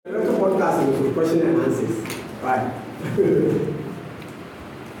podcast with question and answers. Right.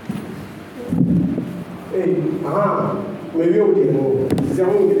 Maybe you will know. Is there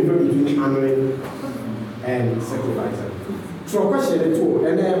only the difference between honoring and sacrificing? So, question two,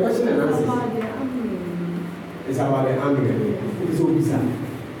 and then question and answers. It's about the honoring. It's so bizarre.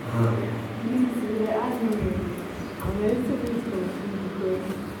 I'm very confused because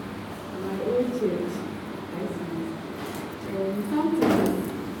my old church, I see. Sometimes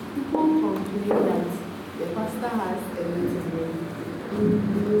people complain that the pastor has a meeting.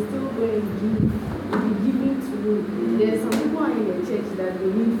 You will still go and give. You'll be giving to. There's some people in the church that they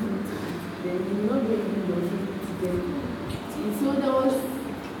need food to eat. Then you will not go and give your food to them. And so there was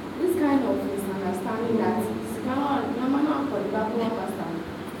this kind of misunderstanding that no man for the Bible pastor.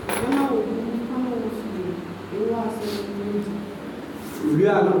 We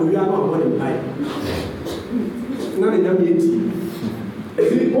are not one in time. Not in the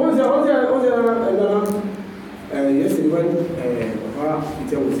yesterday when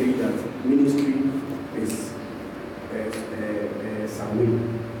Peter was saying that ministry is some way.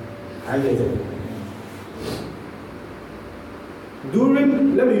 I get it.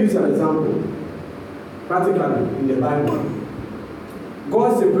 Let me use an example. Practically in the Bible,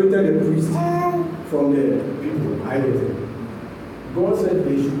 God separated the priest from the people. I get it. God said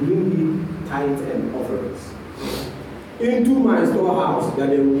they should bring me tithes and offerings into my storehouse that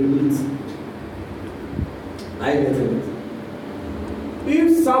they will meet. I get it.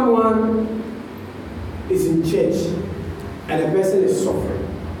 If someone is in church and the person is suffering,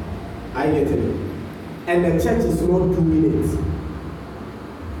 I get it, and the church is not doing it,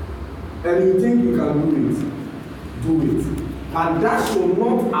 and you think you can do it, and that should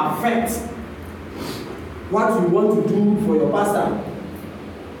not affect what you want to do for your pastor.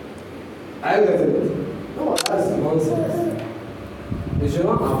 I get it. No, that's nonsense. It should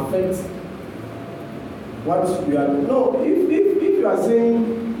not affect what you are doing. No, if you are saying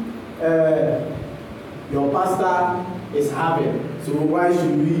your pastor is having, so why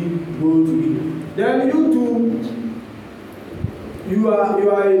should we go to it? Then you too, you are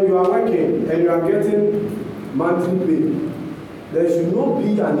working and you are getting monthly pay. There should not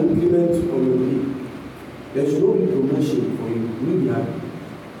be an increment on your pay. There should not be promotion for you. You will be happy.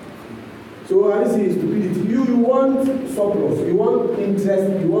 So I see stupidity. You want surplus, you want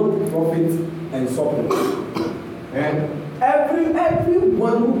interest, you want profit and surplus. And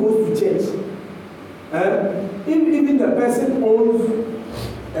everyone who goes to church, even the person owns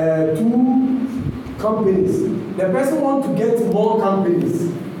 2 companies, the person wants to get more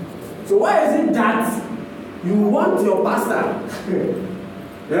companies. So why is it that you want your pastor?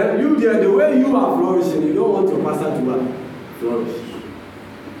 You there, the way you are flourishing, you don't want your pastor to flourish.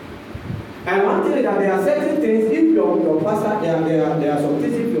 And one thing is that there are certain things, if your pastor, there are some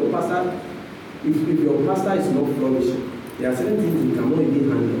things if your pastor is not flourishing, there are certain things you cannot even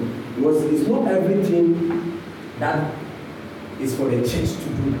handle. Because it's not everything that is for the church to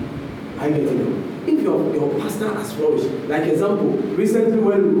do. I get it. If your pastor has flourished, like example, recently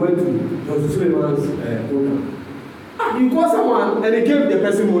when we went to Dr. Suleiman's program, you call someone and they gave the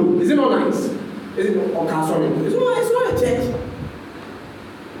person money. Is it not nice? Is it not sorry? It's not a church.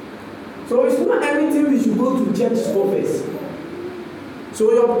 So it's not everything we should go to church for first.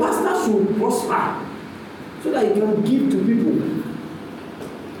 So your pastor should prosper so that he can give to people.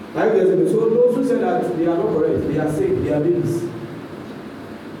 Like so those who say that they are not correct, they are sick, they are babies.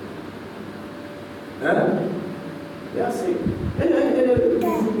 They are sick. And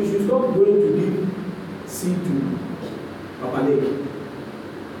we should stop going to give seed to Papa Lake.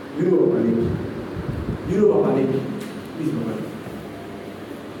 You know Papa Lake. You know Papa Lake. Please Papa Lake.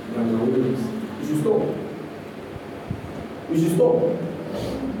 You should stop. You should stop.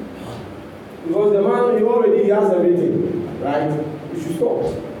 Because the man, he already has everything, right? You should stop.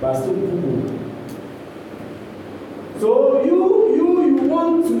 But still people. So you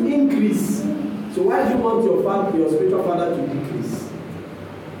want to increase. So why do you want your spiritual father to decrease?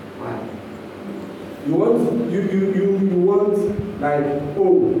 Why? You want like,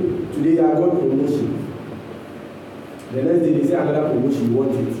 oh, today I got promotion. The next day they say another promotion, you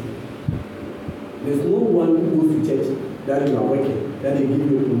want it. There's no one who goes to church that you are working, that they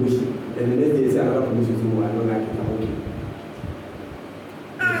give you a promotion. And the next day they say another promotion, so I don't like it, I'm okay.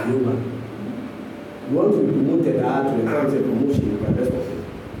 There's no one. You want to be promoted to the time of promotion, you can best of it.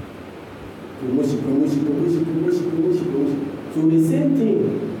 Promotion. So the same thing.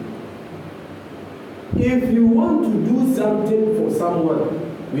 If you want to do something for someone,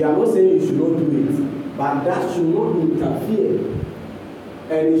 we are not saying you should not do it, but that should not interfere,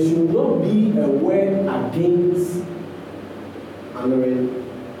 and it should not be a word against honoring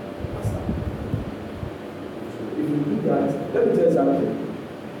Let me tell you something.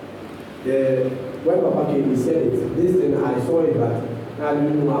 When Papa came, he said it. This thing, I saw it, but I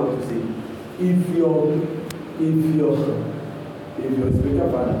didn't know how to say it. If your spiritual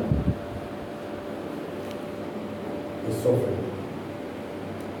father is suffering,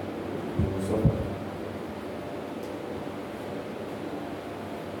 you will suffer.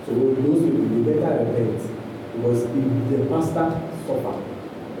 So those people, they better repent, because if the pastor suffer,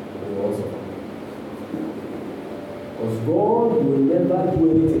 they will also suffer. Because God will never do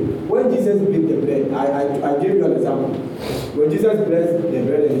anything. When Jesus broke the bread, I gave you an example. When Jesus blessed the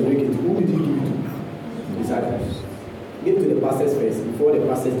bread and he broke it, who did he give it to? The disciples. Give to the pastors first before the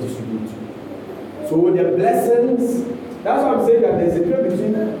pastors distribute. So the blessings, that's why I'm saying that there's a difference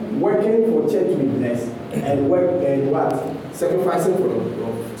between working for church to be blessed and work and what? Sacrificing for your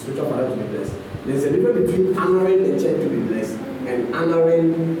spiritual father to be blessed. There's a difference between honoring the church to be blessed and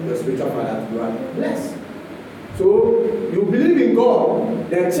honoring your spiritual father to be blessed. So you believe in God,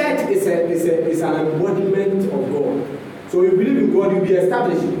 the church is an embodiment of God. So you believe in God, you'll be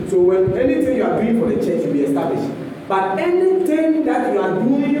established. So when anything you are doing for the church, you'll be established. But anything that you are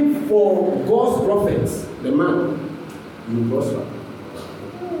doing for God's prophets, the man, you prosper.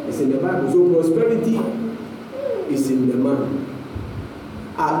 It's in the Bible. So prosperity is in the man.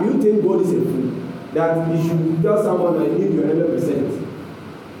 Do you think God is a fool? That you should tell someone, I need your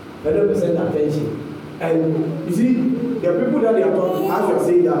 100% attention. And you see, the people that they are talking, as you are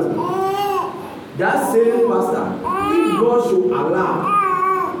saying that same pastor, if God should allow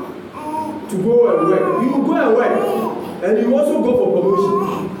to go and work, you will go and work, and you also go for promotion.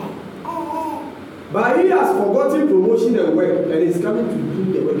 But he has forgotten promotion and work, and he's coming to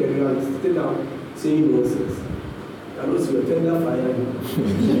do the work, and you are still down saying nonsense. I know your tender fire.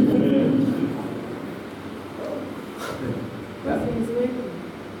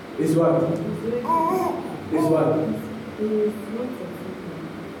 It's what? It's what?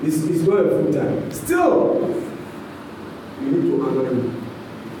 It's not a full time. Still, you need to honor him.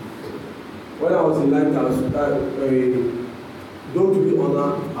 When I was in Lighthouse, don't we honor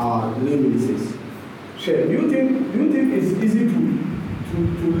our lay ministers? Sure. Do you think it's easy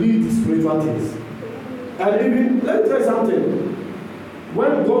to lead spiritual things? And even, let me tell you something.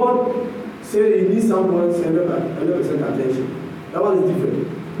 When God said he needs someone's 100% attention, that one is different.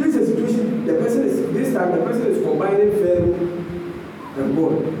 This is a situation, this time the person is combining Pharaoh and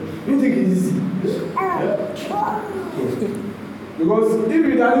God. You think it's easy? Yeah. Because if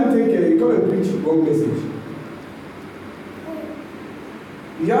you doesn't take care, you come and preach wrong message.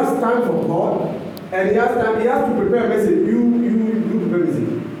 He has time for God, and he has to prepare a message. You prepare a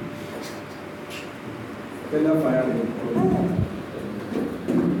message. Tender fire.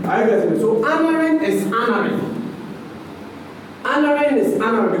 Are you getting it? So honoring is honoring. Honoring is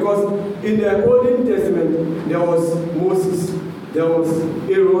honoring, because in the Old Testament there was Moses, there was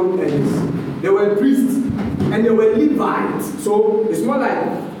Aaron, and there were priests, and there were Levites. So it's more like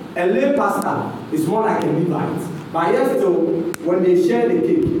a lay pastor, it's more like a Levite. But yet still, when they share the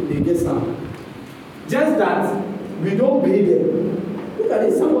cake, they get some. Just that we don't pay them. Look at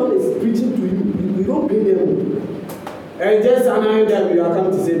it, someone is preaching to you, we don't pay them. And just honoring them, you are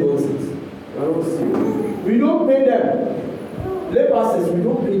coming to say nonsense. We don't pay them. Lay pastors, we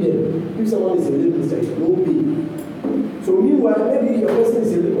don't pay them. If someone is a lay minister, you don't pay. So meanwhile, maybe your person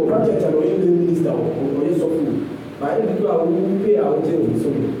is a lay church or a lay minister or a software. But if you are willing to pay our jail, so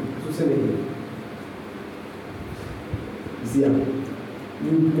send it. You see,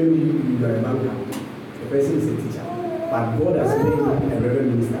 maybe you are a banker, the person is a teacher, but God has made him a reverend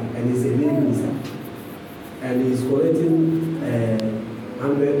minister, and he's a lay minister, and he's collecting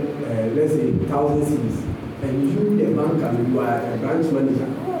 100, let's say 1,000 cedis. And you, the banker, you are a branch manager,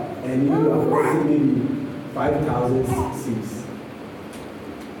 and you are collecting maybe 5,000 cedis.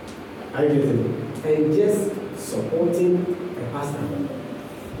 Are you getting it? And just supporting a pastor,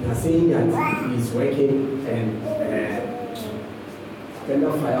 you are saying that he is working and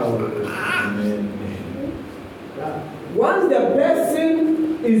tender fire will. Amen. Once the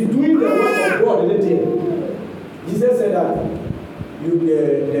person is doing the work of God in the day, Jesus said that the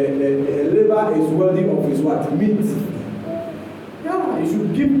labor is worthy of his what? Meat. Yeah, you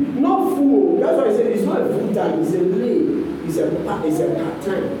should give, not full. That's why I said it's not a full time, it's a lay, it's a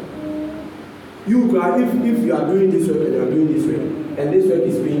part-time. You can, if you are doing this work and you are doing this work, and this work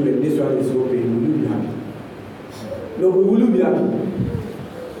is paying and this one is not paying, will you be happy? No, will you be happy?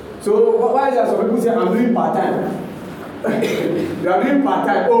 So why is that some people say I'm doing part-time? You are doing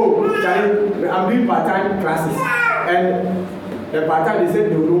part-time. Oh, I'm doing part-time classes. And the part-time they said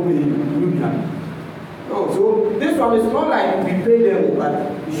they will not pay, will you be happy? No, so this one is not like we pay them, but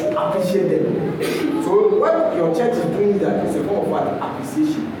you should appreciate them. So what your church is doing that it's a form of what?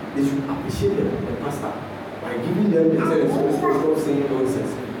 Appreciation. They should appreciate the pastor by giving them the sense of saying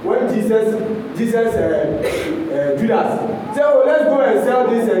nonsense. When Judas said, oh, let's go and sell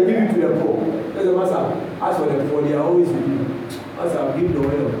this and give it to the poor. That's the master. As for the poor, they are always with you. Master, give the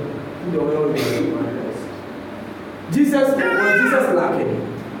oil. Give the oil to the man. Jesus lacking.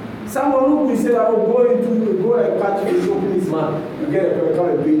 Someone who will say that go and catch fish, open his mouth, you get a come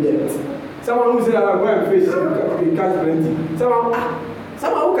and pay debt. Someone who say that go and fish, you catch plenty. Someone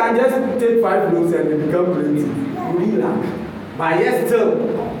who can just take 5 loaves and they become plenty. You really lack. But yet still,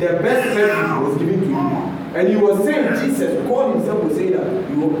 the best message was given to you. And he was saying, Jesus, God himself was saying that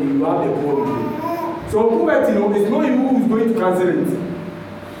you have the poor with you. So poverty, it's not you who is going to cancel it.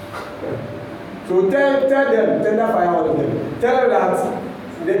 So tell them, tender fire all of them. Tell them that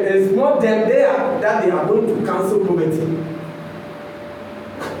it's not them there that they are going to cancel poverty.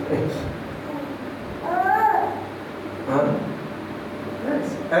 Huh? Yes.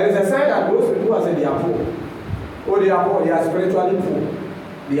 And it's a sign that those people who are saying they are poor. Oh, they are poor, they are spiritually poor.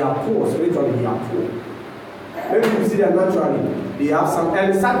 They are poor, spiritually they are poor. Maybe you see them naturally. They have some,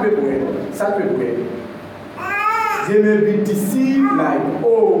 and sad people, they may be deceived like,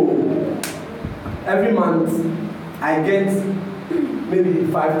 oh, every month I get maybe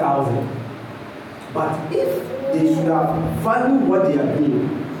 5,000. But if they should have valued what they are doing,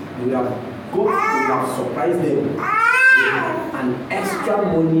 they would have surprised them with an extra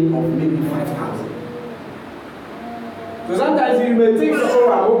money of maybe 5,000. So sometimes you may think,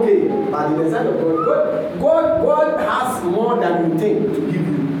 oh, I'm okay, but in the sight of God has more than you think to give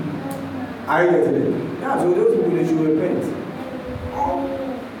you. Are you getting it? Yeah, so those people, they should repent.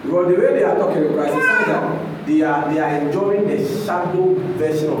 Because the way they are talking in Christ, it's like that they are enjoying the shadow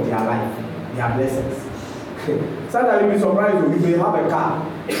version of their life, their blessings. Sometimes you'll be surprised, you may have a car,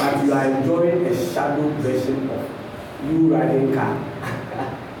 but you are enjoying a shadow version of you riding a car.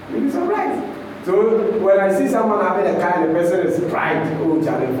 You'll be surprised. So when I see someone having a car and the person is crying, oh,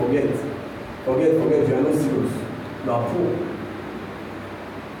 Charlie, forget, you are not serious. You are poor.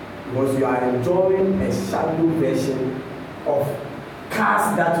 Because you are enjoying a shadow version of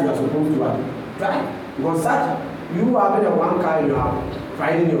cars that you are supposed to have. Right? Because you having a one car and you are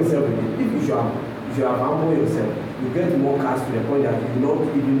priding yourself with it. If you should have humble yourself, you get more cars to the point that you will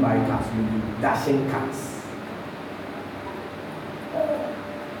not even buy cars, you will be dashing cars.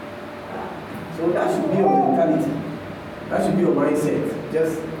 So that should be your mentality. That should be your mindset.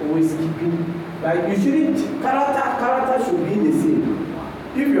 Just always keeping, like you shouldn't, character should be the same.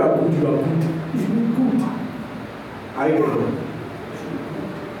 If you are good, you are good. You should be good. Are you getting it?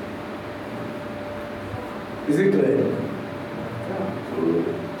 Is it clear? Yeah. So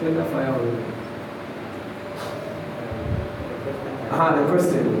turn the fire on. The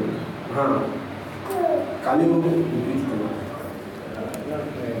question. Can you repeat it?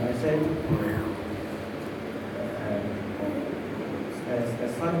 I said the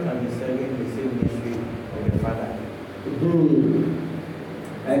son can be serving the same ministry of the father.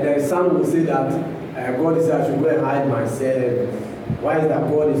 And the son will say that God is I should go and hide myself. Why is that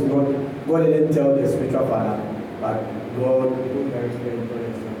God didn't tell the spiritual father, but God you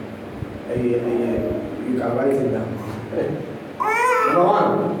can write it down.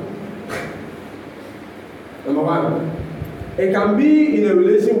 Number one, it can be in a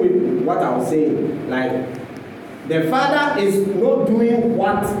relation with what I was saying, like the father is not doing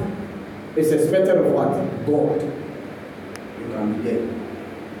what is expected of what? God. You can be there.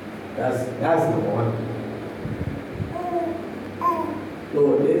 That's number one. No,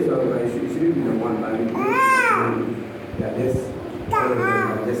 this one should be number one, but yeah, this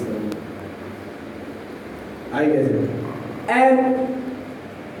I get it. And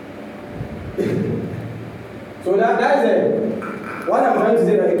so that's it. What I'm trying to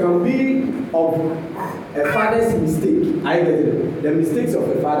say that it can be of a father's mistake. I get it. The mistakes of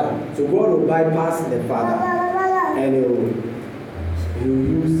a father. So God will bypass the father and he will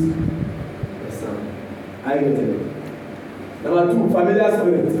use the son. I get it. Number two, familiar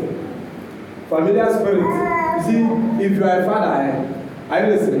spirit. Familiar spirit. You see, if you are a father, are you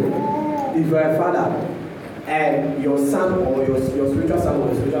listening? If you are a father and your son or your spiritual son or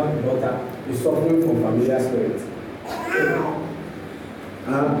your spiritual daughter is suffering from familiar spirit.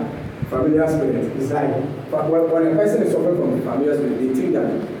 Familiar spirit is like when a person is suffering from familiar spirit, they think that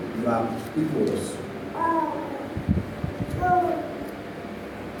you are equals.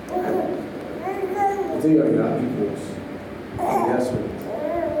 They think you are equals. Familiar spirit.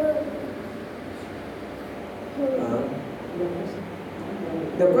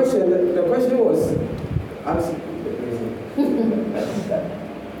 The question was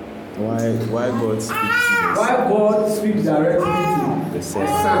Why God speaks to the Why God speaks directly to the Son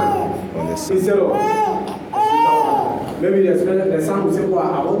or the Son? instead of a spiritual father? Maybe the Son will say, well,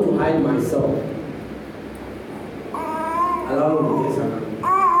 I want to hide myself. Allow me, yes, sir. I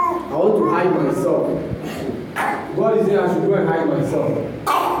want to hide myself. God is saying I should go and hide myself.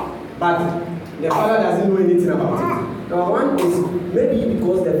 But the father doesn't know anything about it. Now, one is maybe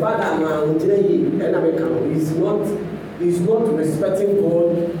because the father is not respecting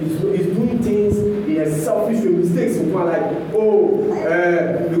God, he's doing things in a selfish way, mistakes. People are like,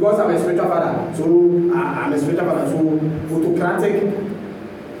 because I'm a spiritual father, so I'm a spiritual father, so autocratic,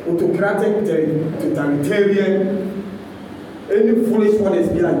 totalitarian, any foolish one is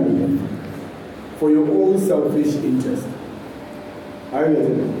behind me for your own selfish interest. Are you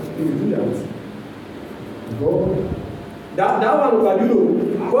getting it? If you do that, God, that one can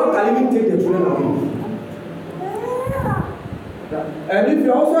God can even take the children away. And if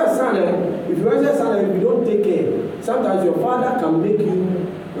you're also a son, if you don't take care, sometimes your father can make you,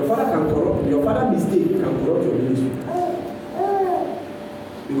 your father mistake can corrupt your ministry.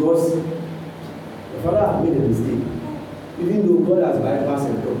 Because your father has made a mistake. Even though God has bypassed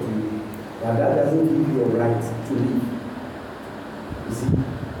and talked to you, but that doesn't give you a right to live. You see,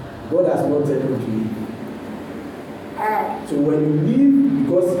 God has not told you to live. So when you leave,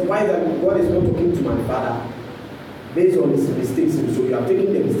 because why that God is not talking to my father based on his mistakes, so you have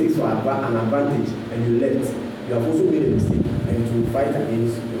taken the mistakes for an advantage and you left. You have also made a mistake and you fight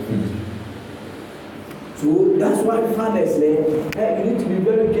against your faith. So that's why fathers, you need to be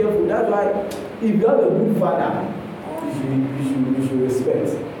very careful. That's why if you have a good father, you should respect.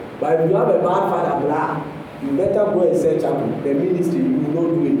 But if you have a bad father, you better go and search up the ministry. You will not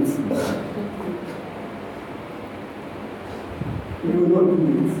do it. You will not do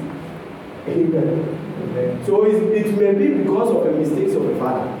it. Amen. So it may be because of the mistakes of the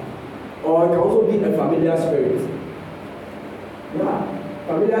father, or it can also be a familiar spirit. Yeah,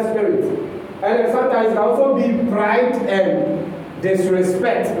 familiar spirit. And sometimes it can also be pride and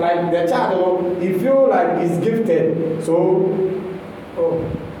disrespect. Like the child, he feels like he's gifted. So,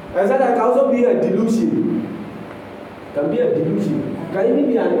 and so that can also be a delusion. Can be a delusion. Can even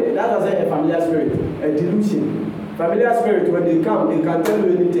be that's a familiar spirit, a delusion. Familiar spirit, when they come, they can tell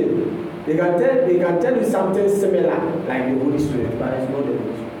you anything. They can tell you something similar, like the Holy Spirit, but it's not the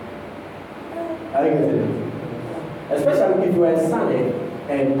Holy Spirit. I think it's it. Especially if you are a son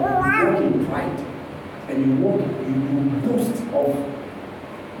and you walk in pride, and you boast of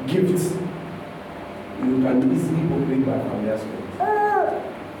gifts, you can easily be played by familiar spirit.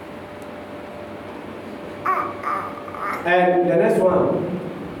 And the next one,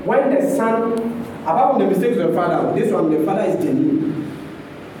 when the son, apart from the mistakes of the father, this one, the father is genuine.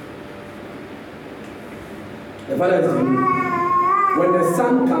 The father is genuine. When the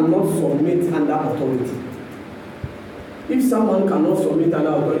son cannot submit under authority. If someone cannot submit under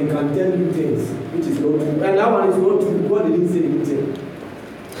authority, he can tell you things which is not true. And that one is not true. God didn't say anything.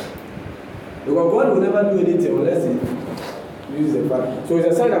 Because God will never do anything unless he uses the father. So it's a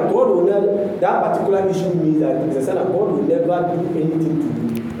sign that God will never, that particular issue means that it's a sign that God will never do anything to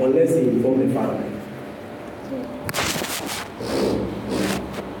you unless he informs the father.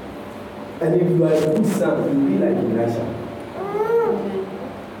 And if you are a good son, you will be like Elisha.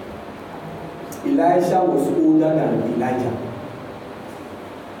 Elisha was older than Elijah.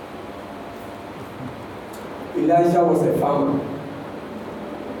 Elisha was a farmer.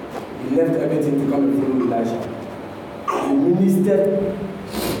 He left everything to come and follow Elisha. He ministered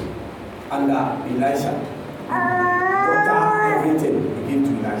under Elisha. Got everything he gave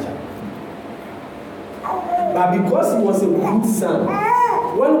to Elisha. But because he was a good son,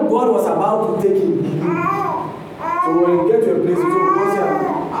 when God was about to take him, so when you get to a place, so God said,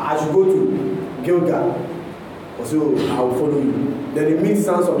 I should go to Gilgal, so I will follow you. Then he meets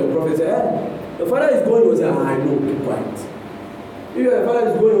sons of the prophet, say, the father is going, he will say, I know, keep quiet. If the father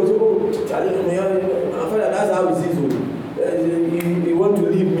is going, he will say, my father, that's how he sees you. He want to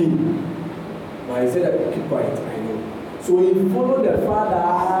leave me. But he said, keep quiet, I know. So he followed the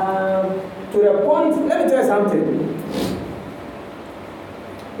father to the point. Let me tell you something.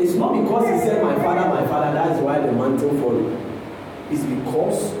 It's not because he said, my father, that's why the mantle followed. It's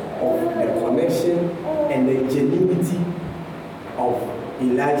because of the connection and the genuinity of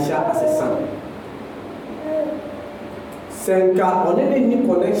Elisha as a son. Senka, on any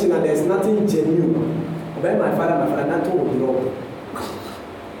connection and there's nothing genuine. About my father, nothing will be wrong.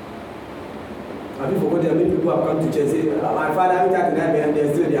 Have you forgotten how many people have come to church and say, my father, every time and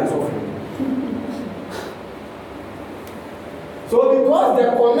they're still there suffering? So because the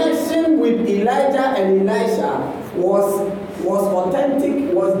connection with Elijah and Elisha was authentic,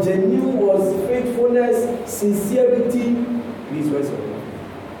 was genuine, sincerity, please where's your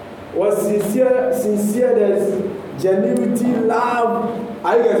love? Was sincere, there's genuinity, love.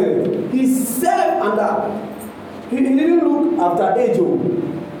 Are you getting it? He served under. He didn't look after age. He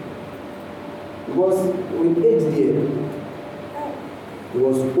was with age there. He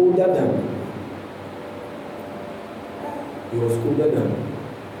was older than. He was older than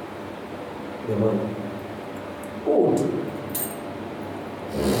the man. Old.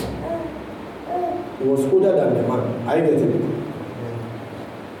 He was older than the man. Are you getting it?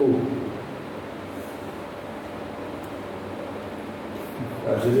 Oh.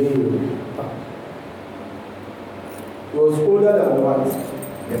 He was older than the what?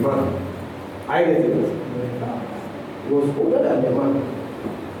 The man. I get it. He was older than the man.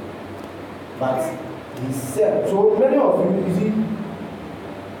 But he said, so many of you see,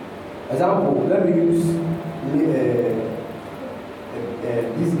 example, let me use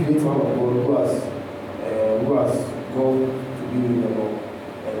this great man of God who has gone to be with the Lord,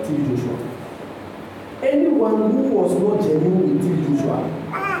 T.B. Joshua. Anyone who was not genuine with T.B. Joshua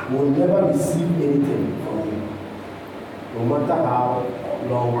will never receive anything from him. No matter how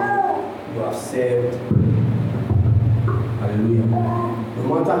long you have served. Hallelujah. No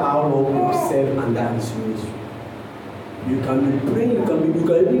matter how long you have served under his ministry. You can be praying, you can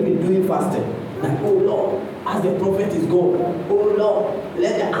even be doing fasting. Like, oh Lord, as the prophet is gone, oh Lord,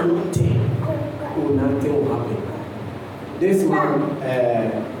 let the anointing. Oh, nothing will happen. This man,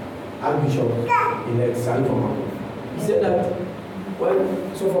 Archbishop in Sally Famako, he said that when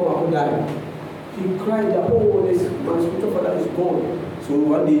Sofamako died, he cried that, oh, this my spiritual father is gone. So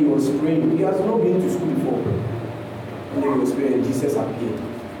one day he was praying. He has not been to school before. One day he was praying, and Jesus appeared.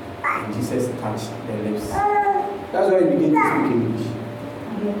 And Jesus touched their lips. That's why he began to speak English.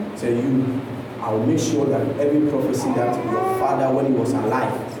 He said, I will make sure that every prophecy that your father, when he was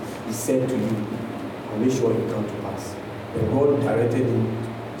alive, he said to you, I'll make sure it come to pass. And God directed him,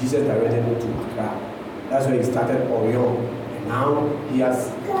 Jesus directed him to Accra. That's where he started Orion. And now he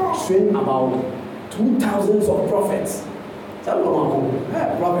has trained about 2,000 of prophets. Some of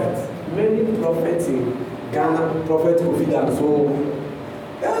them prophets. Many prophets in Ghana, Prophet Kofi Danso,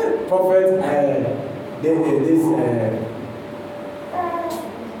 Prophet,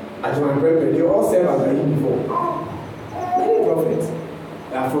 they all served under him before. Many prophets.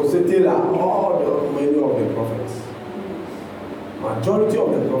 Many of the prophets. Majority of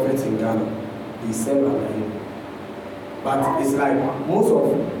the prophets in Ghana, they serve under him. But it's like most of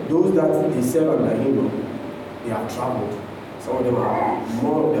those that they serve under him, they have traveled. Some of them are,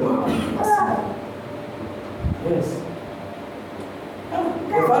 more of them are passive. Yes.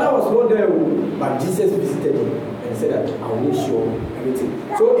 The father was not there, but Jesus visited him and said that I will make sure everything.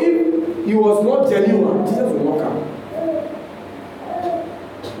 So if he was not genuine, Jesus will not come.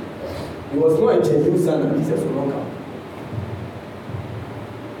 He was not a genuine son, and Jesus will not come.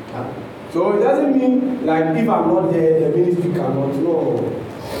 So it doesn't mean like if I'm not there, the ministry cannot. No,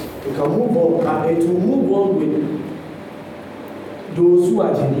 you can move on. It will move on with those who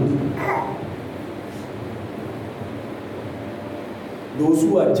are genuine. Those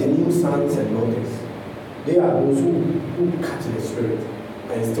who are genuine sons and daughters, they are those who catch the spirit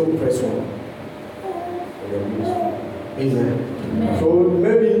and still press on in the ministry. Amen. So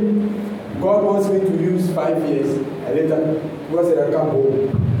maybe God wants me to use 5 years and later God said I come home.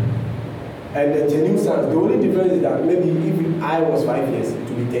 And the genuine sons, the only difference is that maybe if I was 5 years, it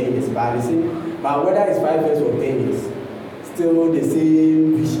would be 10 years. But whether it's 5 years or 10 years, still the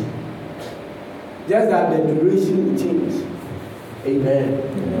same vision. Just that the duration will change. Amen.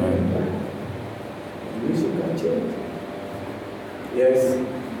 Amen. The duration can change. Yes.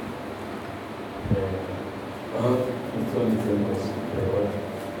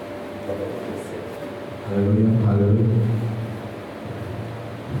 Hallelujah. Hallelujah.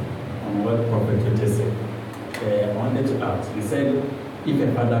 On what Prophet just said, I wanted to ask. He said, if a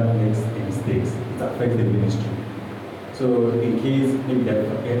father makes a mistake, it affects the ministry. So, in case maybe the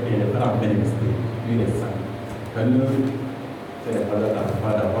father made a mistake, you the son, can you tell the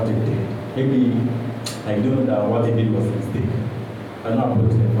father what he did? Maybe I know that what he did was a mistake. Can you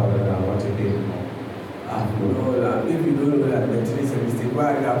approach the father that what he did? No, if you don't know that the church is a mistake,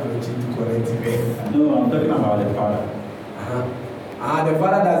 why are you approaching to correct it? No, I'm talking about the father. The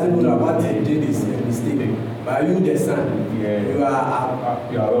father doesn't know that what he did is a mistake. But you, the son, you are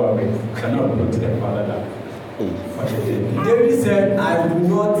well aware. Cannot approach the father that. David said, I do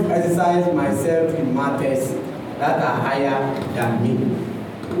not exercise myself in matters that are higher than me.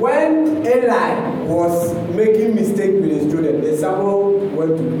 When Eli was making mistake with his children, the Samuel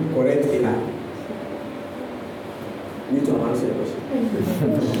went to correct Eli. You need to answer the question.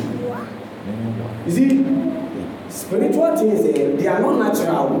 You see, spiritual things, they are not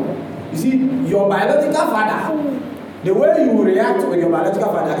natural. You see, your biological father, the way you react with your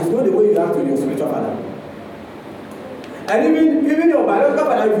biological father is not the way you react with your spiritual father. And even your biological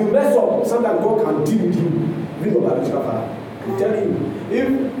father, if you mess up, sometimes God can deal with you, even your biological father. I'm telling you,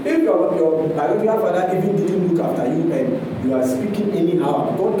 if your biological father even didn't look after you and you are speaking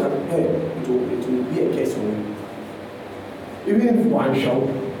anyhow, God can help. It will be a case for you. Even if one show,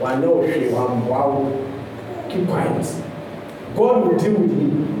 one no, one wow, keep quiet. God will deal with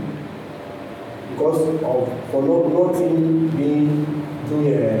him because of for not him being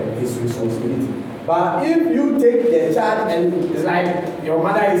doing his responsibility. But if you take the child and it's like your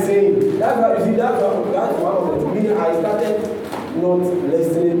mother is saying, that's what you see. That's one of the things. I started not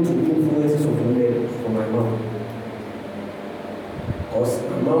listening to influences of women from my mom. Because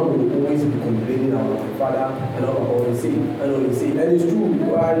my mom will always be complaining about my father and all about what he say. And it's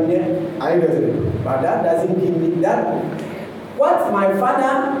true. I get it. But that doesn't give me that. What my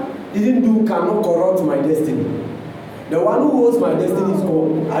father didn't do cannot corrupt my destiny. The one who holds my destiny is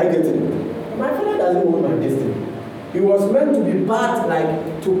God. I get it. My father doesn't hold my destiny. He was meant to be part,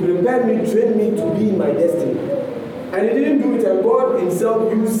 like, to prepare me, train me to be in my destiny. And he didn't do it, and God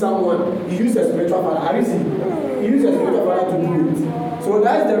himself used someone. He used a spiritual father. Have you seen? He used a spiritual father to do it. So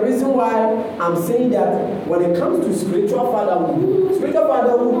that's the reason why I'm saying that when it comes to spiritual fatherhood,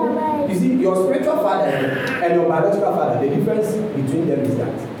 you see, your spiritual father and your biological father, the difference between them is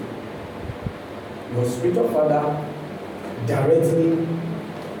that your spiritual father directly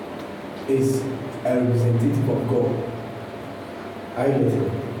is a representative of God. I get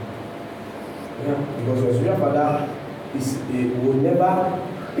it. Yeah, because your spiritual father will never,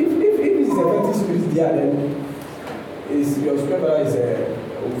 if it's effective spirit there, then your spiritual father is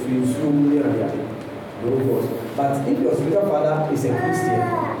but if your spiritual father is a Christian,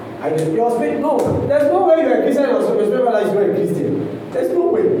 no, there's no way you're a Christian and your spiritual father is not a Christian. There's no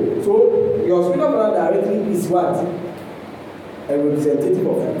way. So your spiritual father directly is what? A representative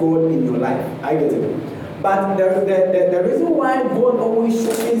of God in your life. I get it. But the reason why God always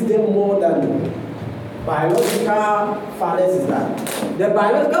showcases them more than biological fathers is that the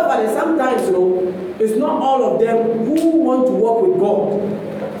biological fathers sometimes, it's not all of them who want to work with God.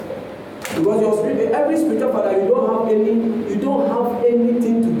 Because every spiritual father, you don't have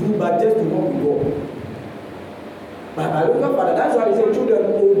anything to do but just to work with God. But biological father, that's why he said, children,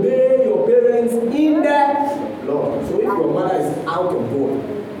 obey your parents in the Lord. So if your mother is out of God,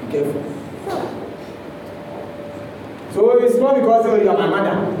 be careful. So it's not because you are my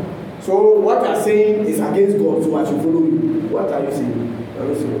mother. So what you are saying is against God, so I should follow you. What are you saying?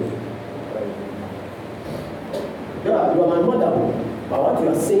 Yeah, you are my mother, but what you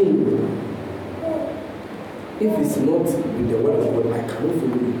are saying, if it's not with the word of God, I cannot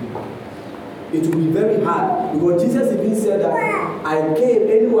follow you. It will be very hard, because Jesus even said that I came,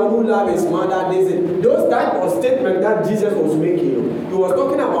 anyone who loves his mother, those type of statement that Jesus was making. He was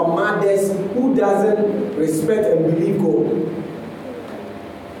talking about mothers who doesn't respect and believe God.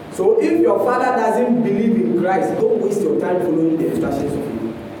 So if your father doesn't believe in Christ, don't waste your time following the instructions of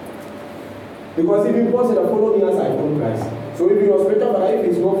him. Because if you want to follow me as I follow Christ. So if your spiritual father, if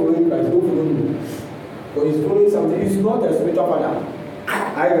he's not following Christ, don't follow me. Because he's following something. He's not a spiritual father.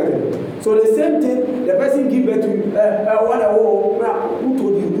 I get it. So the same thing, the person give birth to you. Who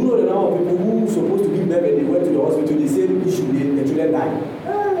told you? You know the number of people who are supposed to give birth and they went to the hospital, they said the children died.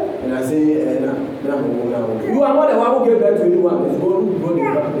 And I say, you are not the one who gave birth to anyone. It's God who brought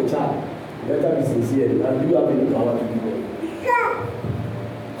the child. You better be sincere. And you have any power to do that.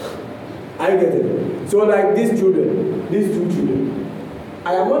 I get it. So like these two children, I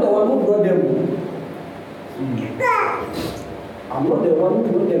am not the one who brought them. I'm not the one who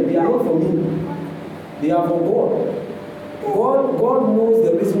brought them. They are not for me. They are for God. God knows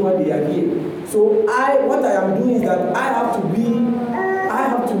the reason why they are here. So what I am doing is that I have to be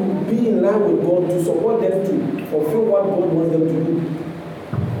in line with God to support them to fulfill what God wants them to do.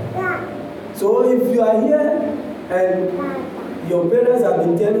 So if you are here and your parents have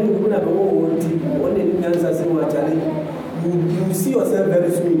been telling you you see yourself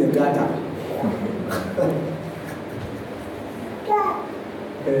very soon in the gutter.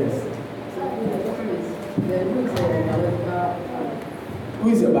 Yes. Who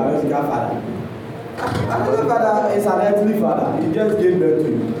is your biological father? Biological father is an earthly father. He just gave birth to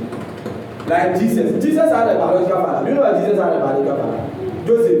you. Like Jesus. Jesus had a biological father. Do you know what Jesus had a biological father?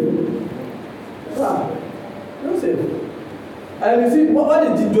 Joseph. Joseph. And you see, what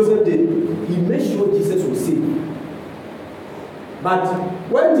did Joseph do? He made sure Jesus was saved. But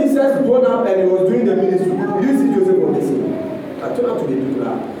when Jesus grown up and he was doing the ministry, you didn't see Joseph on the scene. I turned out to be doing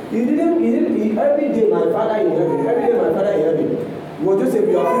that. He didn't every day my father in heaven, every day my father in heaven. You will just say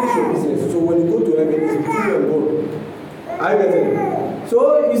you have finished your business. So when you go to heaven, it's between you and God. Are you getting it? So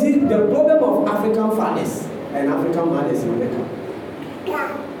you see the problem of African fathers and African mothers in America.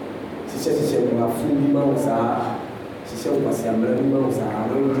 She said you are fully mousa. She said was a married mousa. I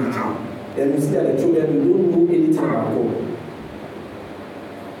don't teach. Then you see that the children don't know anything about God.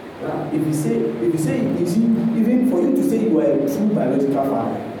 If you say, you see, even for you to say you are a true biological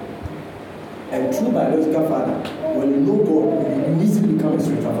father, when you know God, you easily become a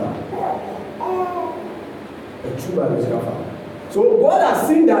spiritual father. A true biological father. So God has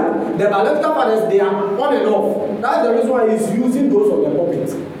seen that the biological fathers, they are on and off. That's the reason why He's using those on the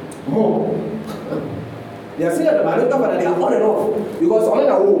puppets more. They are seeing that the biological fathers, they are on and off because on and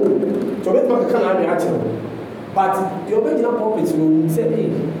off. So let's make a reaction. But the original puppets will say,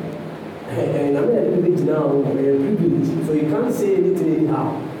 hey. And I'm a little bit now, a privilege, so you can't say anything anyhow.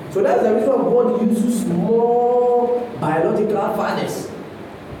 So that's the reason why God uses more biological fathers.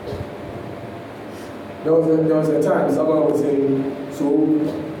 There was a time someone was saying, so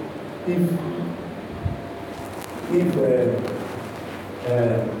if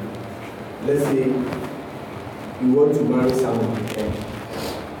let's say you want to marry someone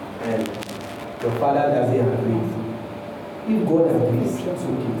and your father doesn't agree, if God agrees, that's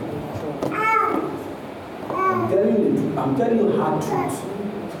okay. I'm telling you hard truth.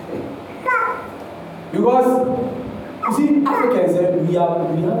 Because you see, Africans we have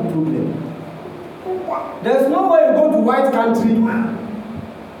problem. There's no way you go to white country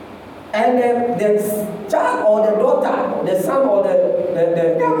and the child or the daughter, the son or the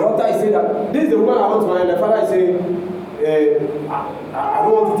daughter is saying that this is the woman I want to marry, and the father is saying, I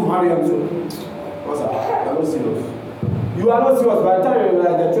don't want you to marry him. So what's up? You are not serious. You are not serious. By the time you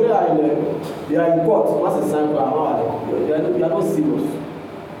realize the children are in court, what's the sign for you are not serious.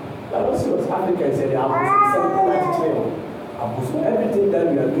 You are not serious. Africans say they are abusive. Everything that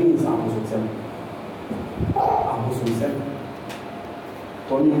we are doing is abusive.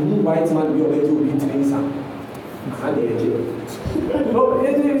 When you need white man, you already will be training some. And the edge. No,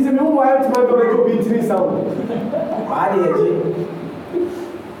 it's a new white man already will be training some. Bad edge.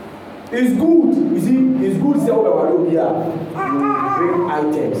 It's good. You see, it's good to say over here. You bring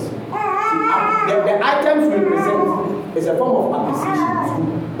items. The items we present is a form of appreciation. It's good.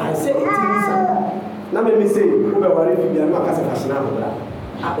 But I say it in some. Now me say, over here, you are not a fashion.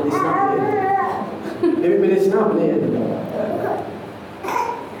 After the snap, maybe the snap.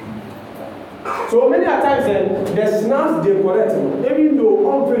 So many times the snaps they correct, even though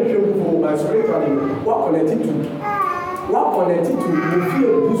all very beautiful and spiritually, what connected to you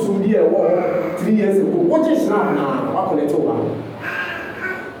feel Busudi a war 3 years ago. What is snap now? What connected to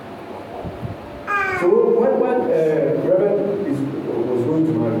So when Reverend was going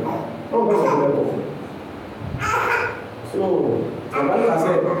to marry, one person so like I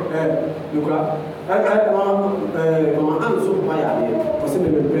said, look my aunt so quiet for some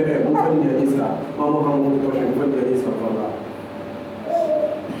of the moving the Islam. Mama, how much to talk the Islam from that?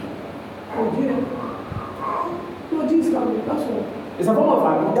 Oh, dear. No, Jesus, that's all. It's a form of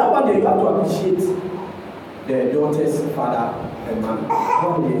family. That one day you have to appreciate the daughter's father and mother.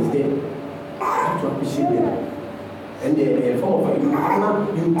 How is there? You have to appreciate them. And the form of you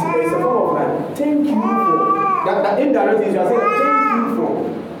it's a form of like, thank you for that indirectly you are saying thank you for.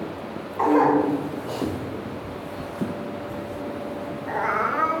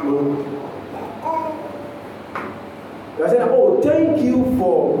 No. You are saying, oh, thank you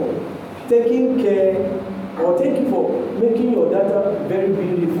for taking care, or thank you for making your daughter very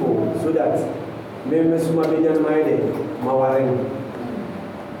beautiful so that maybe Suma Benyan Maide Mawaring.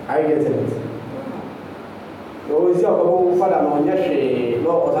 I get it. So is your own father on Yashi, no,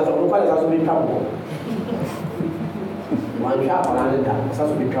 or such a father has to be trouble. One shop or another, has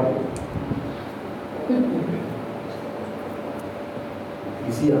to be trouble.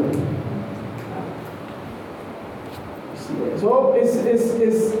 You see, so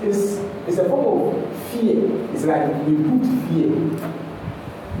it's a form of fear. It's like we put fear.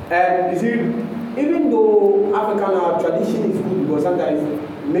 And you see, even though African tradition is good because sometimes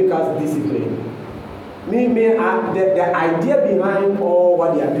it makes us disciplined. The idea behind all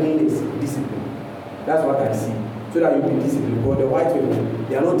what they are doing is discipline. That's what I see. So that you be disciplined. But the white people,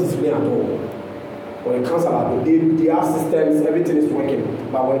 they are not disciplined at all. When it comes about they have systems, everything is working.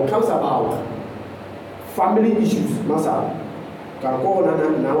 But when it comes about family issues, Masa, can call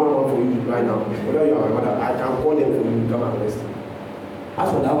Nana for you right now. Whether you are my mother, I can call them for you to come and rest. As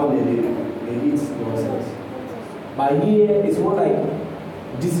for that one, they eat nonsense. But here, it's more like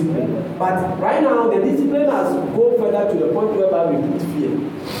discipline. But right now, the discipline has gone further to the point whereby we put fear.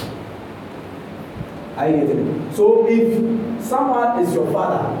 Are you getting it? So if someone is your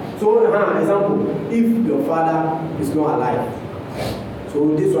father, so example, if your father is not alive,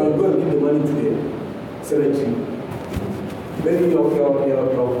 so this one you go and give the money to the cemetery. Maybe your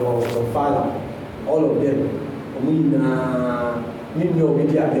father, all of them, you know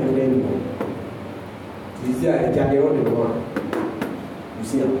media anymore. You see, I can hear the one. You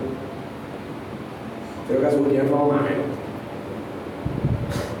see, so that's what they're from.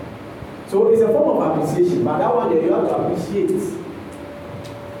 So it's a form of appreciation, but that one you have to appreciate.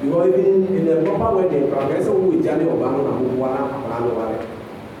 Because even in the proper way, they progress with Johnny Obama and Obama.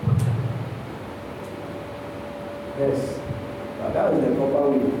 Yes, but that is the proper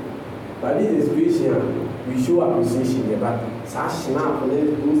way. But this is Christian, we show appreciation there, but such snap and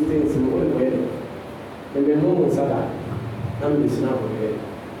those things in all the way. When we know what's that, I'm the snap of it.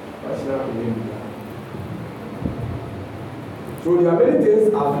 But snap of it. So there are many things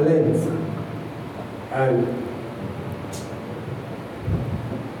I've learned. And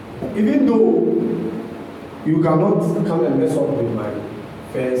even though you cannot come and mess up with my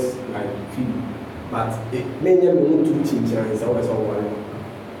first feel, but many of them to change and it's always one.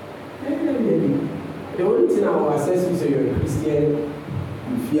 Maybe the only thing I will assess you say you're a Christian,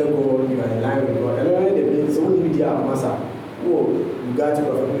 you fear God, you are in line with God. I don't know the only video of Massa. Oh, you got to go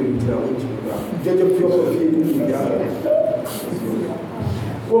for the get your pure feeling.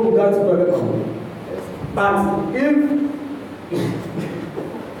 Oh, you got to go. But if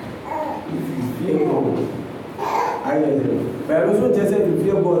you fear God, I get it. But I also just said you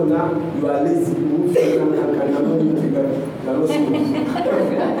fear God now, you are lazy. You fear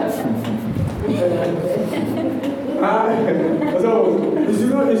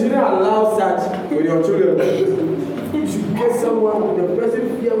so you shouldn't allow such with your children. You should get someone, the person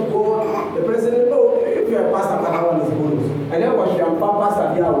fear God, the person, if you are a pastor, that one is bonus. And then what you are pastor,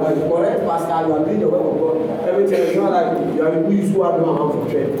 you are like correct pastor, you are doing the work of God. Everything is not like you are the people who are doing harm for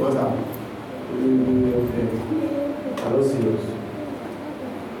church. Master. I'm not serious.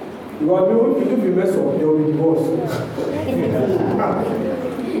 Because if you mess up, they will be divorced.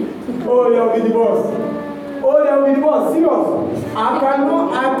 Oh, they will be divorced. Oh, they will be divorced. Serious. I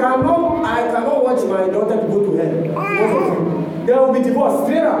cannot watch my daughter go to hell. They will be divorced.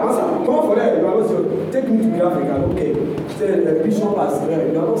 Straight up, master. Come on for that. You are not serious. Take me to Africa. Okay. Say the bishop has.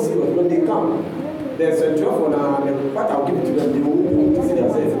 You are not serious. When they come, there's a job for now. What I'll give it to them. They will see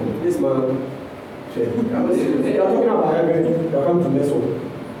themselves. This man. They are talking about heaven. They are coming to mess up.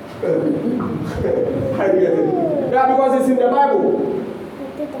 I get it. Yeah, because it's in the Bible.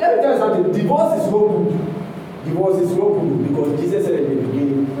 Let me tell you something. Divorce is no good. Divorce is no good because Jesus said in the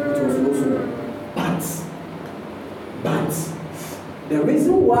beginning it was no so. But the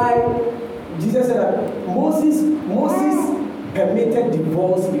reason why Jesus said that Moses permitted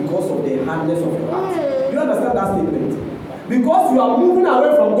divorce because of the hardness of your heart. Do you understand that statement? Because you are moving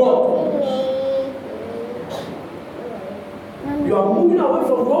away from God. You are moving away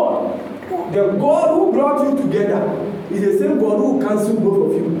from God. The God who brought you together is the same God who cancel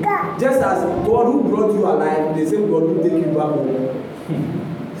both of you. Just as God who brought you alive, the same God who take you back home.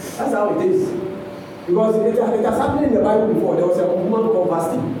 That's how it is. Because it has happened in the Bible before. There was a woman called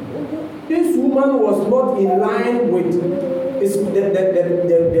Vashti. This woman was not in line with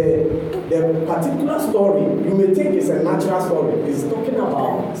the particular story. You may think it's a natural story. It's talking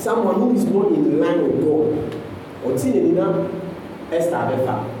about someone who is not in line with God. Or Esther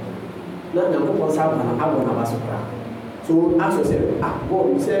Abefa. Now, so ask yourself, God,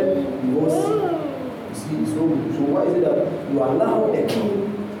 you said divorce. You see, so why is it that you allow a king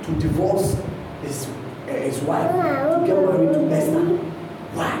to divorce his wife to get married to Esther?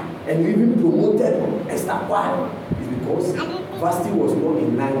 Why? And you even promoted Esther. Why? It's because Vashti was not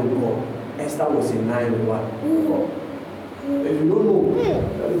in line with God. Esther was in line with what? God. If you don't know,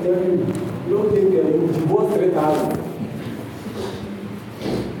 let me tell you, you don't think you divorce 3,000.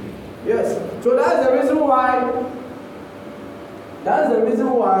 Yes. So that's the reason why. That's the reason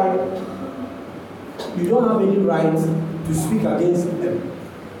why you don't have any right to speak against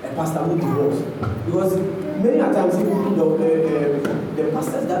a pastor who divorced. Because many a times the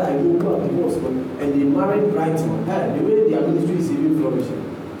pastors that I know who are divorced and they married right, the way their ministry is even flourishing,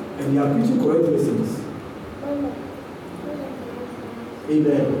 and they are preaching correct messages.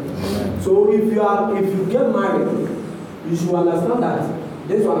 Amen. So if you get married, you should understand that.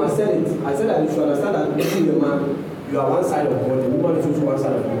 This one I said it. I said that you should understand that between the man, you are one side of God, the woman is also one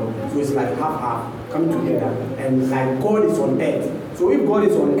side of God. So it's like half coming together, and like God is on earth. So if God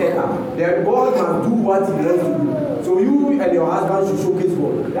is on earth, then God must do what He wants to do. So you and your husband should showcase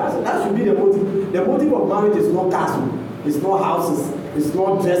God. That should be the motive. The motive of marriage is not castle, it's not houses, It's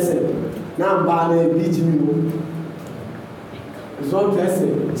not dressing. Now I'm buying a beach meal. It's not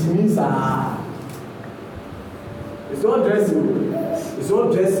dressing. Jimmy's It's not dressing. It's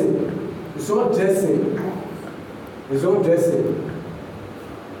not dressing. It's not dressing. It's not dressing.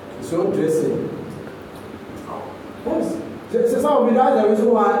 It's not dressing. Yes. So some of that's the reason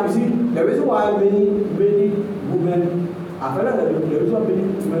why you see the reason why many women I feel like the reason why many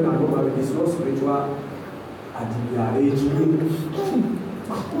women are not married is not spiritual at their age.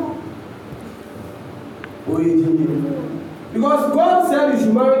 Because God said you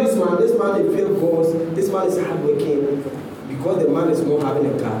should marry this man. This man is filled God. This man is hardworking because the man is not having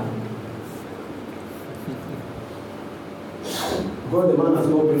a car. God, the man has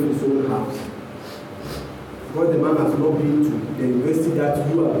not built his own house. God, the man has not been to the university that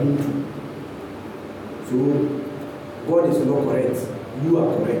you have been to. So God is not correct. You are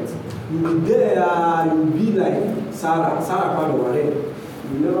correct. You will be there. You will be like Sarah. Sarah can't worry.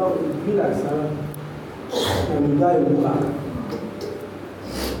 You never be like Sarah. And you die in Buka.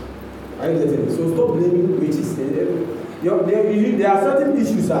 Are you getting it? So stop blaming witches. There are certain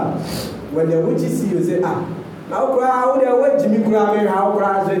issues when the witches see you say, now cry, they wait Jimmy cry, how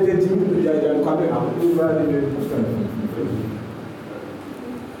cry, they Jimmy coming out.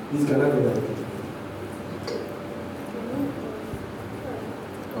 This cannot be done.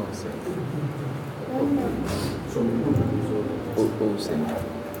 Oh, sir. So, sir.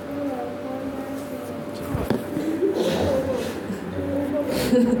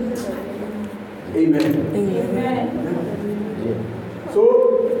 Amen. Amen. Yeah. So,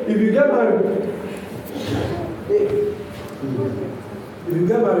 if you get married,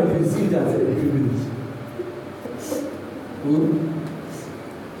 you see it as a privilege.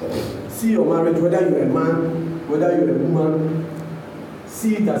 See your marriage, whether you're a man, whether you're a woman,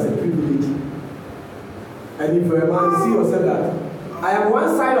 see it as a privilege. And if you're a man, see yourself that I am one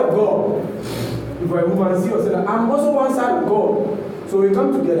side of God. If you're a woman, see yourself that I'm also one side of God. So we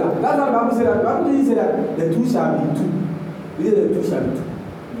come together. That's why the Bible said that. The Bible didn't say that the two shall be two. It said the two shall be two.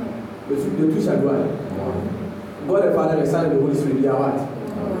 The two shall be one. God the Father, the Son, and the Holy Spirit, they are what?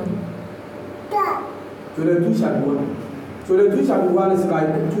 So the two shall be one. So the two shall be one is like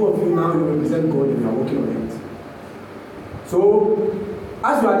two of you now, you represent God and you are working on it. So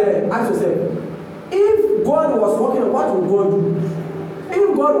as you are there, ask yourself, if God was working on, what would God do?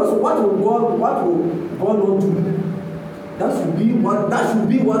 If God was, what would God not do? That should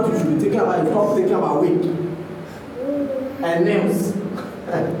be what you should be thinking about. Stop thinking about weight and nails.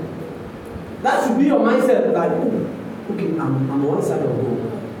 That should be your mindset. Like, okay, I'm on one side of God.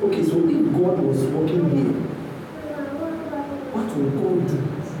 Okay, so if God was working here, what will God do?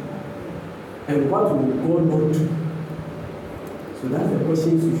 And what will God not do? So that's the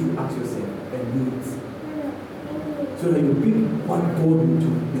questions you should ask yourself and do it. So that you pick what God will do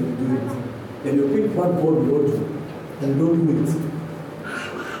and you do it. Then you pick what God will not do and don't do it.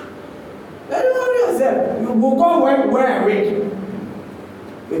 Then you know yourself. You will go where away.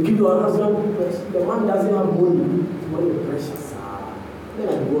 They give your husband pressure. The man doesn't have money. Money precious. Then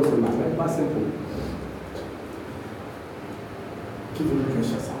I go to my life. That's simple. Give him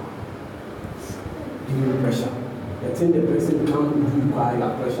pressure. Give him pressure. The thing the person can't require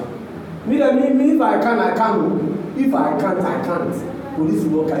your pressure. Me, if I can, I can. If I can't, I can't. Police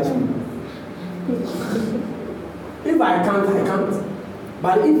will not catch me. If I can't, I can't.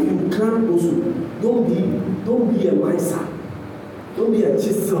 But if you can also, don't be a miser. Don't be a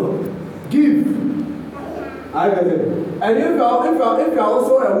chisel. Give. I get it. And if you are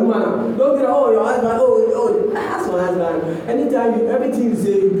also a woman, don't get your husband. Ask my husband. Anytime everything you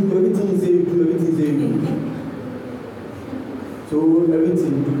say you do, everything you say you do, everything you say you do. So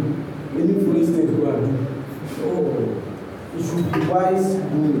everything you do, any foolish things go and do. Oh, you should be wise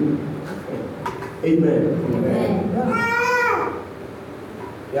woman. Amen.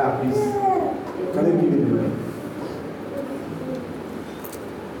 Yeah, please. Can you give me the mic?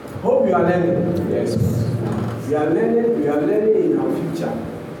 Hope you are learning. Yes. We are learning in our future.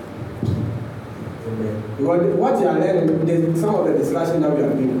 Amen. Because what you are learning, some of the discussion that we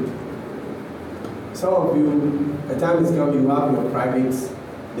are doing. Some of you, the time is come, you have your private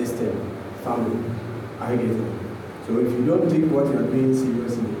family. I get it. So if you don't take what you are doing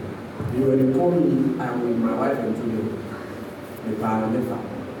seriously, when you call me, I am with my wife and children.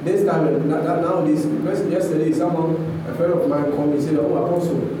 This time, nowadays, because yesterday, a friend of mine called me and said, "Oh,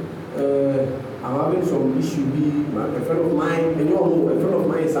 Apostle, I'm having some issue. A friend of mine, and you all know, a friend of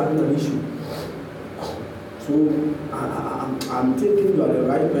mine is having an issue. So I'm thinking you are the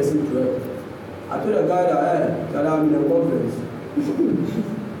right person to help." I told the guy that I'm in a conference. I'm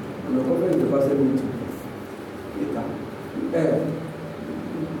in a conference in the pastor meeting. Later.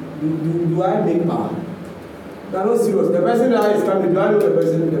 Do I make power? You are not serious. The person that is coming, do I know the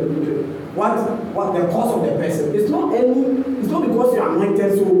person? What the cause of the person? It's not because you are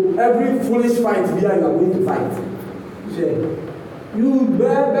anointed, so every foolish fight here you are going to fight. Sure. You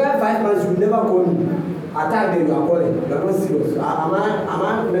bear 5 months, you never call me. Attack them, you are calling. You are not serious. Am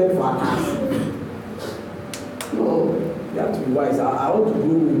I meant for attacks? No, you have to be wise. I want to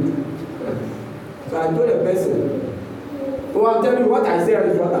grow good. So I told the person, oh, I'm telling you what I said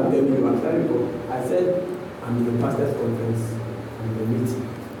is what I'm telling you. I'm telling you. I said, I'm in the pastor's conference, I'm in the meeting,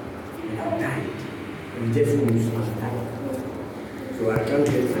 and I'm tired. And just finished, I'm tired. So I can't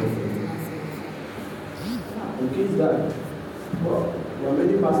get time for you. In case that, well, there are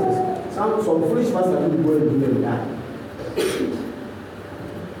many pastors. Some foolish pastors will go and do them die.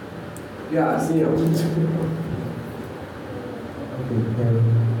 Yeah, I see him.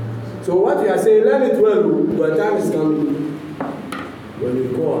 So what you are saying, learn it well, your time is coming. When you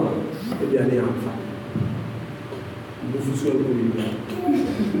go on, maybe I need answer. Because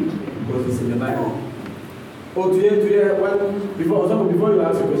it's in the Bible. Oh, today, before you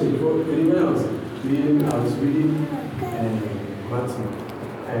ask a question, when I was reading Matthew,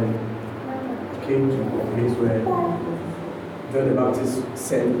 and came to a place where John the Baptist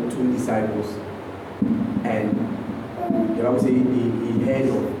sent 2 disciples, and the Bible says he heard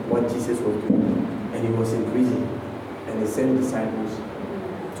of what Jesus was doing, and he was in prison, and they sent disciples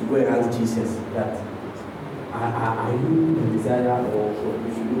to go and ask Jesus that, are you the desire, or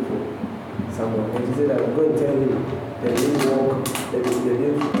you should look for someone? And he said that go and tell him that he didn't walk, that this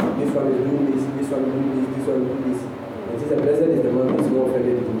one is doing this, this one is doing this, this one is doing this. And he said, blessed is the man who is not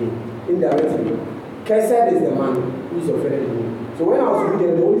offended in me. Indirectly, cursed is the man who is offended in me. So when I was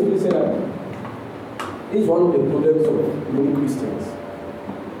reading, the Holy Spirit said that this is one of the problems of many Christians.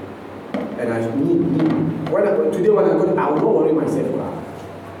 And today when I go, I will not worry myself.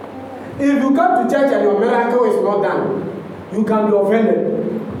 If you come to church and your miracle is not done, you can be offended.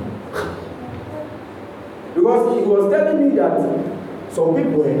 Because he was telling me that some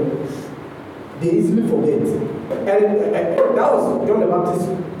people, they easily forget. And that was John the Baptist's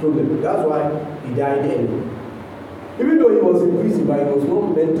problem. That's why he died early. Even though he was in prison, but he was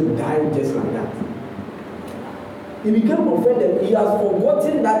not meant to die just like that. He became offended. He has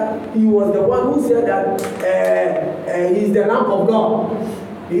forgotten that he was the one who said that he is the Lamb of God.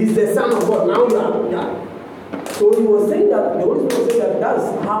 He is the Son of God. Now you are. So he was saying that, the Holy Spirit was saying that that's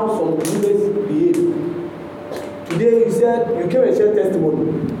how some believers behave. Today you said you came and shared testimony.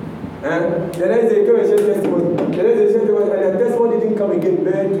 And the next day you came and shared testimony. The next day you shared testimony, and the testimony didn't come again.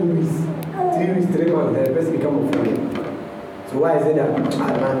 Bare 2 weeks, 3 weeks, 3 months, and the person became offended. So why is it that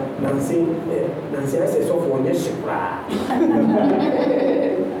Nancy I say so for your ship?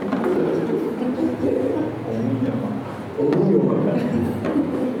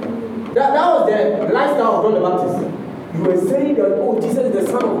 That was the lifestyle of John the Baptist. You were saying that, oh, Jesus is the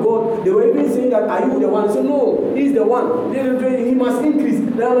Son of God. They were even saying that, are you the one? So no, he's the one. He must increase,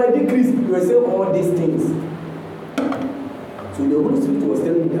 then I might decrease. You were saying all these things. So the Holy Spirit was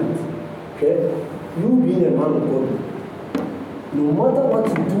telling me that, okay, you being a man of God, no matter what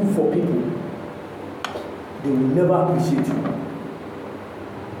you do for people, they will never appreciate you.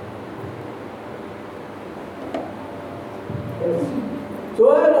 Yes. So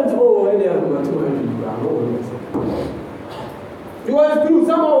I don't know when they are going to do. I know what I'm saying. Because through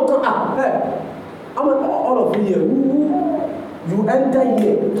someone will come, hey, I'm all of you here. You enter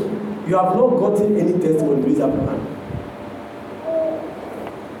here, you have not gotten any testimony. Raise up your hand.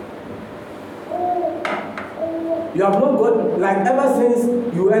 You have not got, like ever since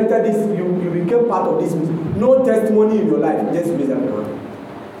you entered this, you became part of this movement. No testimony in your life, just raise up your hand.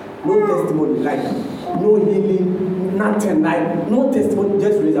 No testimony, like no healing, nothing, like no testimony,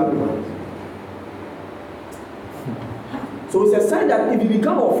 just raise up your hand. So it's a sign that if you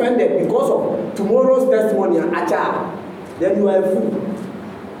become offended because of tomorrow's testimony and achar, then you are a fool.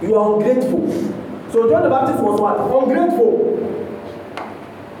 You are ungrateful. So John the Baptist was what? Ungrateful.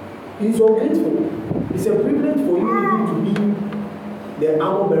 He's ungrateful. It's a privilege for you even to be the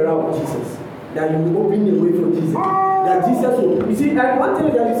armor bearer of Jesus. That you open the way for Jesus. That Jesus will. You see, and one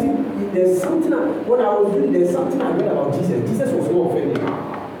thing that you see, there's something, when I was reading, there's something I read about Jesus. Jesus was not offended.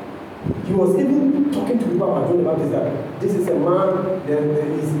 He was even talking to people about John the Baptist that this is a man, he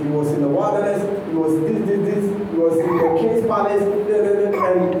was in the wilderness, he was this, he was in the king's palace,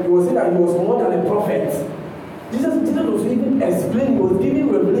 and he was saying that he was more than a prophet. Jesus was even explaining, he was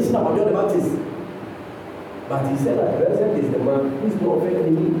giving revelation about John the Baptist. But he said that blessed is the man who is not offended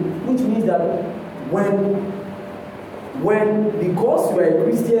in me, which means that because you are a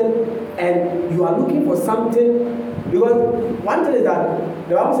Christian and you are looking for something, because one thing is that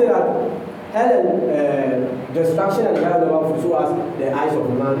The Bible says that hell and destruction and hell never pursue us, the eyes of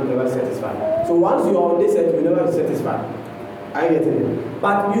man never satisfy. So once you are on this earth, you never be satisfied. I get it.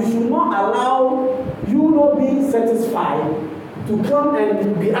 But you should not allow you not being satisfied to come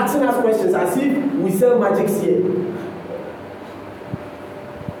and be asking us questions as if we sell magic here.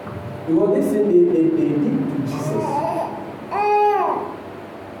 Because this thing they did to Jesus.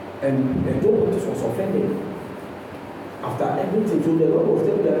 And John Baptist was offended. After everything, so the Lord was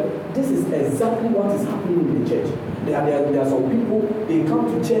telling them, this is exactly what is happening in the church. There are some people, they come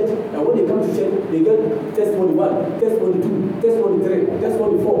to church, and when they come to church, they get testimony 1, testimony 2, testimony 3,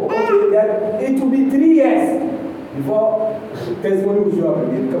 testimony 4. Okay, then it will be 3 years before testimony will show up and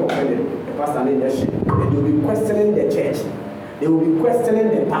they become offended. The pastor and the church, and they will be questioning the church. They will be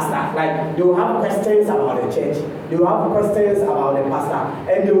questioning the pastor. Like, they will have questions about the church. They will have questions about the pastor.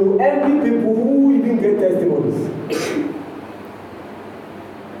 And they will envy people who even get testimonies.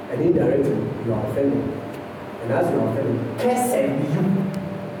 And indirectly, you are offended. And as you are offended, cursed be you.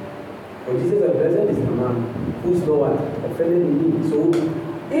 For Jesus said, blessed is the man who is not offended in me. So,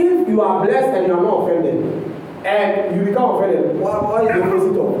 if you are blessed and you are not offended, and you become offended, what is the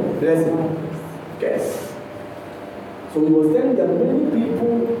opposite of blessing? Curse. So he was telling that many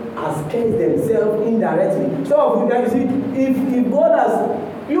people has cursed themselves indirectly. So you can see, if God has,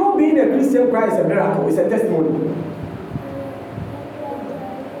 you being a Christian Christ is a miracle, it's a testimony.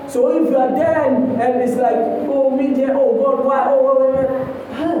 So if you are there and it's like, oh me there, oh God, why,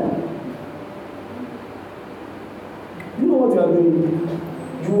 you know what you are doing?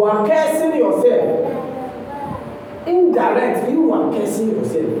 You are cursing yourself. Indirectly, you are cursing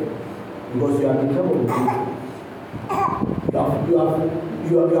yourself because you have become a believer.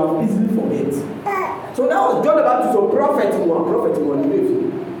 You have easily forget. So that was John the Baptist, a prophet in one lived.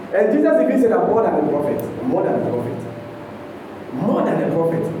 And Jesus even said that more than a prophet. More than a prophet. More than a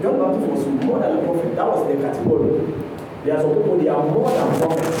prophet. John the Baptist was more than a prophet. That was the category. There are some people, they are more than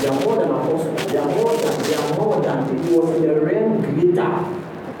prophets, they are more than apostles, they are more than he was in the realm greater.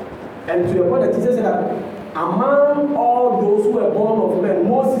 And to the point that Jesus said that among all those who were born of men,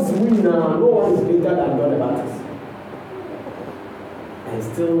 Moses winning, no one is greater than John the Baptist. And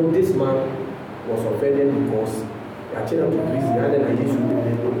still, this man was offended because he had changed to prison and then I used to be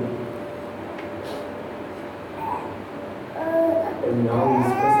there. And now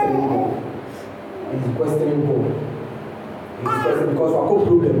he's questioning God. He's questioning God. He's questioning because of a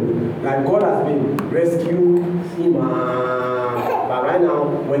problem. Like God has been rescuing him. But right now,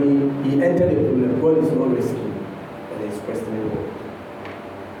 when he entered the problem, God is not rescuing. And he's questioning God.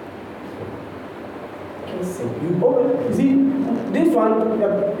 You see, this one,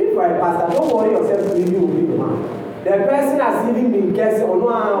 if you are a pastor, don't worry yourself to you will be the man. The person has even been cursing, or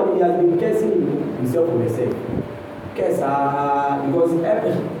no, he has been cursing himself or herself. Curse, because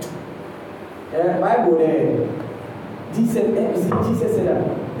Bible there, Jesus said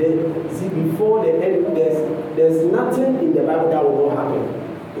that before the end, there's nothing in the Bible that will not happen.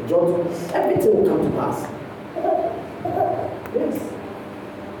 Everything will come to pass. Yes.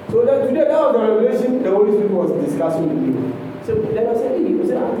 So that today, that was the revelation the Holy Spirit was discussing with you. So like I said, you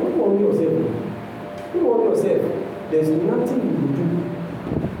say, don't worry yourself. Don't worry yourself. There's nothing you will do.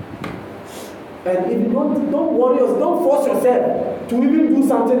 And if you don't worry yourself, don't force yourself to even do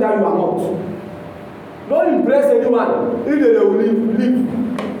something that you are not. Don't impress anyone. If they will leave,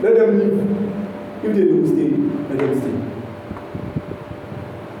 let them leave. If they will stay, let them stay.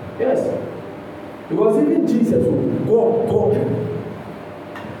 Yes. Because even Jesus, God.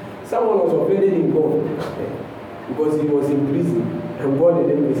 Someone was offended in God because he was in prison and God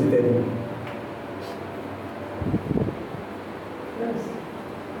didn't visit him. Yes.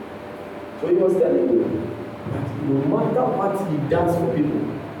 So he was telling you that no matter what he does for people,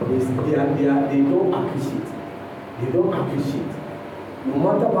 they don't appreciate. They don't appreciate. No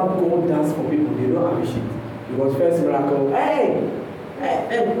matter what God does for people, they don't appreciate. Because first miracle, I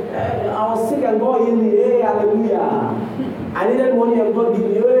was sick and God healed me, hey, hallelujah. I needed money and God gave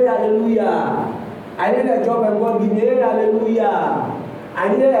me, hey, hallelujah. I needed a job and God gave me, hey, hallelujah. I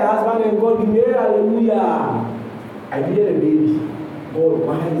needed a husband and God gave me, hey, hallelujah. I needed a baby. God,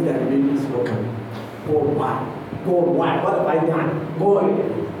 why is that baby not coming? God, why? God, why? What have I done? God.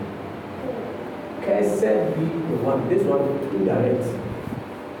 Cursed be the one. This one, indirect.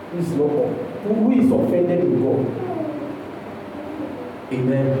 Who is not? Who is offended with God?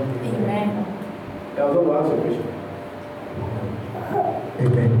 Amen. Amen. I was going to ask a question.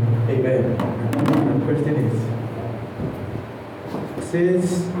 Amen. Amen. My question is, since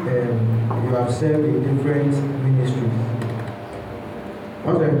you have served in different ministries,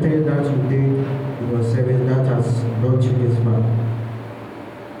 what are the things that you did in your service that has brought you this far?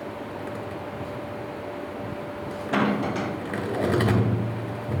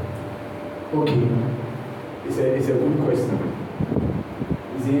 Okay, it's a good question.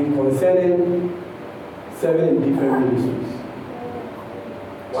 Is it concerning serving in different ministries?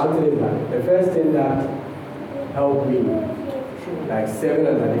 One thing is that the first thing that helped me, like serving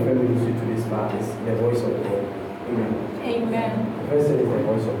as a different ministry to this part, is the voice of God. Amen. Amen. The first thing is the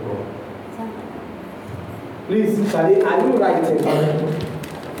voice of God. Please, Shadi, are you writing?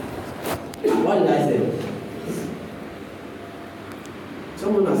 What did I say?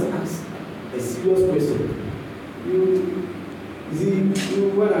 Someone has asked a serious question.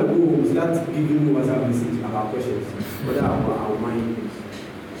 When I go home, start giving me WhatsApp message about questions. Whether I'll mind.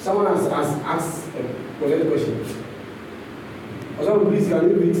 Someone has asked a polite question. Also, please, can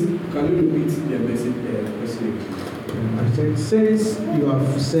you repeat the message, the question? I said, since you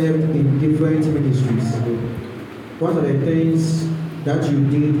have served in different ministries, what are the things that you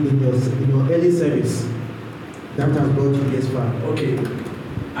did in your early service that has brought you this far? Okay.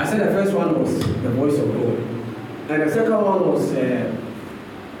 I said the first one was the voice of God. And the second one was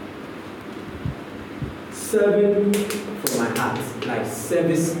serving from my heart. Like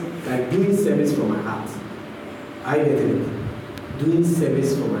service, like doing service from my heart. I get it. Doing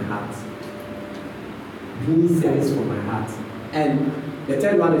service from my heart. Doing service from my heart. And the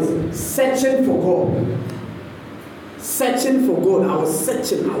third one is searching for God. Searching for God. I was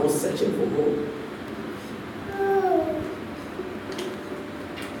searching for God.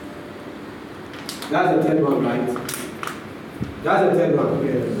 That's the third one, right? That's the third one.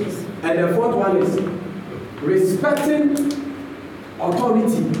 Yes. And the fourth one is respecting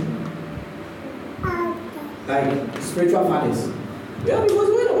authority. Like spiritual fathers. Yeah, because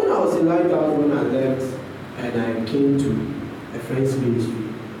when I was in Lighthouse, when I left and I came to a friend's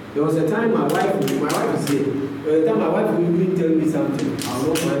ministry, there was a time my wife was here. There was a time my wife would even tell me something. I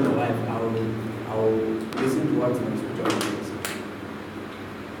will not mind my wife. I will listen to what my spiritual father is.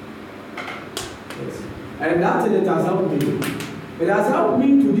 Yes. And that thing, it has helped me. It has helped me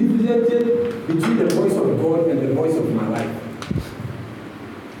to differentiate between the voice of God and the voice of my wife.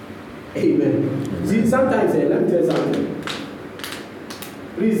 Amen. See, sometimes, let me tell you something.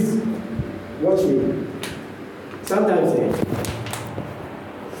 Please, watch me. Sometimes,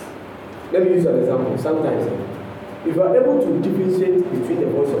 let me use an example. Sometimes, if you are able to differentiate between the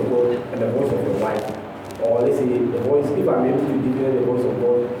voice of God and the voice of your wife, or let's say the voice, if I'm able to differentiate the voice of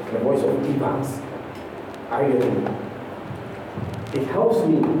God and the voice of Evans, it helps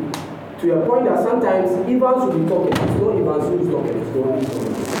me to a point that sometimes Evans will be talking. It's not Evans who is talking, it's God who is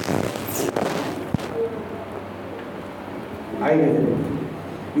talking. I get it.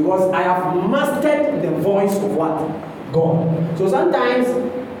 Because I have mastered the voice of what? God. So sometimes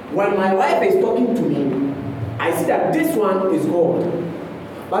when my wife is talking to me, I see that this one is God.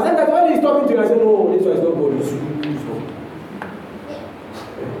 But sometimes when he's talking to me, I say, no, this one is not God, it's God.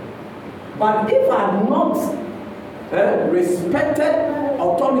 But if I have not respected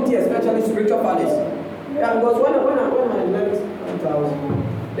authority, especially spiritual fathers, yeah, because when I left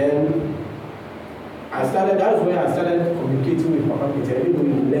 1,000, then that's where I started communicating with Papa Peter. Even when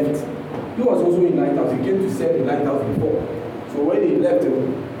he left, he was also in Lighthouse. He came to serve in Lighthouse before. So when he left,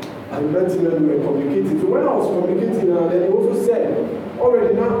 I met him and we were communicating. So when I was communicating, then he also said,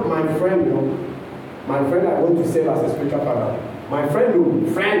 already now, my friend, I want to serve as a spiritual father. My friend,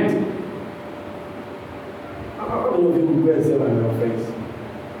 how many of you will go and serve as your friends?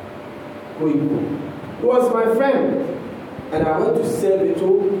 He was my friend. And I went to serve it. So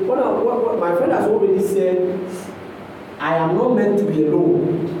what my friend has already said, I am not meant to be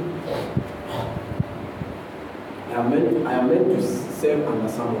alone. I am meant to serve under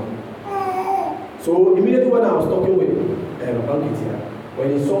someone. So immediately when I was talking with Bankit,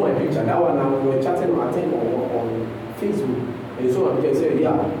 when he saw my picture, that one we were chatting on Facebook, and he saw my picture, he said,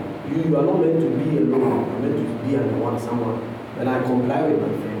 yeah, you are not meant to be alone. You are meant to be under someone. And I complied with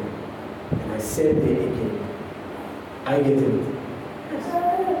my friend. And I said there again. I get it.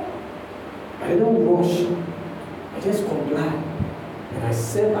 I don't rush. I just comply. And I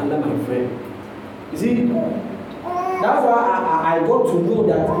serve under my friend. You see, that's why I got to know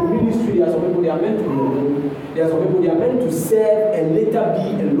that in ministry there are some people they are meant to be alone. There are some people they are meant to serve and later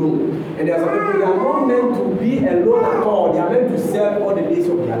be alone. And there are some people they are not meant to be alone at all. They are meant to serve all the days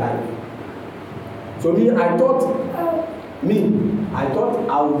of their life. So I thought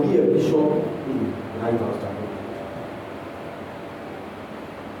I would be a bishop in Lighthouse Chapel.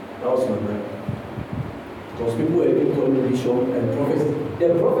 That was my mind. Because people were even calling me bishop and prophecy. The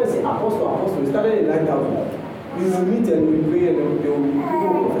prophecy, apostle, started in Lighthouse. We will meet and we pray and they will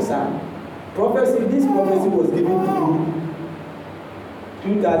prophesy. Prophecy, this prophecy was given to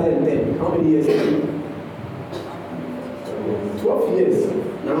you 2010. How many years ago? 12 years.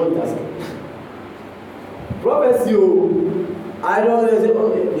 Now it has Prophecy, I don't know.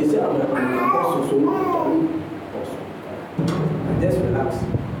 They say I'm an apostle, so I'm apostle. I just relax.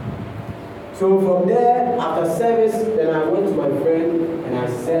 So from there, after service, then I went to my friend and I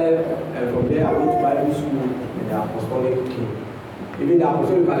served, and from there I went to Bible school in the apostolic king. Even the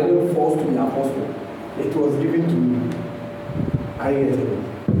apostolic, I didn't force to be apostle. It was given to me. I get it.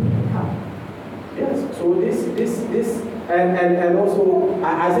 Yes. So this, and also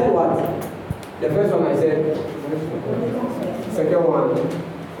I said what? The first one I said. Second one.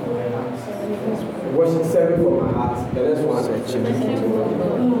 Worship, serving for my heart. The next one.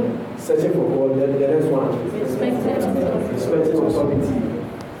 Searching for God. The next one. Respecting authority.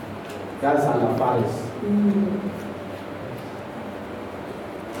 That's under fathers.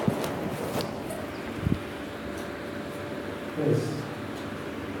 Yes.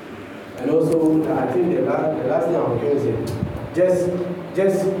 And also, I think the last thing I'm going to say, just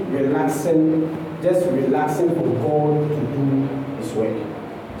relaxing for God to do His work.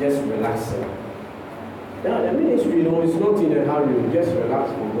 Just relaxing. Now, the ministry, it's not in a hurry. Just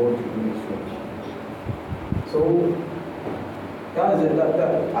relax for God to do His work. So, I think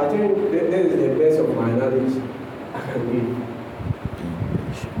that is the best of my knowledge I can give.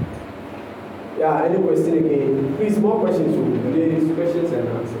 Yeah, any question again? Please, more questions. Ladies, questions and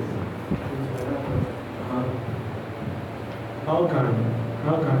answers. How can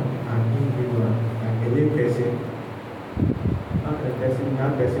an individual, like a lay person, how can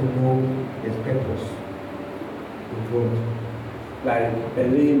that person know his purpose with God? Like a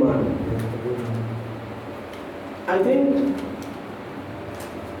layman. I think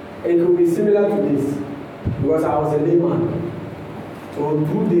it could be similar to this because I was a layman. So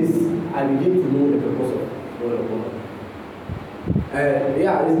through this, I begin to know the purpose of God.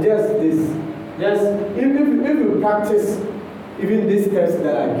 Yeah, it's just this. Just if you practice even this test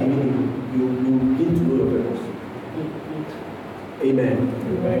that I'm giving you begin to know your purpose. Amen.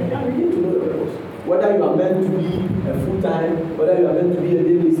 Yeah, begin to know your purpose. Whether you are meant to be a full-time, whether you are meant to be a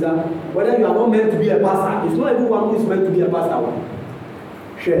lay minister, whether you are not meant to be a pastor. It's not everyone who is meant to be a pastor.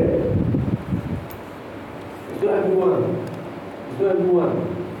 Share. It's not everyone. It's not everyone.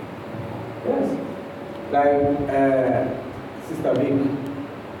 Yes. Like Sister Vic.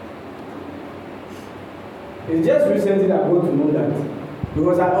 It's just recently that I got to know that.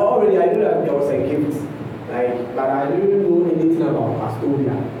 Because I knew that there was a gift. But I didn't know anything about pastoral.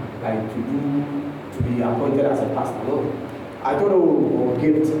 To be appointed as a pastor. No. I thought it was a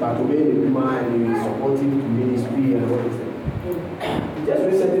gift, but to be a woman and supportive to ministry and all this thing. Just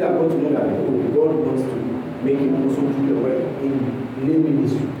recently I got to know that God wants to make him also do the work in lay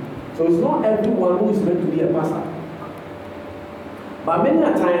ministry. So it's not everyone who is meant to be a pastor. But many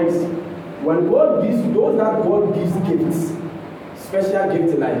a times, when God gives those that God gives gifts, special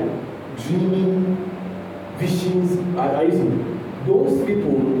gifts like dreaming, visions, those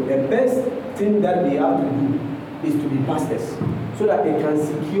people, the best thing that they have to do is to be pastors, so that they can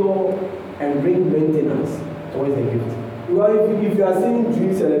secure and bring maintenance towards the gift. Because if you are seeing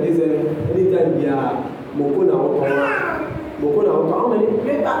dreams and anytime they are how many? You will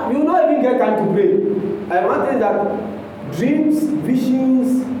not even get time to pray. And one thing is that dreams, visions,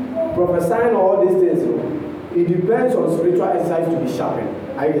 prophesying, all these things, it depends on spiritual exercise to be sharpened.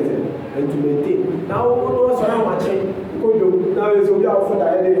 I get it. And to maintain. Now, now it's going to be out for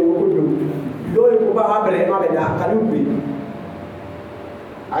that. You don't even can you pray?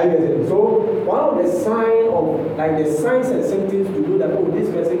 I get it. So, one of the signs and symptoms to know that this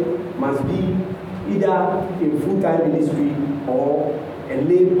person must be either in full-time ministry or a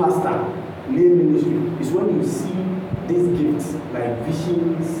lay pastor, lay ministry, is when you see these gifts like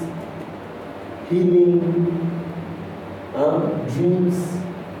visions, healing, dreams.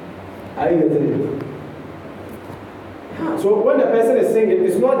 I get it. So when the person is singing,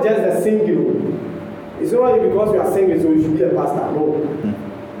 it's not just the singing. It's not only because you are singing, so you should be a pastor. No.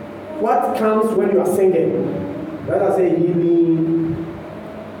 What comes when you are singing? Let us say healing,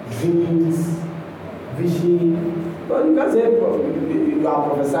 dreams, vision. But you can say you are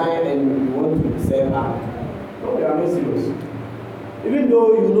prophesying and you want to serve God. No, you are not serious. Even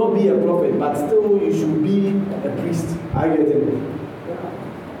though you will not be a prophet, but still you should be a priest. I get it.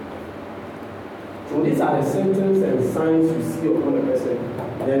 So these are the symptoms and signs you see upon the person.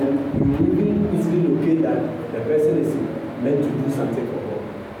 Then you will easily locate that the person is meant to do something for God.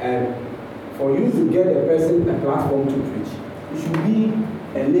 And for you to get the person a platform to preach, you should be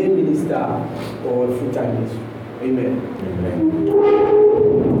a lay minister or a full-time minister. Amen. Amen.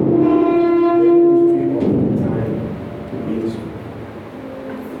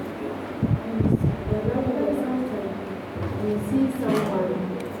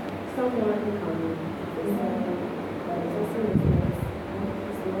 someone is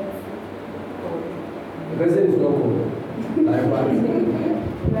The person is not cool. Like what?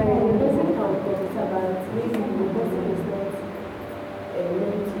 like the person can confess about maybe the person is not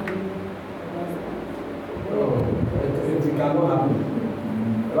meant to be No, it cannot happen.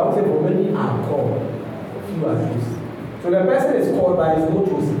 The Bible says, for many are called, few are chosen. So the person is called, but is not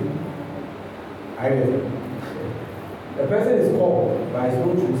chosen. I get it. The person is called, but is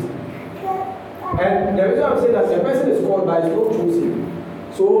not chosen. And the reason I'm saying that the person is called, but is not chosen.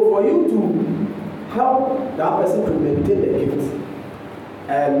 So for you to help that person to maintain the gift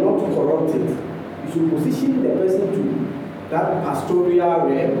and not to corrupt it, you should position the person to that pastoral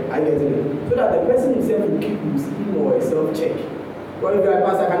realm, I get it, so that the person himself will keep him or herself check. Well, if you are a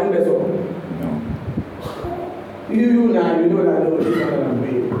pastor, can you mess up? No. You now, you know that no, this is what I'm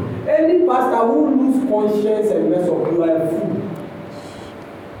doing. Any pastor who lose conscience and mess up, you are a fool.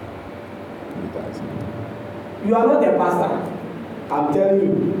 You are not a pastor. I'm telling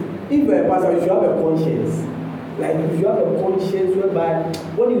you. If you are a pastor, you should have a conscience. Like if you have a conscience whereby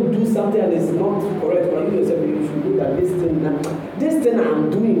when you do something and it's not correct, but you yourself, you should know that this thing I'm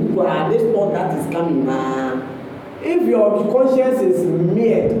doing, this thought that is coming, if your conscience is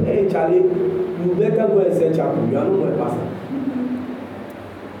mere, hey Charlie, you better go and say chapel. You are not a pastor.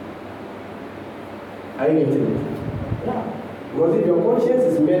 Are you getting it? Yeah. Because if your conscience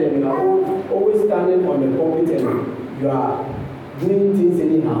is mere and you are always standing on the pulpit and you are doing things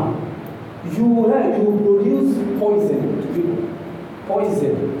anyhow, you produce poison to people.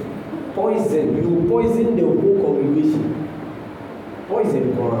 Poison. You poison the whole congregation. Poison,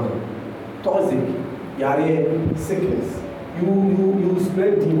 toxic, yare, sickness. You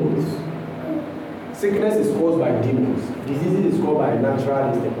spread demons. Sickness is caused by demons. Disease is caused by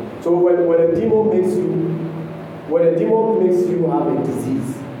natural instinct. So when a demon makes you have a disease,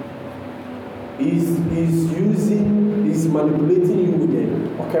 is manipulating you with the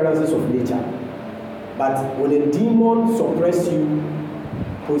occurrences of nature. But when a demon suppress you,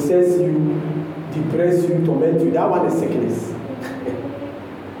 possess you, depress you, torment you, that one is sickness.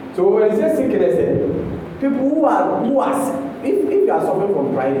 So when you say sickness, people who are if you are suffering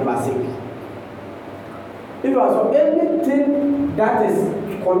from pride, you are sick. If you are suffering anything that is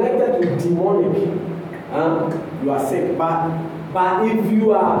connected to demonic, you are sick. But if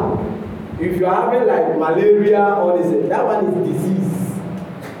you are having like malaria or this, that one is disease.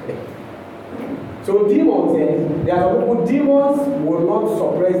 So demons, there are some people, demons will not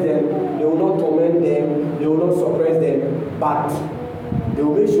suppress them, they will not torment them, they will not suppress them, but they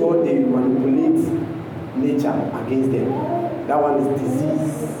will make sure they manipulate nature against them. That one is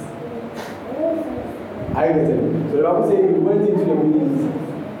disease. I get it. So the Bible says he went into the wilderness,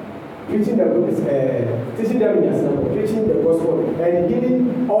 preaching the teaching them in their synagogue, preaching the gospel, and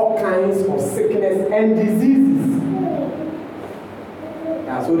healing all kinds of sickness and diseases.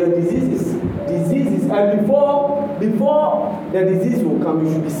 So the diseases, and before the disease will come,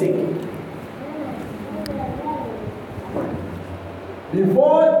 you should be sick.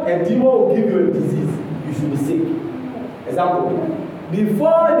 Before a demon will give you a disease, you should be sick. Example,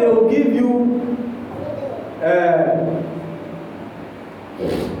 before they will give you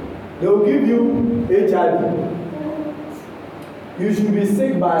HIV, you should be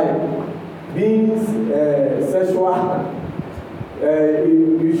sick by being sexual.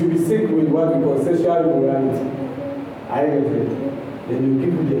 You should be sick with what we call sexual immorality. I get it. Then you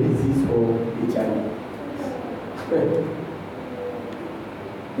give you the disease called HIV.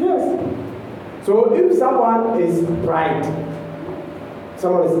 Yes. So if someone is pride,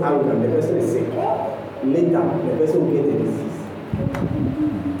 someone is angry, the person is sick, later the person will get the disease.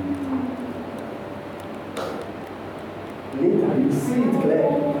 Later you see it clear.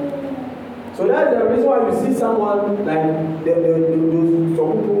 So that's the reason why you see someone like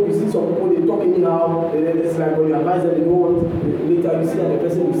some people, you see some people, they talk anyhow, it's like when you advise them, they don't want, later you see that the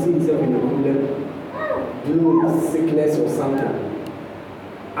person will see himself in a problem, dealing with sickness or something,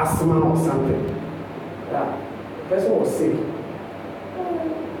 asthma or something. Yeah, the person was sick.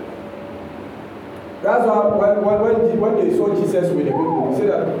 That's why when they saw Jesus with the people, he said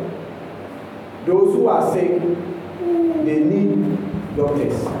that those who are sick, they need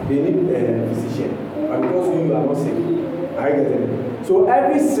doctors, they need a physician, but because you are not sick, I get it. So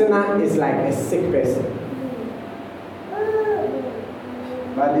every sinner is like a sick person,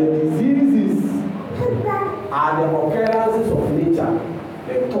 but the diseases are the occurrences of nature,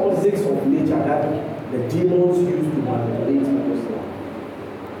 the toxics of nature that the demons use to manipulate people's life.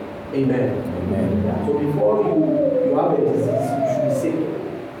 Amen. Amen. So before you have a disease, you should be sick.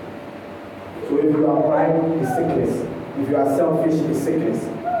 So if you are pride, it's sickness. If you are selfish, it's sickness.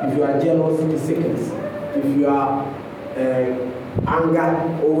 If you are jealous, it's sickness. If you are anger,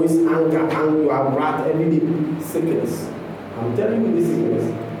 always anger, you are wrath every day, sickness. I'm telling you this sickness.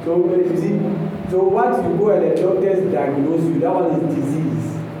 So you see, so once you go and the doctors diagnose you, that one is disease.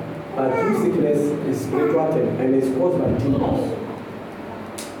 But true sickness is spiritual thing and it's caused by demons.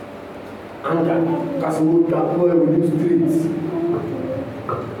 Anger, because we will use streets.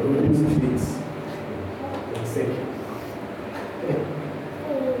 We will use streets. You are sick.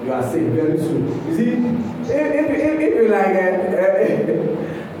 You are sick very soon. You see, if you like,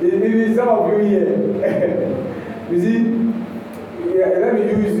 if some of you here, you see, let me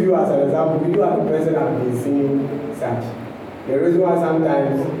use you as an example. You are the person that has been seeing such. The reason why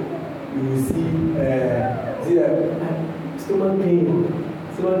sometimes you will see stomach pain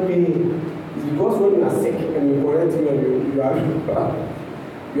is because when you are sick and you correct you and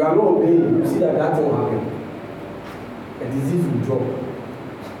you are not obeying, you see that thing will happen. A disease will drop.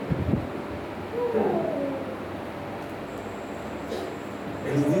 A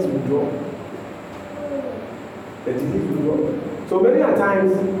disease will drop. The disease will drop. So many a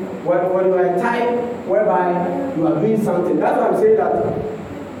times when you are a type whereby you are doing something, that's why I'm saying that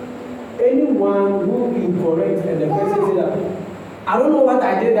anyone who is correct and the person say that I don't know what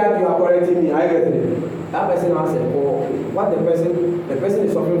I did that you are correcting me, I get it. That person has a call. What the person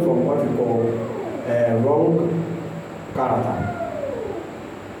is suffering from what we call wrong character.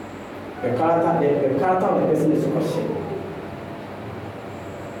 The character of the person is questioned.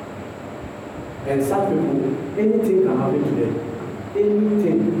 And such people, anything can happen to them.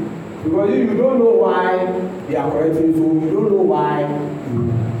 Anything. Because you don't know why they are correcting you, you don't know why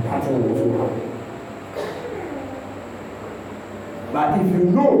that thing will also happen. But if you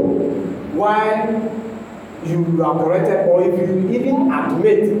know why you are corrected, or if you even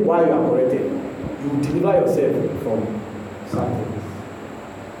admit why you are corrected, you deliver yourself from something.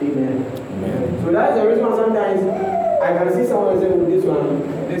 Amen. Amen. So that's the reason why sometimes I can see someone say, oh, this one,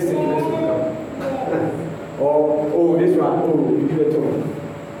 this sickness will come. Or, oh, this one, oh, you give it to me.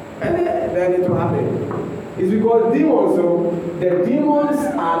 And then it will happen. It's because demons, so the demons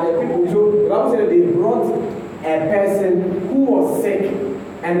are the people. So the Bible said they brought a person who was sick,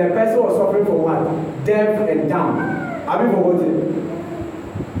 and the person was suffering from what? Deaf and dumb. Have you forgotten?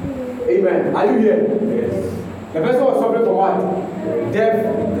 Amen. Are you here? Yes. The person was suffering from what? Deaf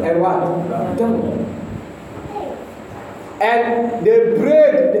and what? Dumb. And they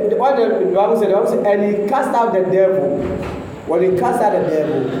prayed, what the Bible said, and he cast out the devil. When he cast out the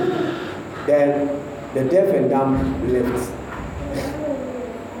devil, then the deaf and dumb left.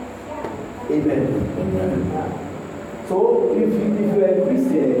 Amen. Amen. So if you are a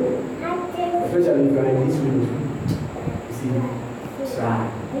Christian, especially if you are in this room, you see, try.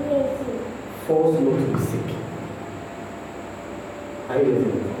 Force not to be sick. Are you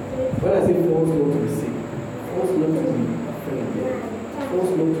listening? When I say force not to be sick, force not to be afraid,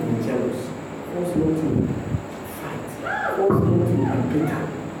 force not to be jealous, force not to fight, force not to be bitter.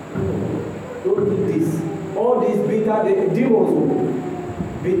 Don't do this. All these bitter, the demons.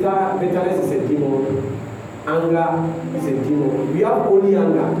 Bitterness is a demon. Anger is a demon. We have only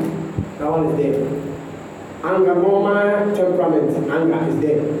anger. That one is there. Anger, normal temperament, anger is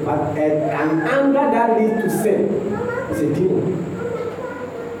there. But an anger that leads to sin is a demon.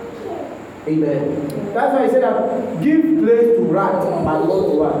 Amen. That's why I said that give place to wrath, but not to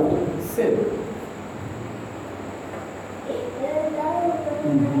what? Sin.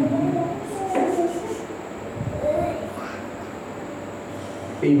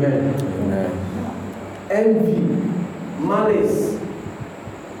 Amen. Amen. Envy, malice,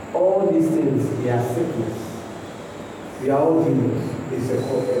 all these things, they are sickness. They are all demons. It's a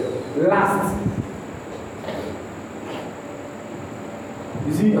cause. Last.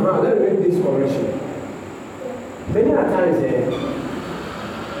 You see, let me make this correction. Many times,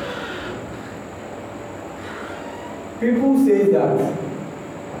 people say that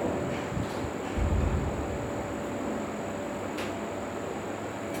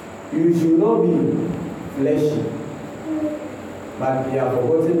you should not be fleshy, but they have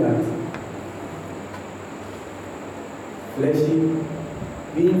forgotten that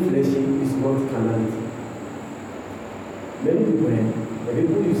being fleshy is not carnality. Many people, the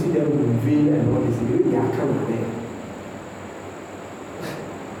people you see them with veil and all this, they are carnal there.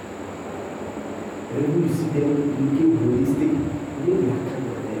 The people you see them looking holistic, they are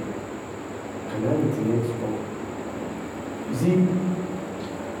carnal there. Carnality is strong. You see,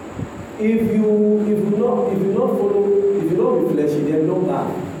 if you not be fleshy, then don't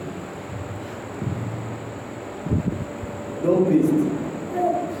laugh. Don't paste.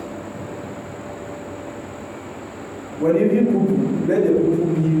 When you eat poo, let the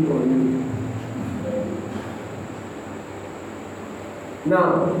poo be on you.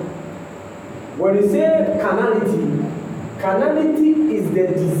 Now, when you say carnality is the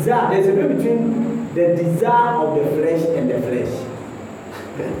desire. There's a difference between the desire of the flesh and the flesh.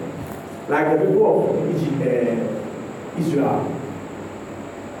 Like the people of Israel,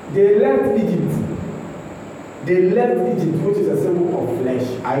 they left Egypt. Which is a symbol of flesh.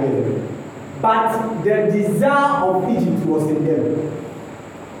 But the desire of Egypt was in them.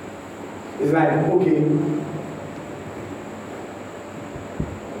 It's like, okay,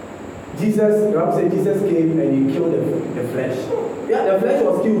 Jesus came and he killed the flesh. Yeah, the flesh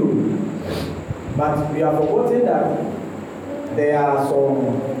was killed. But we are forgetting that there are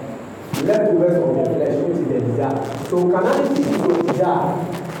some leftovers of the flesh, which is the desire. So carnality is your desire.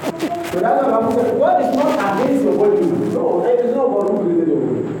 So that's why Bible says, God is not against your body. No, it is not God who created your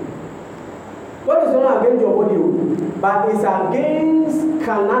body. God is not against your body, but it's against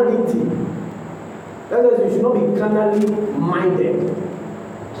carnality. That is, you should not be carnally minded.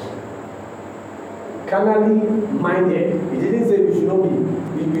 Carnally minded. He didn't say you should not be.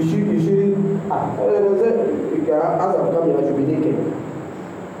 You shouldn't. As I'm coming, I should be naked.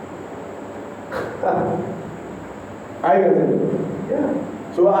 I get it. Yeah.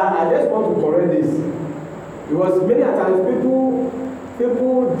 So I just want to correct this. Because many times people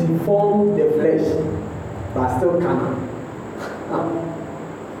deform the flesh but still carnal.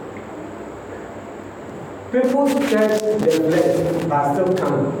 People stretch the flesh but still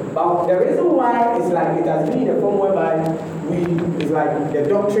carnal. But the reason why is like it has been in a form whereby it's like the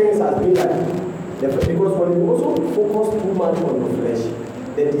doctrines has been like because when you also focus too much on your flesh,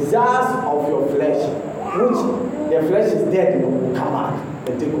 the desires of your flesh, which the flesh is dead, will come back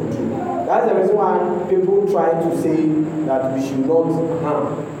and take control. That's the reason why people try to say that we should not harm.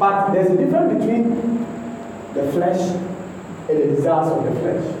 But there's a difference between the flesh and the desires of the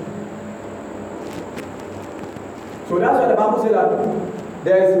flesh. So that's why the Bible says that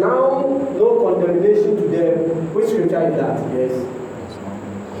there is now no condemnation to them. Which scripture is that?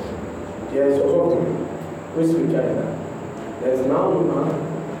 Yes, also. Which scripture is that? There is now no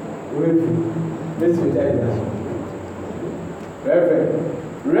which scripture is that?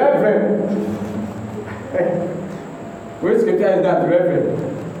 Reverend. Which scripture is that, Reverend?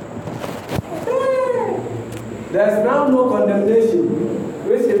 There is now no condemnation.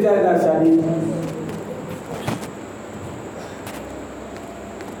 Which scripture is that, Shadi?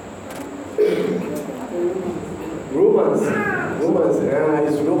 Romans,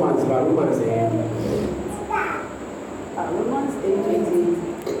 it's Romans, but Romans, Romans 8:28.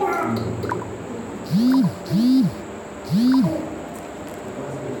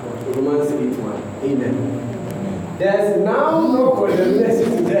 Romans 8:1. Amen. There's now no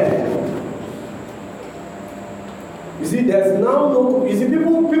condemnation to them. You see, there's now no. You see,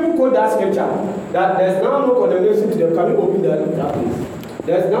 people quote that scripture that there's now no condemnation to them. Can you open that please?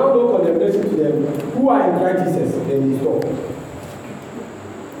 There's now no condemnation to them who are in Christ Jesus. Then he stop.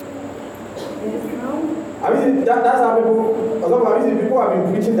 I mean, that's how people have been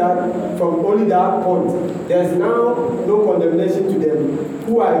preaching that from only that point. There's now no condemnation to them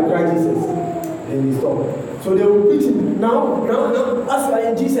who are in Christ Jesus. Then he stop. So they will preach it now, as you are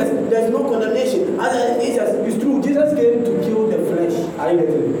in Jesus, there's no condemnation. As you are in Jesus, it's true. Jesus came to kill the flesh. Are you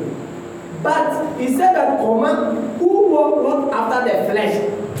getting it? But he said that who walk not after the flesh.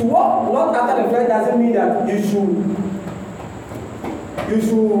 To walk not after the flesh doesn't mean that you should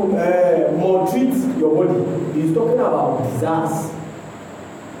maltreat your body. He's talking about desires.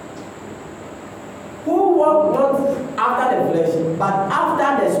 Who walk not after the flesh, but after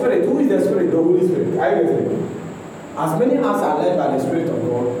the Spirit. Who is the Spirit? The Holy Spirit. Are you getting it? As many as are led by the Spirit of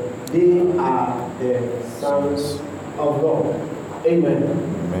God, they are the sons of God. Amen.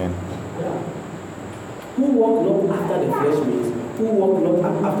 Amen. Yeah. Who walk not after the flesh means who walk not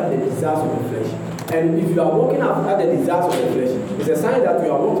after the desires of the flesh. And if you are walking after the desires of the flesh, it's a sign that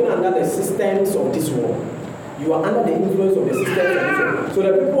you are walking under the systems of this world. You are under the influence of the systems of this world. So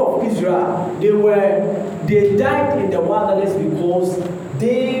the people of Israel, they died in the wilderness because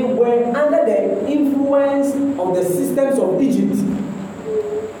they were under the influence of the systems of Egypt.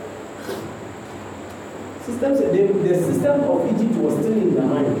 The system of Egypt was still in their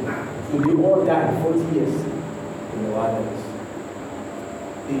mind. So they all died 40 years in the wilderness.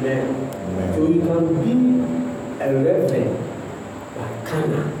 Amen. Amen. So you can be a reverend like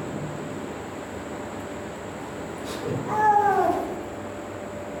Cana.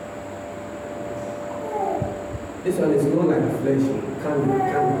 This one is not like flesh. Cana.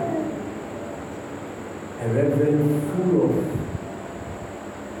 A reverend full of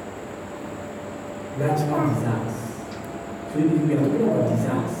natural desires. So we are talking about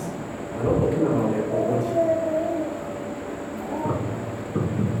desires. We're not talking about the body.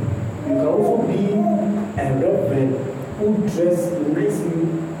 You can also be a reverend who dress nicely,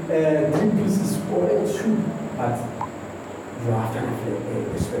 3 pieces or a shoe, but you are after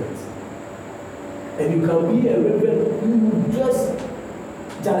the spirit. And you can be a reverend who dress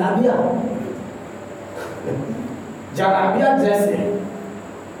jalabia. Jalabia dressing.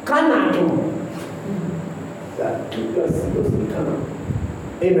 Canada. That you are seriously Canada.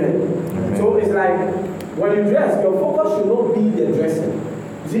 Amen. So it's like when you dress, your focus should not be the dressing.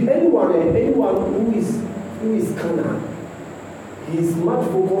 You see, anyone who is Canada, he is much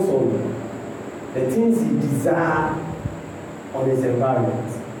focused on the things he desires on his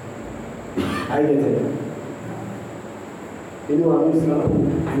environment. I get it. Anyone who is like,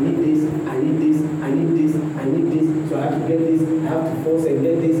 oh, I need this, I need this, I need this, I need this, so I have to get this, I have to force and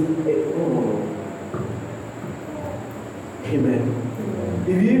get this. Oh. Amen.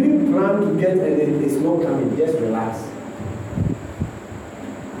 If you even plan to get and it's not coming, just relax.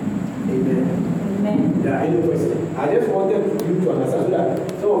 Amen. Amen. Yeah, any question? I just wanted you to understand so that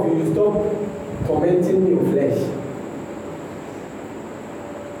some of you stop commenting your flesh.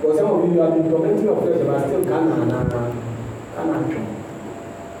 Because some of you have been commenting your flesh, but still can't.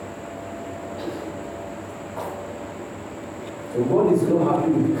 So God is not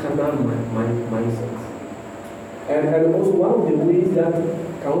happy with carnal mindset. And also one of the ways that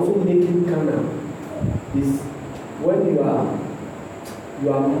can also make you carnal is when you are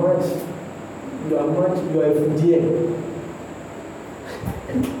a foodie.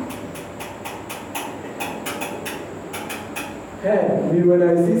 Hey, me when I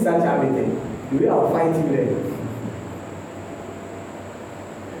see such a meeting, the way I'll fight you there.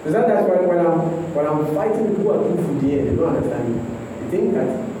 Because that's why when I'm fighting people who are too foodie, they don't understand me. They think that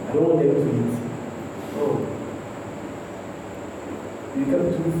I don't want them to eat. Oh. You become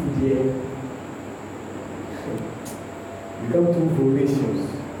too foodie. You become too voracious.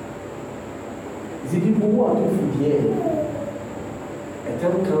 You see, people who are too foodie, a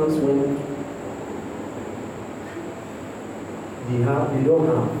time comes when they don't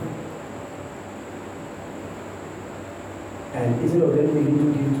have. And instead of them willing to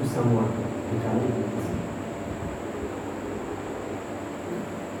give to someone, they can give it.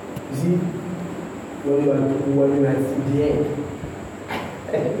 You see, when you are foodie,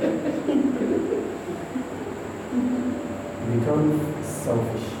 you become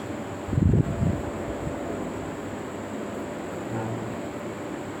selfish.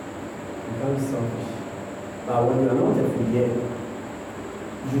 You become selfish. But when you are not a foodie,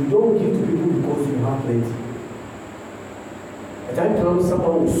 you don't give to people because you have plenty. A time comes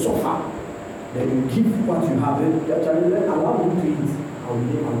someone will suffer, then you give what you have, then allow them to eat. I'll be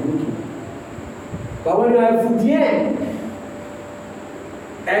okay. But when you are a foodie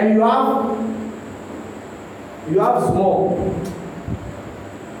and you have small,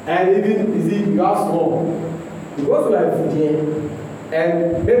 and even you have small, because you are a foodie, and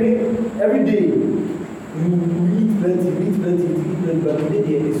maybe every day you eat plenty, but today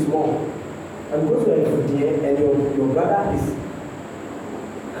there is small. And because you are a foodie and your brother is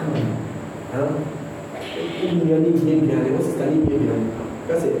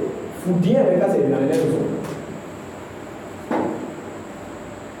that's it. Foodie and that's it.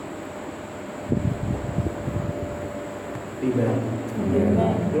 Amen. Amen.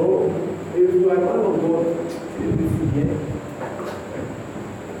 No, if you are one of God, you will be foodie.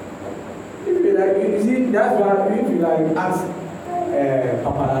 If you like, you see, that's why if you like ask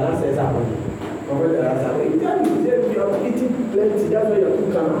Papa Lana says happening. You are eating plenty, that's why you are too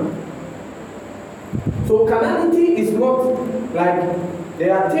carnal. So carnality is not like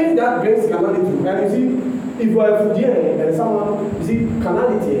there are things that brings carnality. And you see, if you are a foodie and someone, you see,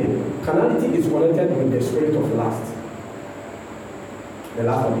 carnality is connected with the spirit of lust. The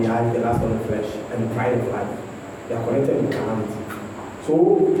lust of the eyes, the lust of the flesh, and the pride of life. They are connected with carnality. So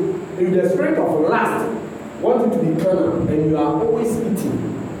if the spirit of lust wants you to be carnal and you are always eating,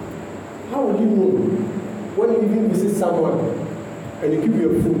 how will you know when you even visit someone and you give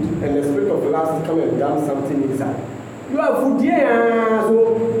your food and the spirit of lust come and dump something inside? You are foodie,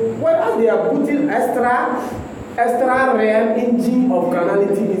 so whereas they are putting extra rare engine of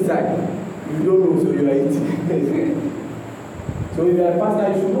carnality inside, you don't know, so you are eating. So if you are a pastor,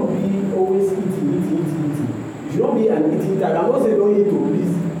 you should not be always eating. You should not be an eating type. I'm not saying don't eat,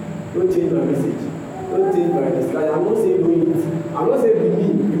 please. Don't change my message. Don't change my discussion. I'm not saying don't eat. I'm not saying be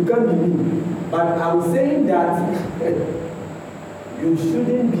mean. You can't be mean. But I'm saying that you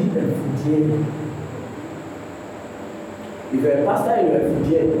shouldn't be a foodie. If you're a pastor and you're a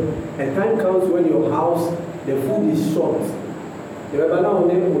foodie, a time comes when your house, the food is short. remember now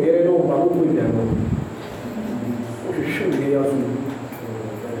when we hear no Babu with them. You should hear us.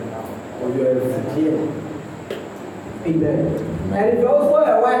 Or you are a here. Amen. And if you're also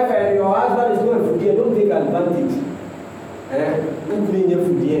a wife and your husband is not a food here, don't take advantage. Don't bring your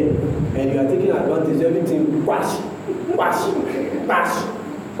food here. And you are taking advantage, everything bash.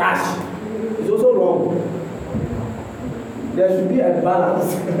 It's also wrong. There should be a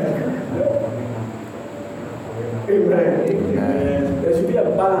balance. Amen. There should be a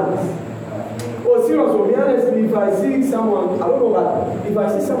balance. Oh, seriously, honestly, if I see someone, I don't know, but if I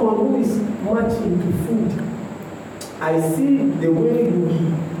see someone who is much into food, I see the way you be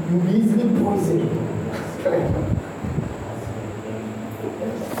easily poisoned.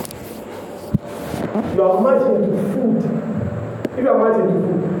 You are much into food. If you are much into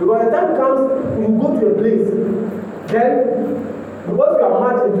food, because the time comes, you go to a place, then because you are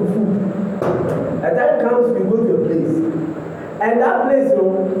much into food, the time comes, you go to a place, and that place,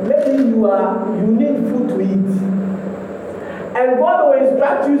 maybe you need food to eat, and God will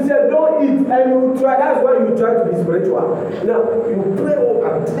instruct you, say don't eat, and you try. That's why you try to be spiritual. Now you pray, oh, I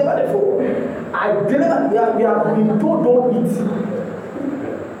deliver the food. I deliver. We have been told don't eat.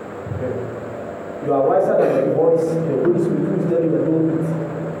 You are wiser than the voice. The Holy Spirit is telling you don't eat.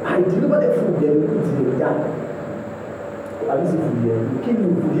 I deliver the food, then you eat it, die. At least if you hear, you keep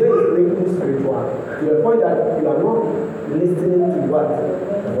you hear is making spiritual to the point that you are not listening to what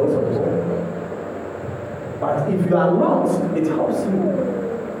the voice of God. But if you are not, it helps you.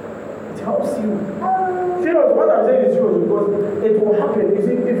 It helps you. Serious, what I'm saying is serious because it will happen. You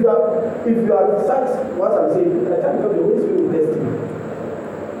see, if you are such, what I'm saying, at the time the Holy Spirit will test you.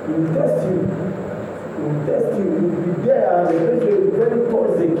 He will test you. He will test you. You will be there and the place will be very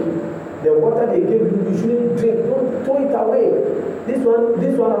toxic. The water they gave you, you shouldn't drink. Don't throw it away. This one,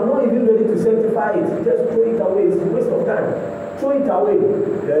 I'm not even ready to sanctify it. Just throw it away. It's a waste of time. Throw it away.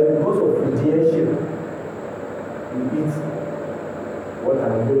 Then because of radiation, you eat water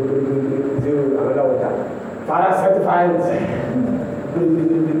and zero another water. Father, sanctify it.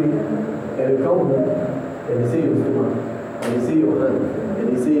 And you come home and they say your stomach, and they say your hand, and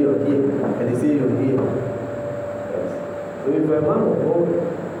they say your ear, and they say your ear. Yes. So if you're a man of God,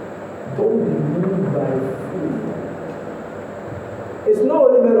 don't be moved by food. It's not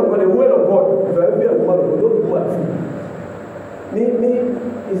only men of God, the word of God. If I be a man of God, don't be moved by food.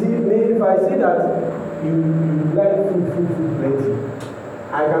 If I say that you like food plenty,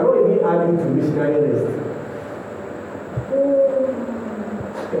 I cannot even add you to missionary list.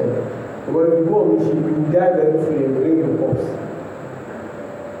 Because if you go on mission, you die very soon and bring your corpse.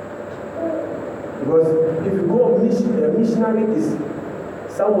 Because if you go on mission, a missionary is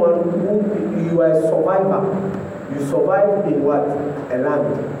someone who you are a survivor. You survive in what? A land.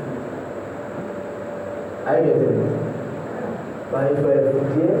 I get it. But if you are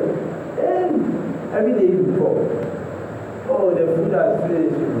here, then every day you talk. Oh, the food has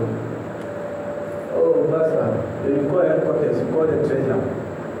finished. Oh, Master, then you call headquarters, you call the treasurer.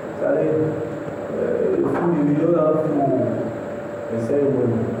 Sorry, food, you don't have food. The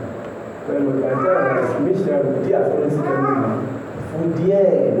ceremony. When we can tell us, missionary, we are going to see food here.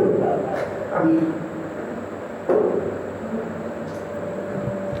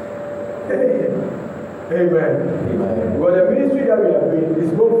 Amen. Well, the ministry that we are doing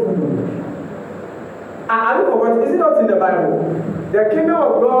is not food. Have you forgotten? Is it not in the Bible? The kingdom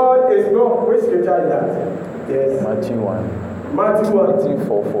of God is not. Which scripture is that? Yes. Matthew 1. Matthew 1. Matthew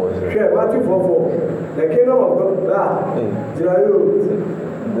 4:4. Sure, Matthew 4:4. The kingdom of God.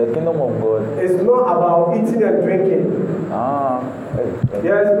 The kingdom of God is not about eating and drinking.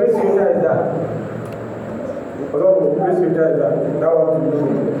 Yes, which scripture is that? Which scripture is that? That one to do.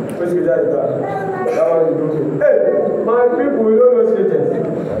 Which scripture is that? That one to do. Hey, my people, we don't know scriptures.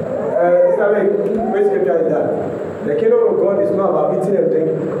 Which scripture is that? The kingdom of God is not about eating and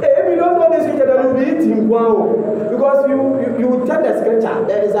drinking. Hey, if you don't know this scripture, then you'll be eating wow. Because you tell the scripture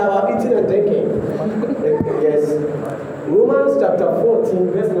that is about eating and drinking. Yes. Romans chapter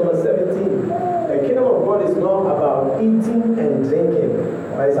 14, verse number 17. The kingdom of God is not about eating and drinking,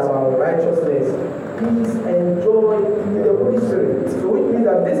 but it's about righteousness, peace, and joy in the Holy Spirit. So which means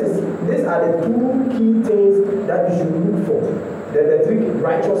that these are the two key things that you should look for. The three: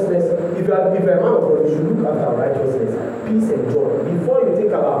 righteousness. If you're a man of God, you should look after righteousness, peace, and joy before you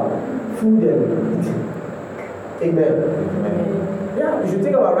think about food and eating. Amen. Yeah, you should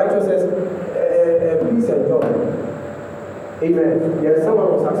think about righteousness, peace, and joy. Amen. Yes, someone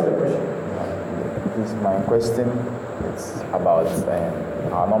was asking a question. This my question is about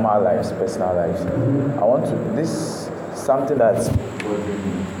our normal lives, personal lives. I want to this something that's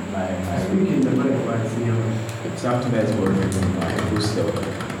my So after that is what my full self.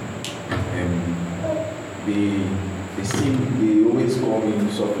 They always call me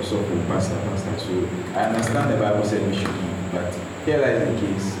suffer, pastor. So I understand the Bible said we should give, but here lies the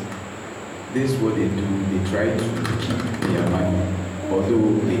case. This is what they do. They try to keep their money,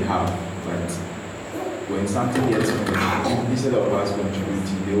 although they have, but when something gets from them, instead of us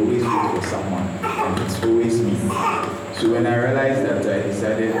contributing, they always wait for someone, and it's always me. So when I realized that, I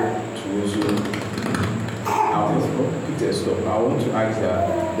decided to also put a stop. I want to ask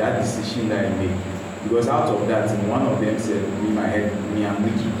that decision that I made, because out of that, one of them said, in my head, I'm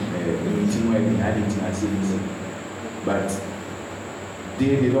wicked, but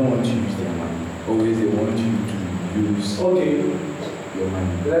they don't want to use their money. Always they want you to use your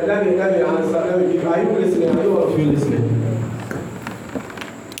money. Let me answer. Are you listening? Are you all of you listening?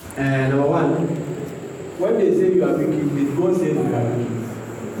 Number one, when they say you are wicked, did God say you are wicked?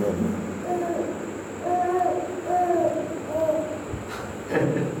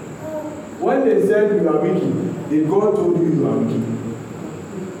 When they said you are wicked, did God told you are wicked?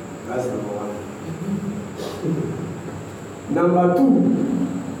 That's number one. Number two,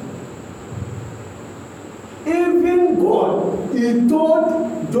 even God, he told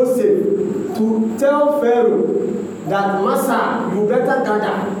Joseph to tell Pharaoh that, Master, you better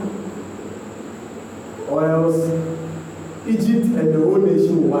gather, or else Egypt and the whole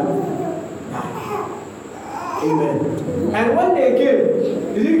nation will die. Amen. And when they came,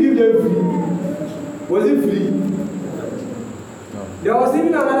 did he give them free? Was it free? No. There was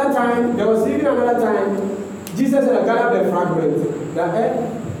even another time, Jesus had gathered the fragment that,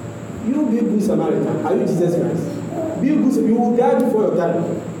 you be good Samaritan. Are you Jesus Christ? Be good, you will die before your time.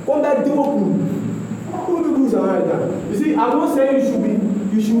 Come back to you be good Samaritan. You see, I'm not saying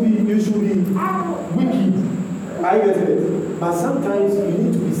you should be wicked. Are you getting it? But sometimes you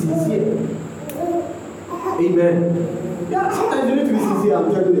need to be sincere. Amen. Yeah, sometimes you need to be sincere.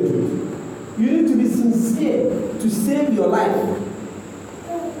 I'm telling you the truth. You need to be sincere to save your life.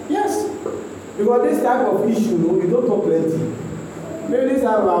 Yes. Because this type of issue, we don't talk plenty. Maybe this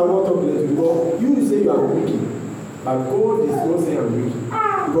time I will not talk plenty because you say you are wicked, but God is not saying I'm wicked.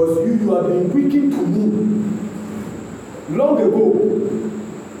 Because you have been wicked to me long ago.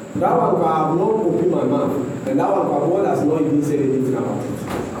 That one I have not opened my mouth, and that one God has not even said anything about it.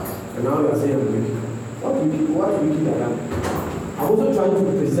 And now you are saying I'm wicked. What wicked I am? I'm also trying to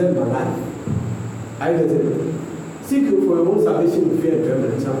preserve my life. I get it. Seek for your own salvation with fear and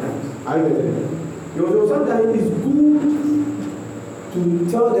trembling sometimes. I get it. Because sometimes it's good to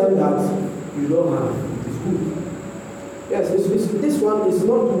tell them that you don't have. It's good. Yes, this one is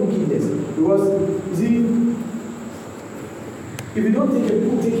not wickedness. Because, you see, if you don't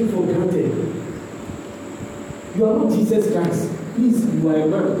take it for granted, you are not Jesus Christ. Please, you are a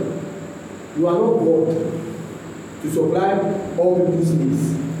man. You are not God to supply all people's needs.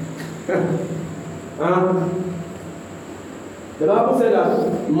 The Bible said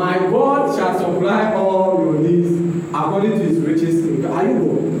that my God shall supply all your needs according to his riches. Are you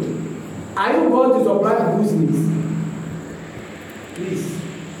God? Are you God to supply people's needs? Please.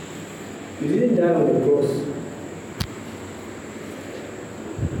 You didn't die on the cross.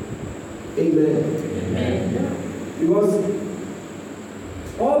 Amen. Amen. Because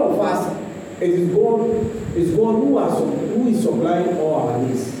all of us, it is God who is supplying all our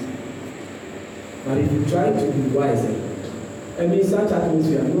needs. But if you try to be wise, and in such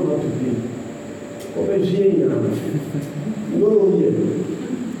atmosphere, you know how to be. Open here, you know here.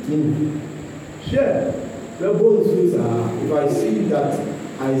 Share. The bones is if I see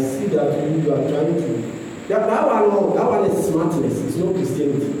that you are trying to. That one is smartness. It's not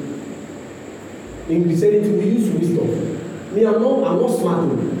Christianity. In Christianity, we use wisdom. Me, I'm not smart.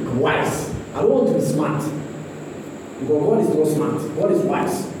 I'm wise. I don't want to be smart. Because God is not smart. God is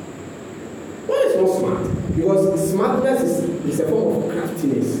wise. God is not smart. Because smartness is a form of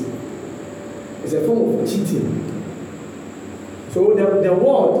craftiness. It's a form of cheating. So the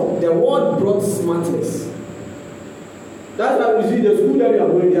word brought smartness. That's why you see the school that you are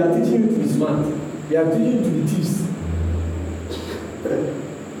going, they are teaching you to be smart. They are teaching you to be thieves.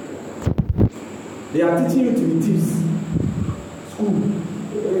 They are teaching you to be thieves. School.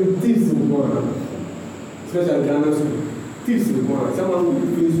 Thieves in one. Especially Ghana school. Thieves in one. Someone who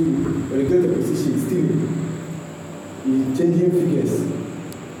feels school, when you get a position, stealing. He's changing figures.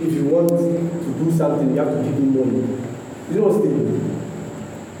 If you want to do something, you have to give him money. You know what's stealing?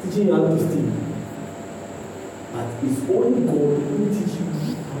 Teaching you how to steal. But it's only God who teaches you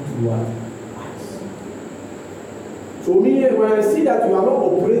how to do what? Wise. So me, when I see that you are not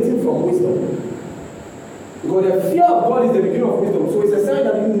operating from wisdom, because the fear of God is the beginning of wisdom, so it's a sign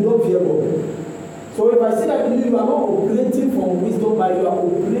that you don't fear God. of wisdom, but you are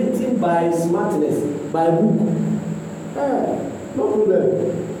operating by smartness, by book. No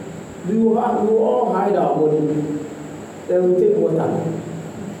problem. We will all hide our money. Then we take water.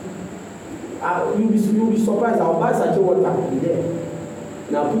 You'll be surprised. I'll buy such a water there.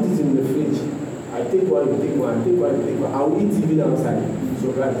 Now put it in the fridge. I take one, you take one, I take one, you take one. I'll eat even outside. You'll be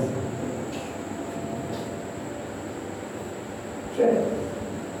surprised. Sure.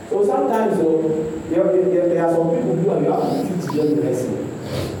 So sometimes there are some people who are, you have to teach them the lesson.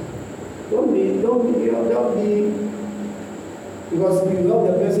 Don't be, because you help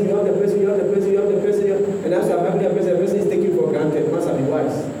the person, and as you are helping the person is taken for granted. Must be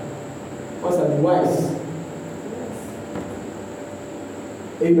wise.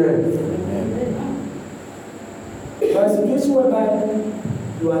 Amen. But a situation whereby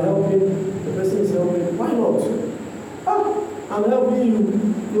you are helping, the person is helping, why not? I'm helping you,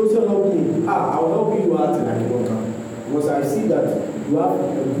 you also help me. I'll help you out and I can come. Because I see that you have a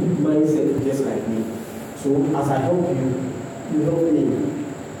good mindset just like me. So as I help you, you help me.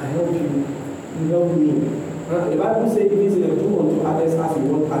 I help you, you help me. The Bible says, do unto others as you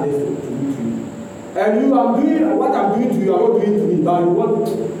want others to do to you. And you are doing what I'm doing to you, I'm not doing to me, but you want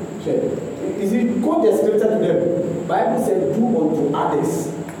to share. Is it quote the scripture to them? Bible said, do unto others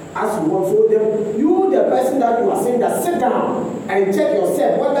as you want. So you, the person that you are saying that, sit down and check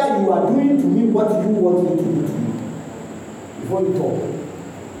yourself whether you are doing to me what you want me to do to you before you talk.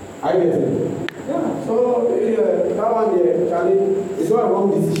 Are you getting? Yeah. So that one there, Charlie, it's not a wrong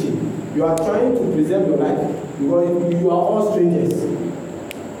decision. You are trying to preserve your life because you are all strangers.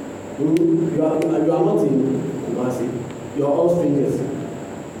 You are not in Kumasi. You are all strangers.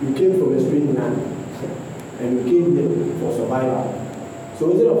 You came from a strange land and you came there for survival. So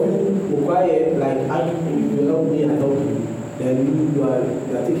instead of you require like you help me, I help you, then you are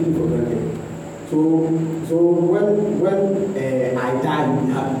taking for granted. So when I die, you'll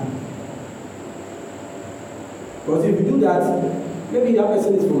be happy. Because if you do that, maybe that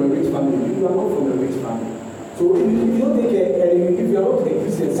person is from a rich family, you are not from a rich family. So if you don't take care, and if you are not a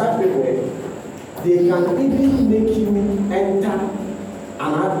Christian, such people, they can even make you enter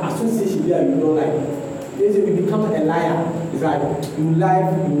an association where you don't like. They say you become a liar. It's like you lie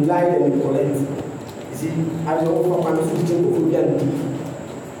and you collect. You see, as your own family switching to phobia and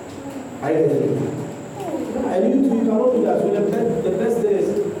I get it. And you cannot do that. So the best thing is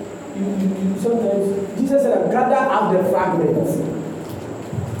you sometimes Jesus said gather up the fragments.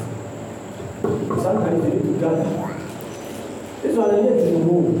 Sometimes you need to gather. This one I need to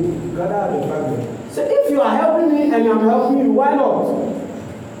remove. Gather up the fragments. So if you are helping me and I am helping you, why not?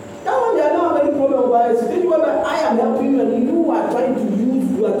 That one there are not many problems about it. If I am helping you and you are trying to use,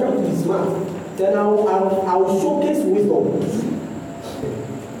 you are trying to be smart, then I will showcase wisdom.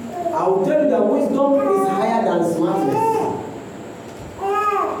 I will tell you that wisdom is higher than smartness.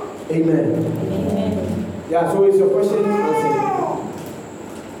 Amen. Yeah, so is your question answered?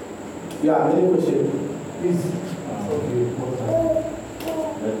 Yeah, any question? Please. Okay, one time.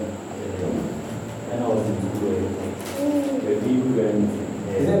 When I was in school, the people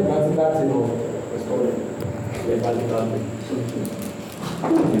is that practical thing or historic? The practical thing.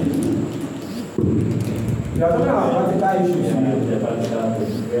 You are talking about practical issues. Yeah, the practical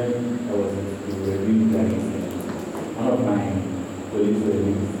thing. When I was in school, we were reading one of my colleagues were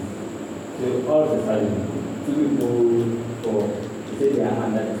reading. So all of a sudden, two people they say they are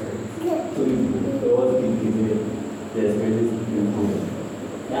under the spirit. Two people, there was a big disease, the spirit is improving.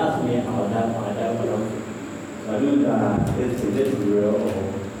 They asked me about that, so I knew that it's real or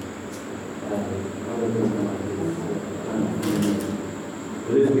other people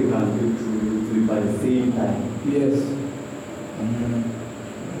so this we can do through by the same time. Yes.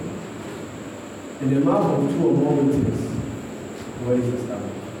 In the mouth of two or more witnesses, where is it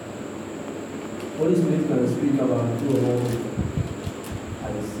established? Holy Spirit can speak about two or more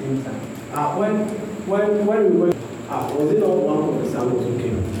at the same time. When we went, was it not one of the samples who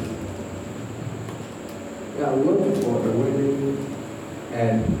came? Yeah, we went for the wedding,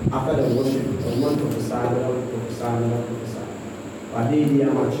 and after the worship, one prophesied, another prophesied, another prophesied. But they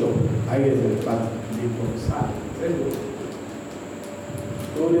are not sure. I guess it, but they prophesied.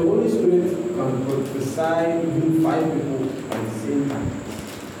 So the Holy Spirit can prophesy even 5 people at the same time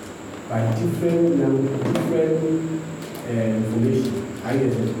by different information. I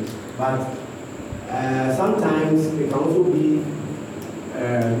guess it. But sometimes it can also be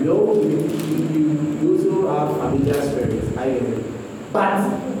you also have familiar spirits. I get it. But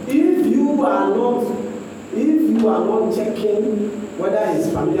if you are not checking whether it's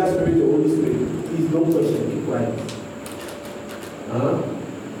familiar spirit or Holy Spirit, please don't question. Keep quiet.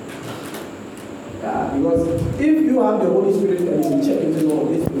 Because if you have the Holy Spirit and you check into know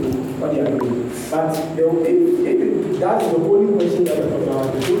this what they are doing, but if that's the only question that is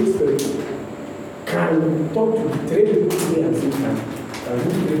about, the Holy Spirit can talk to three people today and same time. And who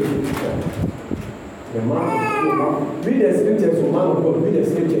three people? The man, read the scriptures, so man of God, read the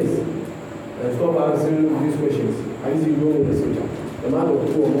scriptures. And stop answering these questions. At least you know the scripture. The man of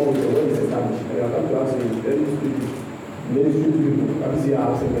two or more with the word is established. And you have to ask him, very stupid, ministry people. Let me see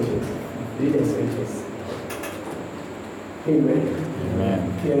how asking questions. Read the scriptures. Amen. Amen.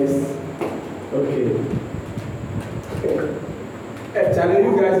 Yes. Okay. Challenge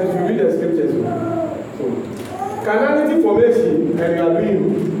you guys if you read the scriptures. So, carnality formation, and you are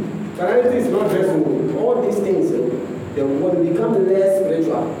doing. Carnality is not just all these things. They will become less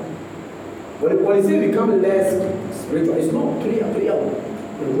spiritual. When you say become less spiritual, it's not clear.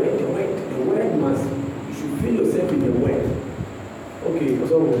 The word must. You should feel yourself in the word. Okay,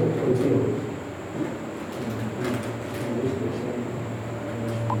 so we'll continue.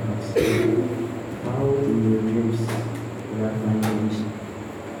 How do your dreams without finding vision?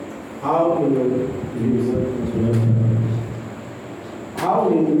 How can you dreams Without finding vision. how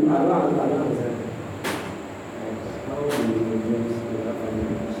will I don't understand. How do your dreams without finding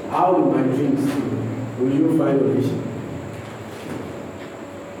vision? How in my dreams will you find a vision?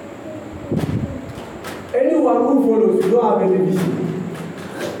 Anyone who follows, you don't have any vision.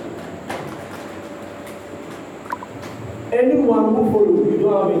 Anyone who follows, you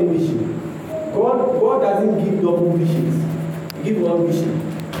don't have any vision. God doesn't give double visions. He gives one vision.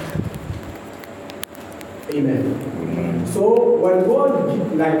 Amen. So when God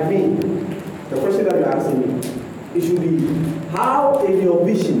gives, like me, the question that you're asking me, it should be, how in your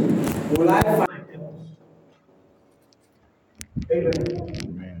vision will I find purpose? Amen.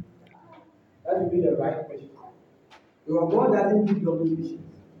 Amen. That would be the right question. Because God doesn't give double visions,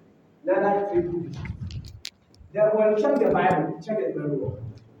 neither triple visions. Then when you check the Bible, check it very well.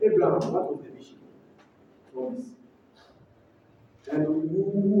 Abraham, what was the vision? Promise. And who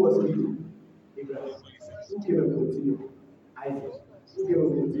was leading? Abraham. Who gave him continue? Isaac. Who gave him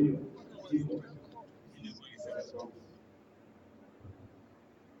continue? Jacob.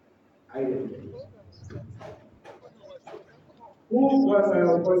 Isaac. Who was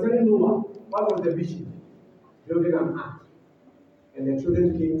concerning Noah? What was the vision? Building an ark. And the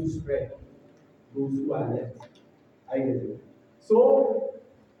children came to spread those who are left. I get it. So,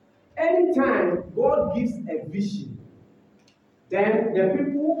 anytime God gives a vision, then the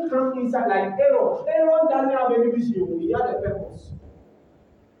people who come inside, like Aaron. Aaron doesn't have any vision, he had a purpose.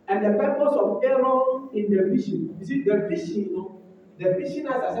 And the purpose of Aaron in the vision, you see, the vision, the vision,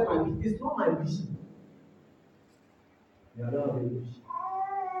 as I said, it's not my vision. You don't have any vision.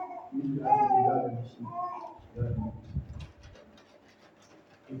 You have a vision.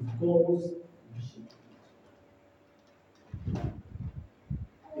 It's God's vision.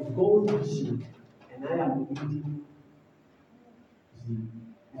 It's God's vision, and I am leading.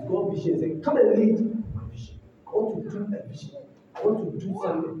 It's God's vision. Say, come and lead my vision. I want to do a vision. I want to do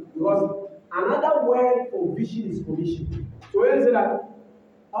something. Because another word for vision is commission. So when you say that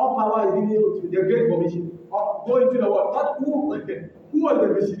all power is given to the great commission, go into the world. But who was the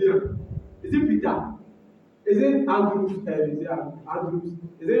visionary? Is it Peter? Is it Andrews?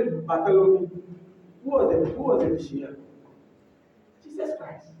 Is it Bartholomew? Who was the visionary? Jesus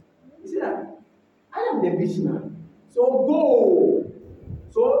Christ. You see that? I am the visionary. So go.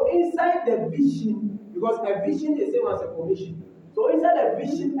 So inside the vision, because a vision is the same as a commission. So inside the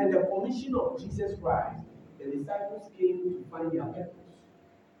vision and the commission of Jesus Christ, the disciples came to find their purpose.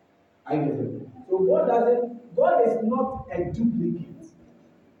 I get it. So God is not a duplicate.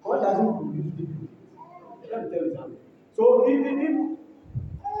 God doesn't produce duplicates. Let me tell you something. So if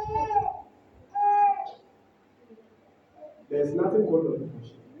there's nothing called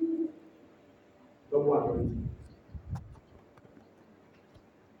automation, double anointing.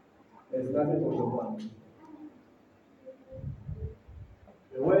 There's nothing called double anointing.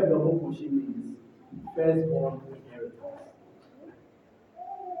 The word double portion means firstborn inheritance.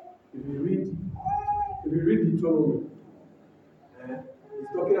 If you read Deuteronomy,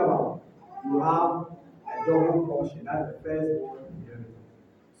 it's talking about you have a double portion. That's the firstborn inheritance.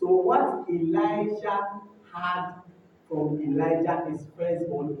 So what Elijah had from Elijah is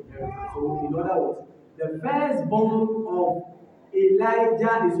firstborn inheritance. So in other words, the firstborn of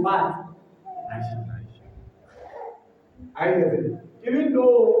Elijah is what? Elijah. I get it. Even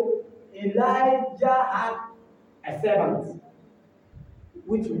though Elijah had a servant,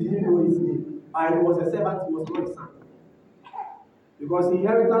 which we didn't know his name, but he was a servant, he was not a son. Because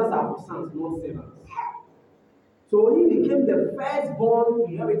inheritance are for sons, not servants. So he became the firstborn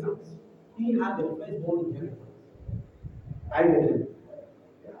inheritance. he had the firstborn inheritance. I get it.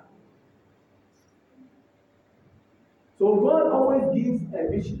 Yeah. So God always gives a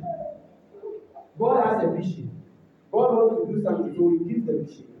vision. God has a vision. God wants to do something, so He gives the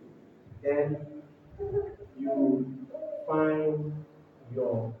vision. Then you find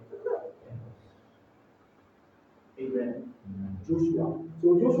your purpose. Amen. Joshua. So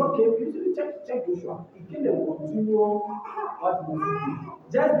Joshua came, usually check Joshua. He came and continued what Moses did.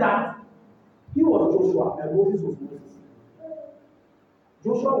 Just that he was Joshua and Moses was Moses.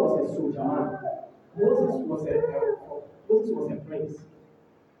 Joshua was a soldier man. Moses was a prince.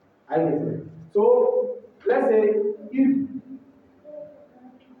 I get it. So let's say if,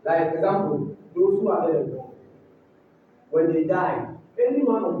 like example, those who are there, when they die, any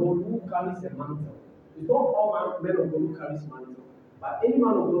man of God who carries a mantle, it's not all men of God who carries mantle, but any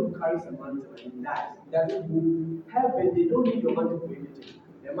man of God who carries a mantle and he dies, he doesn't go heaven. They don't need your mantle for anything.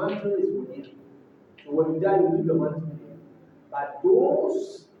 The mantle is for him. So when you die, you leave the mantle for him. But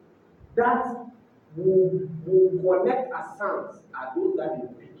those that will connect as sons are those that they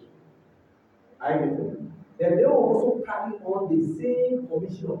pick. I get it. Then they will also carry on the same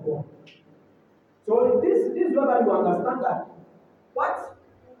commission of God. So this is where you understand that what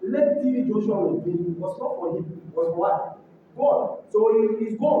led TV Joshua was doing was not for him, it was for what? God. So he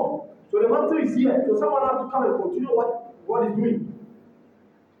is gone. So the mantle is here. So someone has to come and continue what God is doing.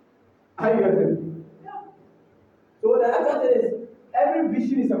 I get it. Yeah. So the answer is every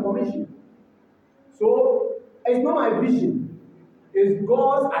vision is a commission. So it's not my vision, it's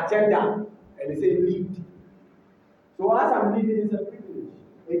God's agenda. And they say lead. So as I'm leading, it's a privilege.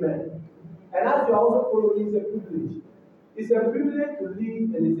 Amen. And as you are also following, it's a privilege. It's a privilege to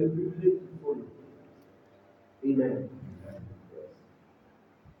lead and it's a privilege to follow. Amen. Yes.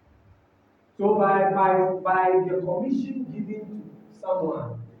 So by the commission given to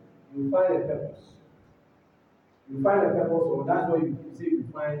someone, you find a purpose. You find a purpose, or that's why you say you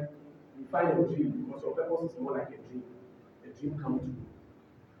find a dream, because your purpose is more like a dream. A dream come true.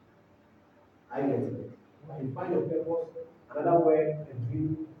 I get it. You find your purpose, another word, a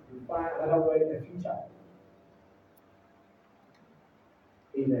dream, you find another word, a future.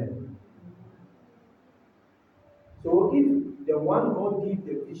 Amen. So if the one God gives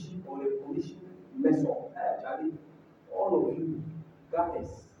the vision or the commission mess up, Charlie, all of you, that is,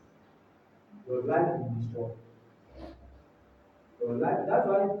 your life will be destroyed. Your life, that's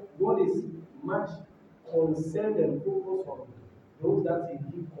why God is much concerned and focused on those that He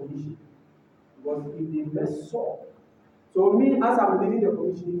gives commission. Because if they mess up, so me as I'm leading the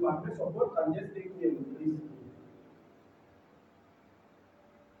commission, if I mess up, God can just take me and replace me.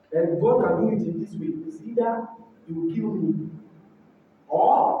 And God can do it in this way. It's either He will kill me,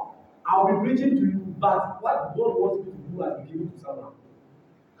 or I'll be preaching to you, but what God wants me to do, I'll be giving to someone.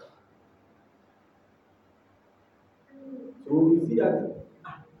 So you see that,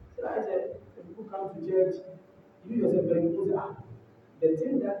 so I said, when people come to church, you yourself, like people say, the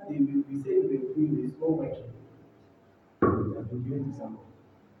thing that they will be saying they will do is not working. That will give to someone.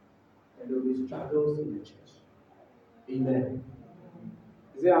 And there will be struggles in the church. Amen.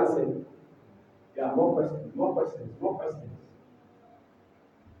 Is there answer? Yeah, more questions.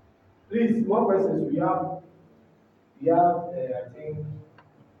 Please, more questions. I think,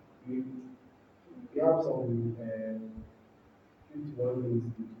 we have some 51 minutes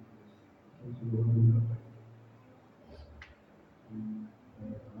to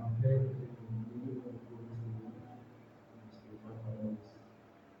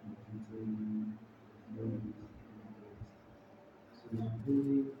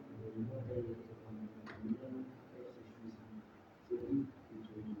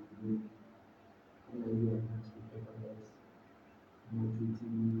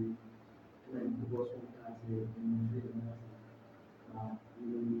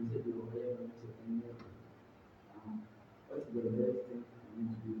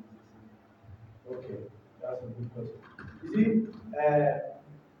Okay, that's a good question. You see,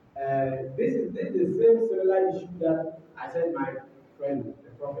 this is the same similar issue that I said my friend, the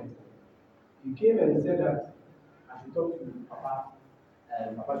prophet. He came and said that I should talk to Papa,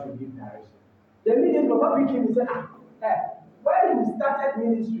 and Papa should give direction. The minute Papa picked him, he said, when you started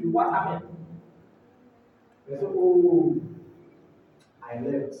ministry, what happened? They said, oh, I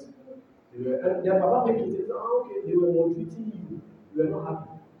left. Their Papa picked it, he said, okay, they were maltreating you. You were not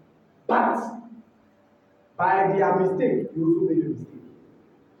happy. But by their mistake, you also made a mistake.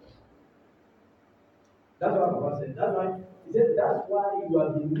 That's what Papa said. That's why he said that's why you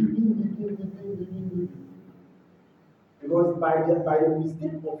have been living. Because by the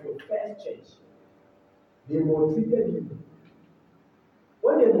mistake of your first church, they maltreated you.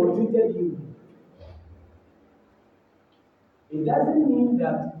 when they maltreated you, it doesn't mean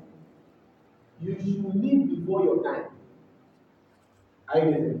that you should leave before your time. Are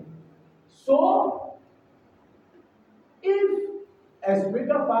you getting? So, if a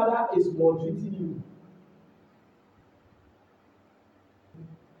spiritual father is maltreating you,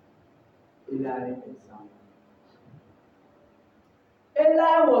 Eli example.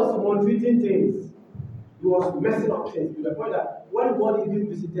 Eli was maltreating things. He was messing up things to the point that when God even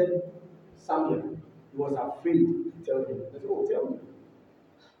visited Samuel, he was afraid to tell him. He said, "Oh, tell me."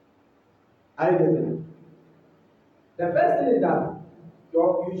 Are you getting it? The first thing is that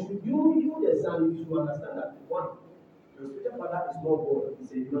you the son, you should understand that one, your spiritual father is not God,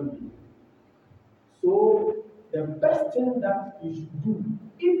 he's a human being. So the best thing that you should do,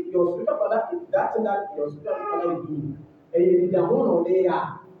 if your spiritual father is that thing that your spiritual father is doing, and you need one or they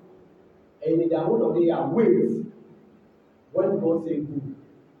are, wait. When God say go,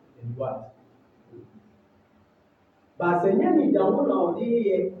 then what? But say you need one or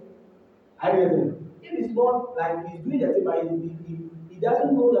they are, if it's not like he's doing that thing, but he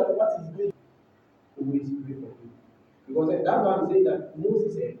doesn't know that what he's doing, always pray for him. Because that's why I'm saying that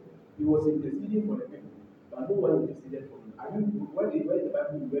Moses said he was interceding for the people, but no one interceded for him. I mean, when the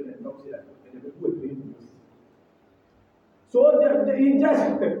Bible read and talks that, and the people were praying for Moses. So he just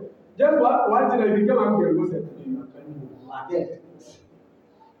one thing that became angry and Moses said, "You are dead."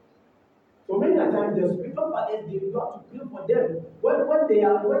 So many times the spiritual fathers they got to pray for them when they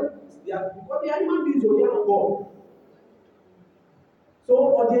are because they are human beings, so they are not God. So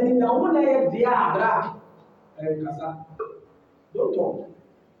or they need their own kasa. Don't talk.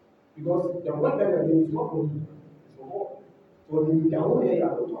 Because the word that they are doing is not from you, it's from God. So they need their own area,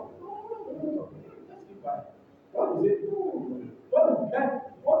 don't talk. No. Let's keep quiet. What is it?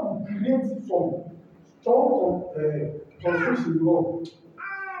 What will create some strong confusion wrong?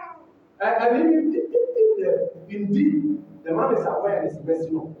 And indeed, the man is aware and is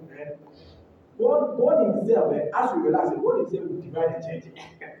messing up. God himself, as we realize, God himself will divide the church.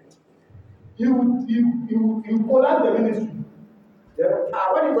 he will collapse the ministry.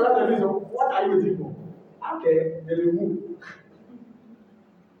 When you collapse the ministry, what are you waiting for? Okay, they will move.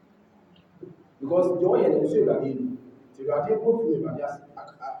 Because the way you say you are in, so you are there, go through it, just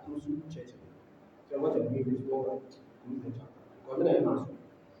close to church. So what you're doing is go and the chapter. Because then I answer.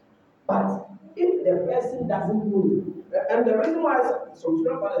 But if the person doesn't know, and the reason why some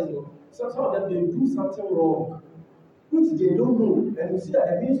children fathers, some of them they do something wrong, which they don't know, and you see that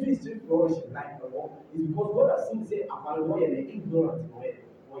the ministry is still flourishing like the law, is because God has seen say about boy and ignorant boy.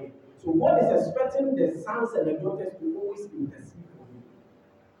 So God is expecting the sons and the daughters to always intercede for him,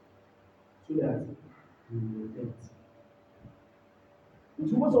 so that he will repent.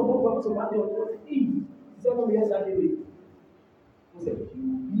 It was about somebody on Eve, 7 years ago. He said, "You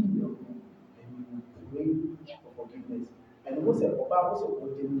be your room and you pray for forgiveness." And who said, "Papa, who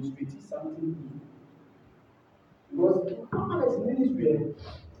said, demonstrate something new." Because honest ministry,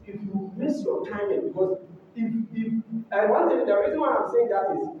 if you miss your timing, because if and one thing, the reason why I'm saying that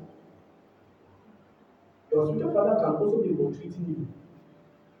is your spiritual father can also be maltreating you.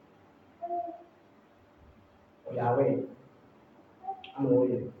 Or you are aware. I'm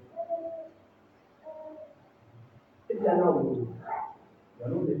aware. If you are not aware, you are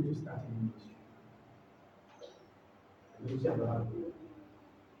not ready to start a ministry.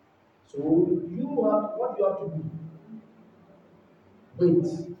 So what you have to do, wait.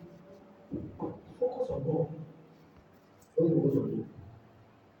 Focus on God. Don't focus on you.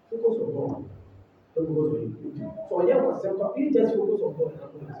 Focus on God. Don't focus on you. So here was simple. You just focus on God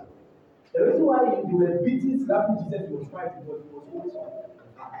and not. The reason why you were beating, slapping Jesus, was fighting because he was always on the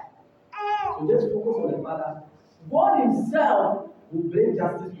Father. So just focus on the Father. God himself will bring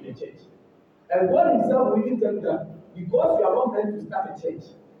justice to the church. And God himself will even tell you that because you are not meant to start a church,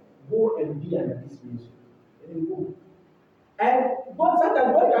 go and be under this ministry. And then go. And God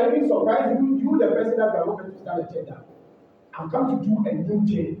sometimes God can even surprise you the person that you are not meant to start a church now. I'm come to do a new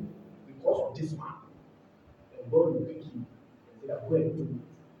thing because of this man. And God will pick you and say that go and do it.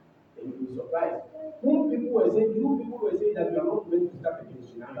 And you will be surprised. You people were saying that you are not meant to start a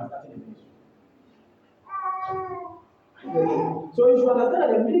ministry, now you are starting a ministry. So you should understand that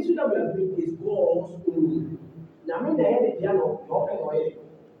the ministry that we are doing is God's own. Now, I mean, the head is not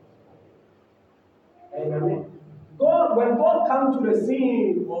and I mean, God, when God comes to the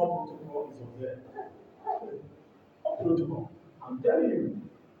scene, all protocol is on there. All protocol. I'm telling you,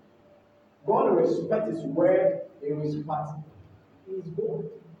 God respects his word, he respects. He is God.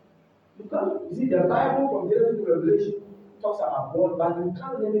 Because you see, the Bible from Genesis to Revelation talks about God, but you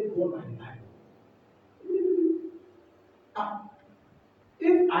can't limit God by the Bible.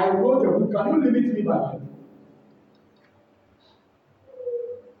 If I wrote a book, can you limit me by my book?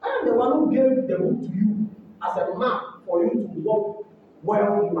 I am the one who gave the book to you as a map for you to walk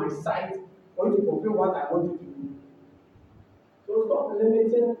well in my sight, for you to fulfill what I want you to do. So stop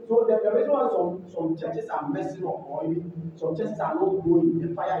limiting. So the reason why some churches are messing up, or even some churches are not growing, the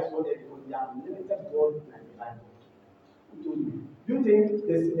fire is not there because they have limited God like the Bible. Who told you? Do you think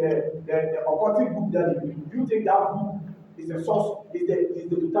this the occultic book that they read? Do you think that book is the source? Is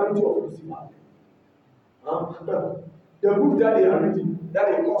the totality of Lucifer? Huh? The book that they are reading, that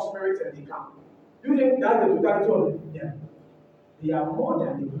they call spirits and they come. Do you think that's the totality of them? Yeah. They are more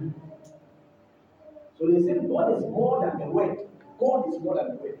than the word. So they say God is more than the word. God is more than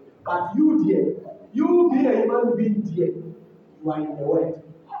the word. But you, dear, you be a human being, dear, you are in the word.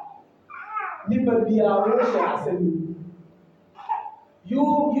 Never be a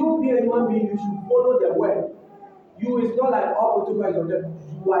you be a human being, you should follow the word. You is not like all protocols of them.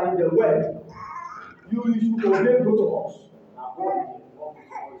 You are in the word. You should obey protocols. Now, God is all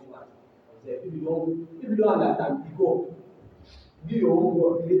protocols you have. If you don't understand, you go. Be your own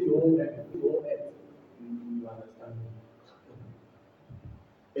God, create your own earth, your own earth. You understand?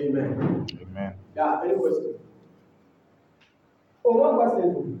 Amen. Amen. Yeah, any question? Oh, one question.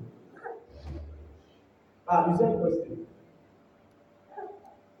 You said question.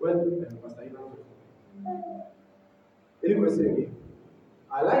 When Pastor Ivan. Any question again?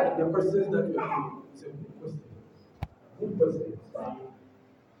 I like the questions that you are doing. It's a good question. Good question.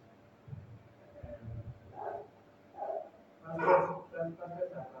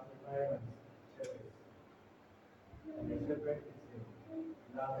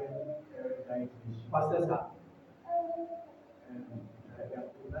 Pastors are.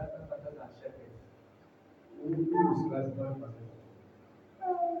 Who is classified pastors?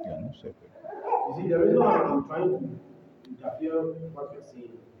 Yeah, no shepherd. You see, the reason why I'm trying to interfere what you're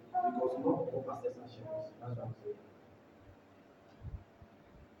saying because not all pastors are shepherds. That's what I'm saying.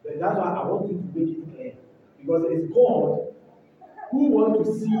 But that's why I want you to make it clear. Because it is God who wants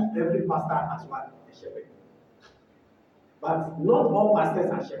to see every pastor as what a shepherd. But not all pastors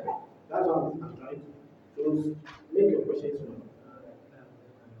are shepherds. That's what I'm trying to. So make your questions known.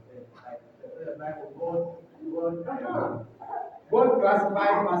 God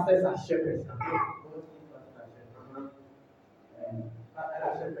classified pastors as shepherds.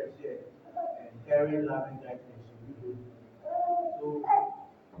 Carrying love and guidance. So,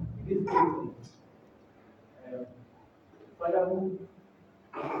 in this case, fatherhood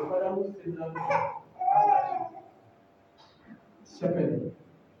signals partnership. Shepherd.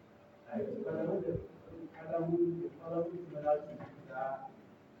 Fatherhood similar to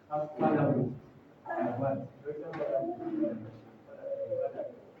fatherhood. But spiritual fatherhood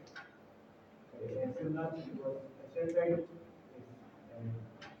is similar to because a shepherd is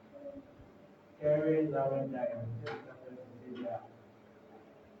caring, loving, dying.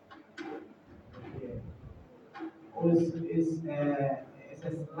 It's a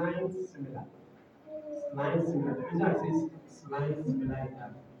slight similar. Slight similar. The reason I say slight similar is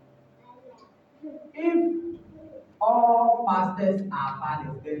that if all pastors are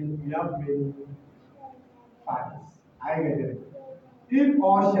fathers, then we have many fathers. I get it. If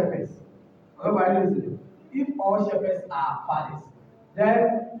all shepherds, nobody listen. If all shepherds are fathers,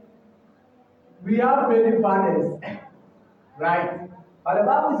 then we have many fathers, right? But the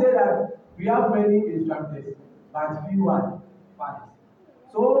Bible says that we have many instructors, but few are fathers.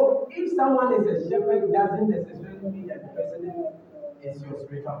 So if someone is a shepherd, it doesn't necessarily mean that the person is your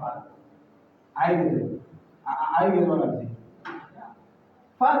spiritual father. I get it. I get what I'm saying.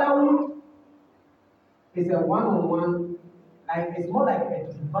 Fatherhood is a one-on-one, like it's more like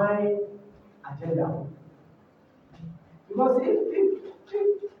a divine agenda. Because if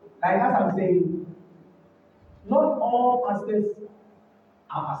like as I'm saying, not all pastors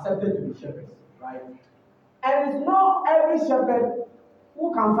are accepted to be shepherds, right? And it's not every shepherd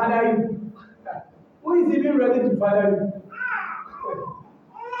who can father you, who is even ready to father you.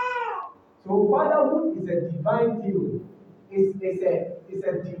 So fatherhood is a divine thing. It's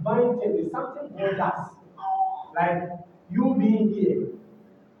a divine thing. It's something God does. Like you being here,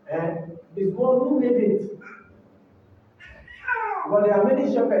 and it's God who made it. But there are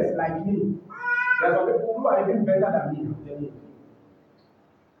many shepherds like me. There are some people who are even better than me. Than me.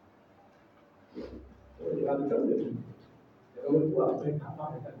 So you have to tell the truth. There are people who are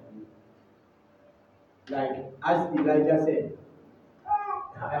far better than me. Like as Elijah said,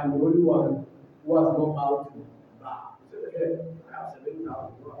 I am the only one who has not bowed to Baal. He said, okay, I have 7,000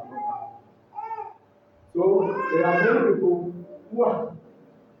 who have not bowed. So there are many people who are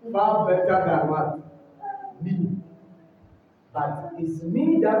far better than what? Me. but it's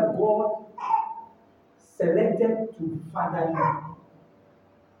me that God selected to father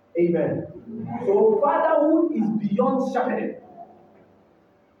you. Amen. So fatherhood is beyond shepherding.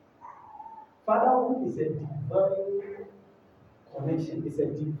 Fatherhood is a divine connection. It's a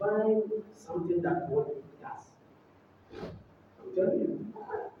divine something that God does. I'm telling you.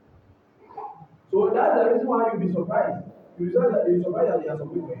 So that's the reason why you'll be surprised. You'll be surprised that there are some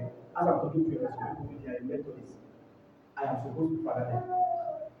people, as I'm talking to you, there are some people, they are in Methodists. I am supposed to father them.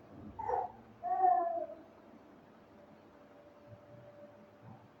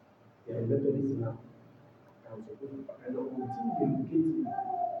 They are in Methodists now. I am supposed to father them. Until they locate me,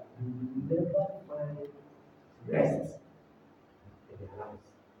 you will never find rest in their lives.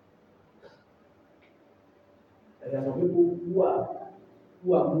 And there are some people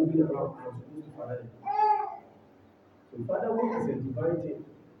who are moving around. I am supposed to father them. So fatherhood is a divine thing.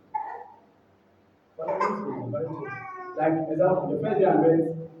 Fatherhood is a divine thing. Like example, the first day I met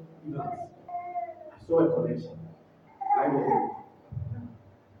Evans, I saw a connection. I met him.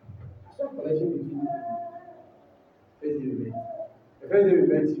 I saw a connection between the first day we met. The first day we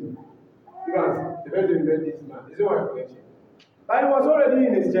met you. Evans, the first day we met this man. It's not a connection. But he was already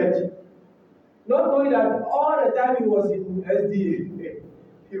in his church. Not knowing that all the time he was in SDA,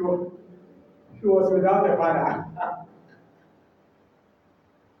 he was without a father.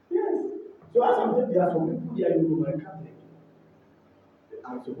 Yes. So as I'm telling you, there are some people here in Roman Catholic.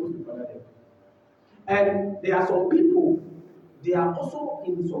 I'm supposed to father them. And there are some people, they are also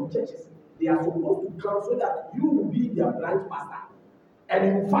in some churches. They are supposed to come so that you will be their branch pastor. And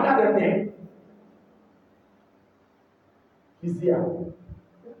you father them there. He's here.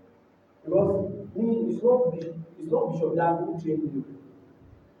 Because it's not Bishop Dag who trained you.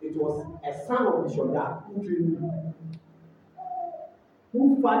 It was a son of Bishop Dag who trained you.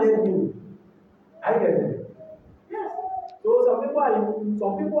 Who fathered you. I get it. Yes. So some people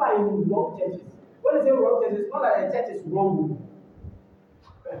are in wrong churches. When they say wrong churches, it's not that the church is wrong.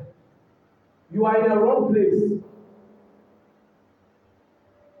 You are in a wrong place.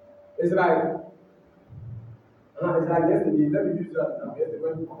 It's like yesterday. Let me use that now. Yesterday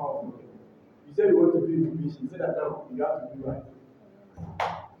when you come out from it, you said you want to do information. You said that now you have to do right.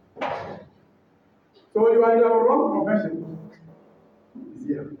 So you are in a wrong profession. It's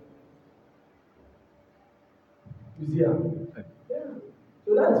here. It's here. Yeah. So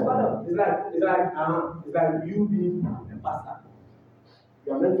that's father. It's like you being a pastor. You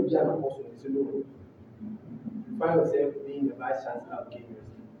are meant to be an apostle. You say no. You find yourself being the vice chancellor of KUST.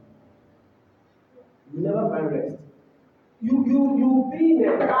 You never find rest. You be in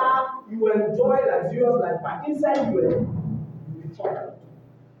a car, you enjoy luxurious life, but inside you be troubled.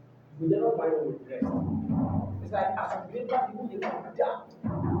 You never find rest. It's like as a believer, people need to down.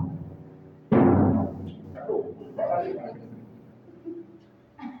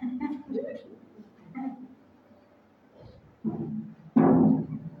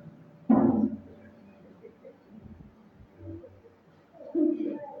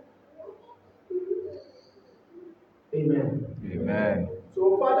 Amen. Amen.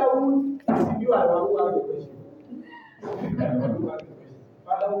 So fatherhood, if you are the one who has the question.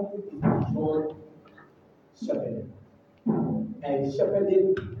 Fatherhood is beyond shepherding. And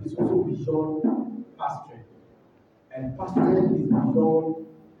shepherding is also beyond pastoring. And pastoring is beyond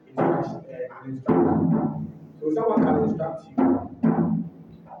an instructor. So someone can instruct you.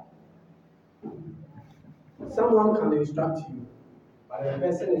 Someone can instruct you, but the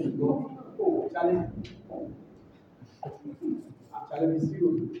person is not. Oh, Charlie. Actually, be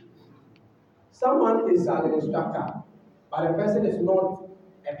serious. Someone is an instructor, but the person is not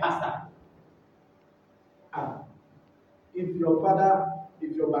a pastor. If your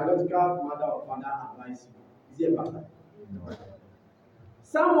biological mother or father advise you, is he a pastor? No.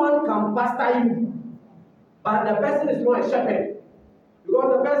 Someone can pastor you, but the person is not a shepherd. Because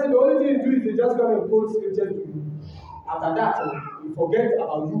the person, the only thing you do is they just come and quote scriptures to you. After that, you forget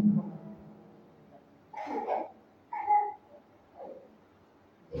about you.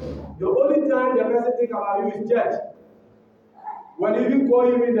 The only time the person think about you is church. When you even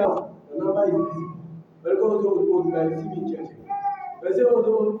call him in the number is busy. But because you can see me in church. But say,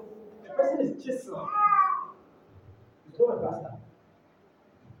 the person is chisel. He's not a pastor.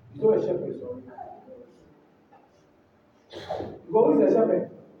 He's not a shepherd, sorry. Because who is a shepherd?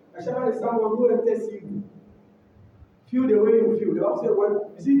 A shepherd is someone who enters you. Feel the way you feel. The Bible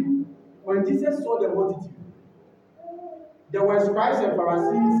says, when Jesus saw the multitude, there were scribes and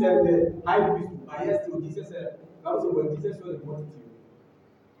Pharisees and the high priest. But yes, still Jesus said, when Jesus saw the multitude,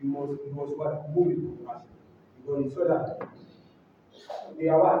 he was what? Moved with compassion. Because he saw that they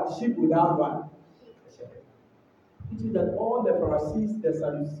are what? Sheep without what? A shepherd. which is that all the Pharisees, the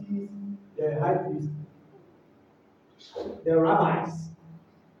Sadducees, the high priests, the rabbis,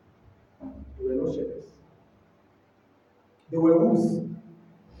 they were not shepherds. They were wolves.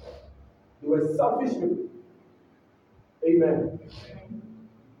 They were selfish people. Amen.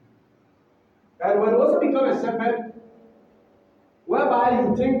 And when you also become a shepherd, whereby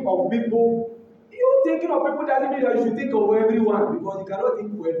you think of people, you thinking of people doesn't mean that you should think of everyone, because you cannot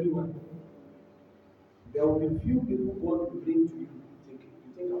think for everyone. There will be few people God will bring to you. You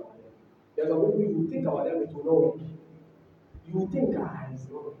think about them. There are some people you think about them, it will not work. You think, it's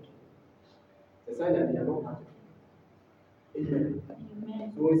not working. It's a sign that they are not part of you. Amen.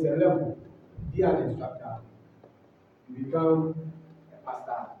 Amen. So it's a level. Be an instructor. You become a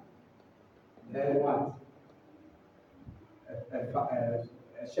pastor. Then what?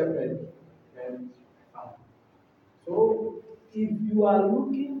 A shepherd. Then father. So if you are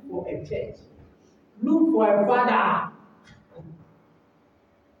looking for a church, look for a father.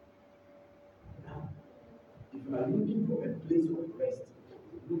 Now, if you are looking for a place of rest,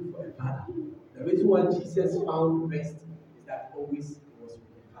 look for a father. The reason why Jesus found rest is that always he was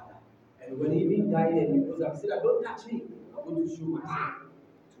with the Father. And when he even died and he rose up, he said, "Don't touch me. I'm going to show myself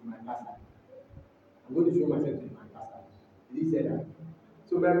to my pastor. I'm going to show myself to my pastor." Did he say that?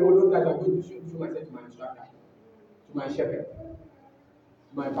 So many people don't touch. I'm going to show myself to my instructor, to my shepherd,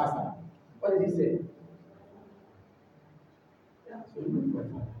 to my pastor. What did he say? Yeah, so look for a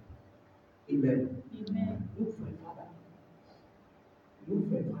father. Amen. Amen. Look for a father. Look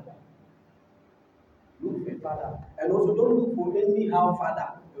for a father. Look for a father. And also don't look for anyhow father,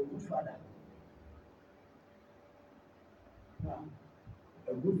 a good father. Yeah.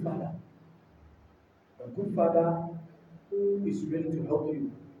 A good father. A good father who is ready to help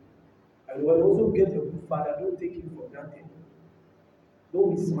you. And when you also get a good father, don't take him for granted.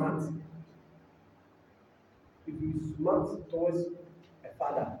 Don't be smart. If you smart towards a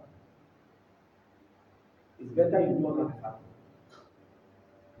father, it's better you don't have a father.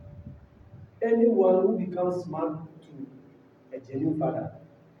 Anyone who becomes smart to a genuine father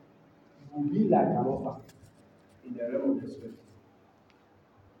will be like an orphan in the realm of the spirit.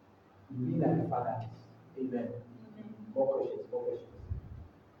 Will be like a father. Amen. More questions, more questions.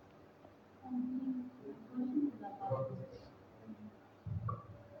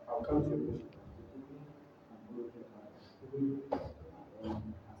 I'll come to your question.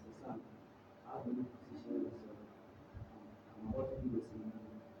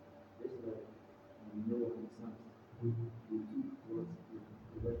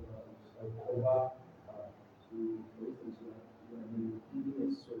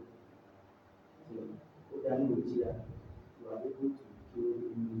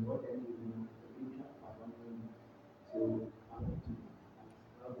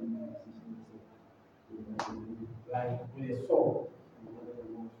 Like with a sword.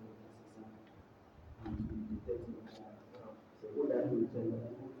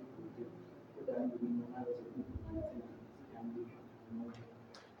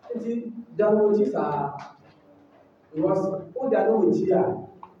 See, downloads are because all they are not with here,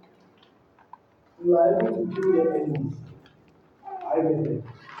 you are able to kill your enemies. I get it.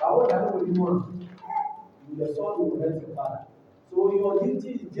 But what they are not with you, with the sword will hurt your father. So your duty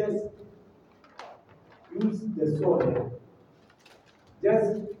is just use the sword.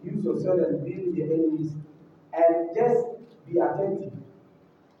 Just use your sword and deal with the enemies, and just be attentive,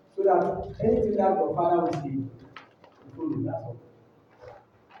 so that anything that your father will say, you follow that one.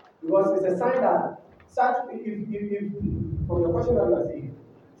 Because it's a sign that such, if from the question that you are saying,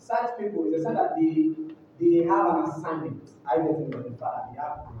 such people, it's a sign that they have an assignment. I get it from the father, they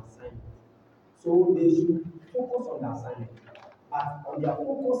have an assignment. So they should focus on the assignment. But on their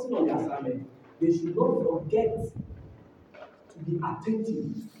focusing on the assignment, they should not forget to be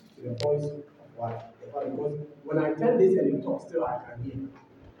attentive to the voice of what the father. Because when I tell this and you talk, still I can hear.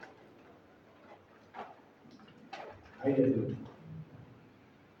 I get it.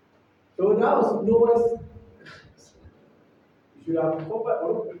 So that was Noah's. You should have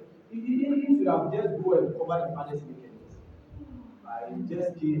covered. You should have just go and cover the father's nakedness. I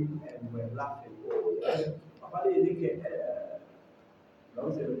just came and were laughing. Oh yes, my father is naked. The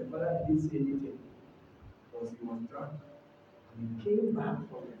father didn't say anything because he was drunk. And he came back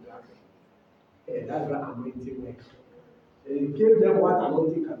from the drunk. That's where anointing works. And he gave them what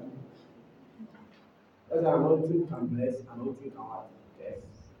anointing can do. That's why anointing can bless, anointing can what? Yes.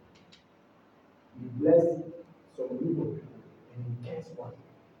 He blessed some people and he cares what?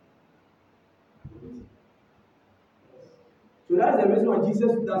 So that's the reason why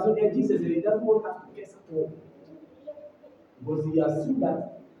Jesus doesn't get Jesus and he doesn't want us to guess at all. Because he has seen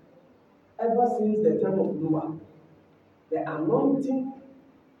that ever since the time of Noah, the anointing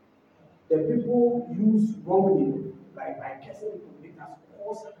the people use wrongly, like by cursing people, it has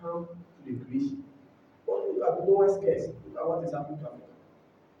caused harm to the creation. But look at Noah's curse. Look at what is happening to Africa.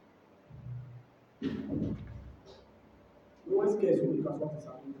 Noah's curse will look at what is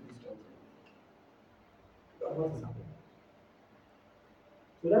happening to this country. Look at what is happening.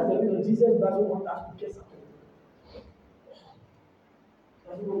 So that's the reason Jesus doesn't want us to curse at all.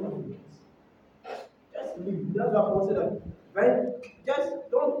 Doesn't want us to curse. Just live. That's why Paul said that. Right? Just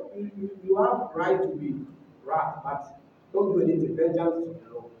don't. You have right to be wrath, but don't do anything. Vengeance is of the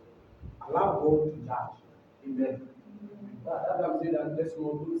Lord. Allow God to judge. Amen. That's why I'm saying that let's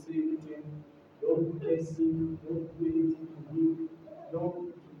not don't say anything. Don't curse him. Don't do anything to him.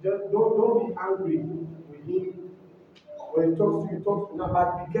 Don't be angry with him. When he talks to you, talk to him. But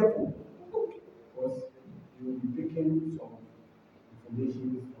be careful. Because you will be taking some information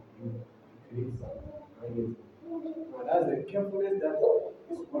from you to create some ideas. Now that's the carefulness that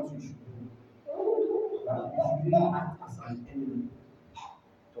is what you should do. But you should really act as an enemy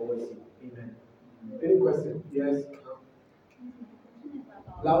towards you. Amen. Any question? Yes.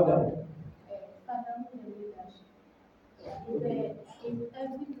 Louder.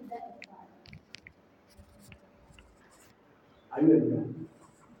 Are you a leader?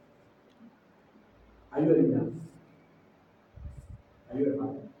 Are you a leader? Are you a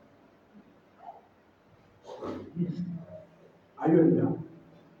father? Are you a leader?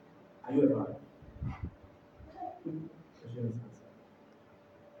 Are you a father? Question is answered.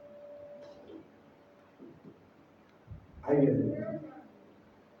 Are you getting it?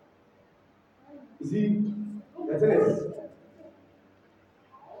 You see, the thing is,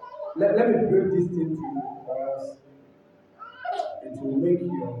 let me break this thing to you, or else it will make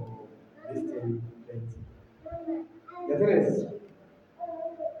your this thing plenty. The thing is,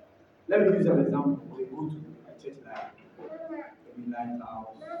 let me use an example. We go to a church like maybe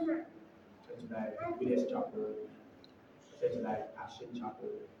Lighthouse, church like Village Chapel, church like Action Chapel.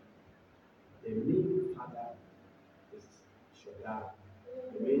 The main father is Shola.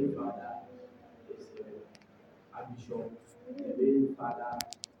 The main father is Abishop. The main father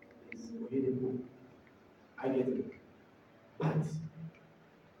is Oyedepo. I get it. But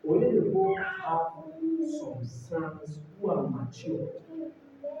Oyedepo have some sons who are mature.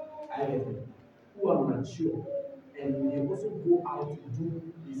 I get it. Who are mature. And they also go out to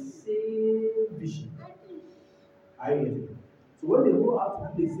do the same vision. I get it. So when they go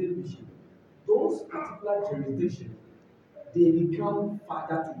out to do the same vision, those particular jurisdictions, they become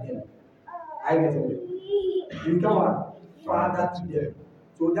father to them. I get it. They become a father to them.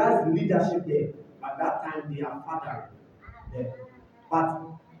 So that's the leadership there. At that time, they are father there. But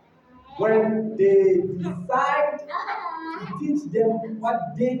when they decide to teach them what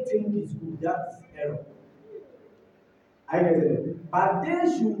they think is good, that's error. I get it. But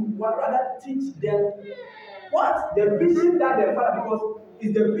they should rather teach them what the vision that their father, because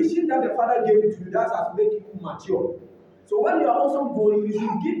it's the vision that the father gave to you that has made you mature. So when you are also going, you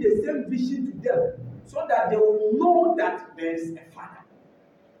should give the same vision to them so that they will know that there is a father.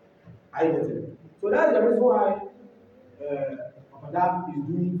 I get it. So that's the reason why Papa Dam is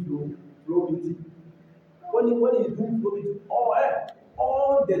doing flow meeting. When he is doing flow meeting,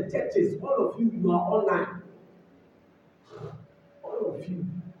 all the churches, all of you are online. All of you,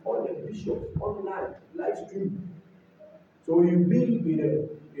 all the bishops online, live stream. So you be in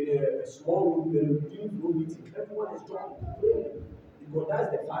a small room, in a doing flow meeting. Everyone is talking, because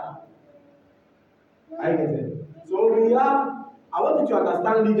that's the father. I get it. So I want you to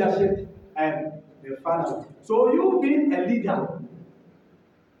understand leadership and the father. So you being a leader,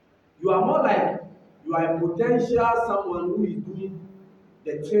 you are more like you are a potential someone who is doing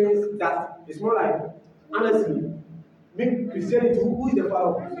the things that is more like, honestly, me Christianity, who is the father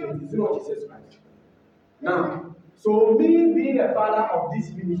of Christianity? Is it not Jesus Christ? Now, so me being a father of this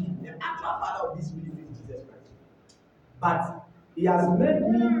ministry, the actual father of this ministry is Jesus Christ. But he has made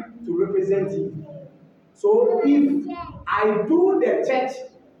me to represent him. So if I do the church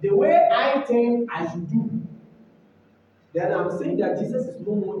the way I think I should do, then I'm saying that Jesus is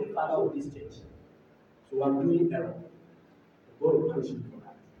no more the father of this church. So I'm doing error. God will punish me for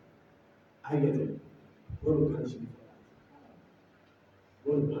that. I get it. God will punish me for that.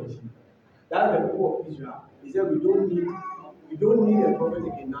 God will punish me. That's the people of Israel. He said we don't need a prophet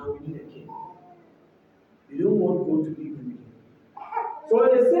again now, we need a king. We don't want God to be with me. So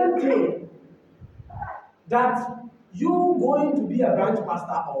the same thing that you going to be a branch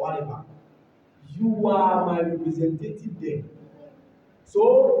pastor or whatever, you are my representative there.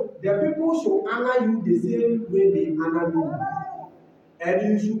 So the people should honor you the same way they honor me. And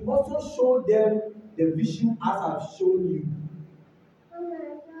you should also show them the vision as I've shown you.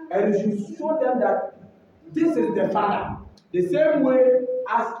 And you should show them that this is the Father. The same way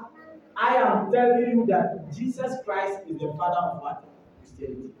as I am telling you that Jesus Christ is the Father of what?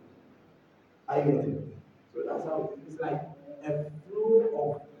 Christianity. I get it. So that's how it's like a flow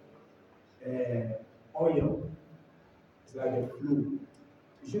of oil. It's like a flow.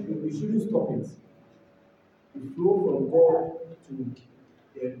 You shouldn't stop it. You flow from God to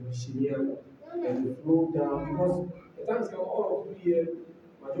the missionary and you flow down because the times come all of you here,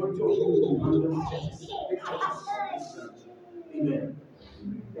 majority of you will handle churches, big churches. Amen.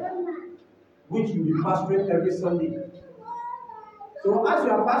 Which you will be pastoring every Sunday. So as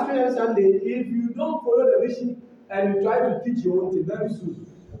you are pastoring every Sunday, if you don't follow the vision and you try to teach your own thing very soon,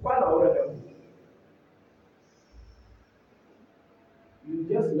 quite a lot of them. You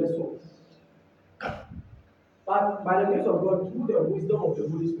just mess up. But by the grace of God, through the wisdom of the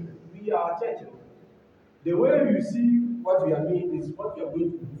Holy Spirit, we are a church. The way you see what we are doing is what we are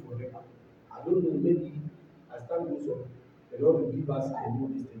going to do forever. I don't know, maybe as time goes on, the Lord will give us a new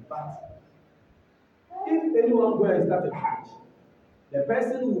thing. But if anyone go and start a church, the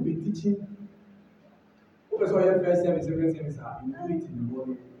person will be teaching. First service, second service, you do it in the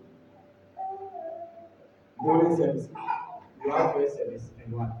morning. Morning service, you have first service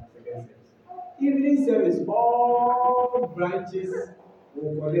and what? Second service. Evening service, all branches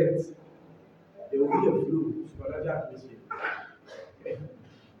will connect. There will be a flow, supernatural atmosphere.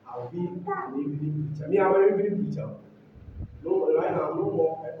 I'll be an evening preacher. Me, I'm an evening preacher. No, right now, no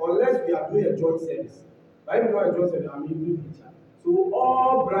more. Unless we are doing a joint service. But if not a joint service, I'm an evening preacher. So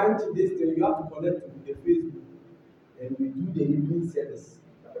all branch this thing, you have to connect to the Facebook. And we do the evening service.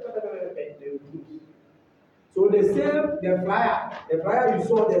 So the same, the flyer you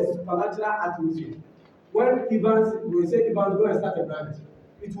saw the supernatural atmosphere. When Evans, we say Evans go and start a branch,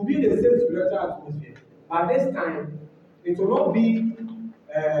 it will be the same spiritual atmosphere. But this time, it will not be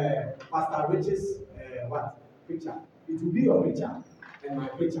Pastor Rich's preacher. It will be your preacher and my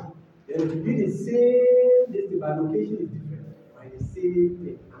preacher. Then it will be the same, this but location is different. By the same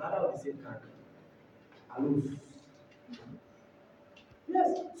thing, another of the same kind. Alus.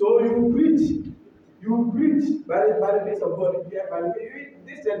 Yes. So you preach by the grace of God. By the way,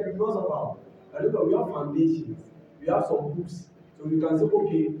 this church because of our. We have foundations. We have some books. So you can say,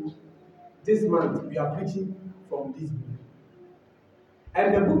 okay, this month we are preaching from this book.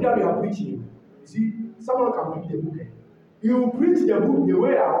 And the book that we are preaching, you see, someone can read the book. You preach the book the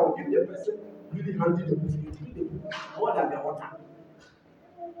way I want. Give the person really handle the book. You read the book more than the author.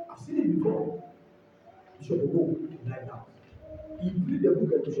 I've seen it before. Bishop Ogo like that. He read the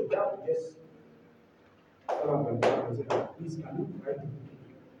book and Bishop that will just come up and say, please can you write the book?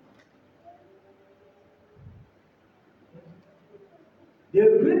 They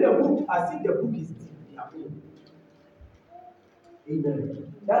read the book as if the book is their own.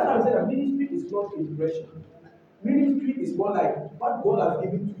 Amen. That's why I said that ministry is not impression. Ministry is more like what God has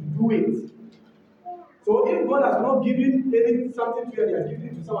given to do it. So if God has not given something to you and He has given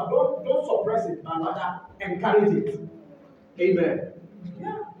it to someone, don't suppress it, but rather encourage it. Amen.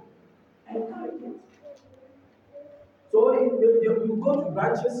 Yeah. Encourage it. So you go to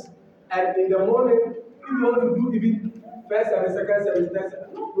branches and in the morning, if you want to do even first service, second service, third service,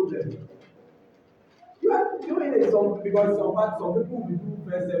 no problem. You are doing it because some people will do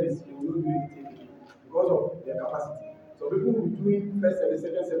first service, they will not do anything because of their capacity. Some people will do it first service,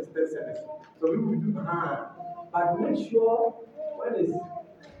 second service, third service. Some people will do but make sure when it's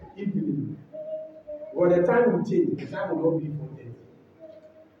evening, when the time will change, the time will not be 4:30.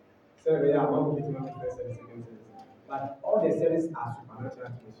 So yeah, I'm not getting my first service, second service. But all the services are supernatural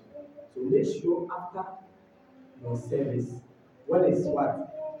atmosphere. So make sure after your service, when it's what?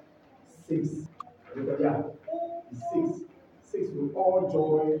 6. Yeah, it's 6. 6 will all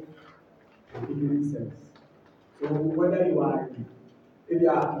join the evening service. So whether you are, if you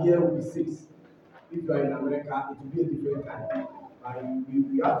are here, will be 6. If you are in America, it will be a different time.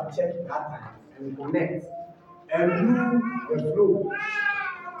 We have to check that time and connect and do the flow.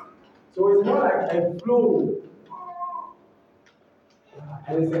 So it's more like a flow.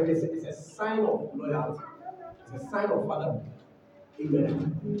 And it's a sign of loyalty. It's a sign of fatherhood.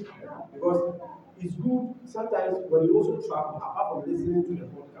 Amen. Because it's good sometimes when you also travel, apart from listening to the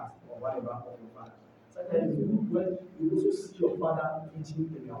podcast or whatever of your father, sometimes it's good when you also see your father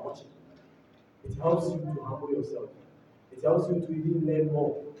preaching and you are watching. It helps you to humble yourself. It helps you to even learn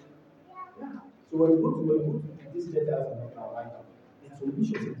more. Yeah. So when you go to these letters and our life, their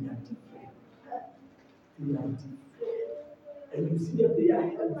solutions they are different. They are different. And you see that they are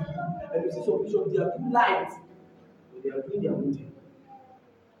healthy. And you see some bishops, they are too light. But they are doing their own thing.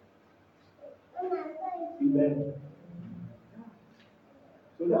 Amen.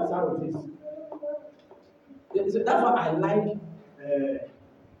 So that's how it is. So that's why I like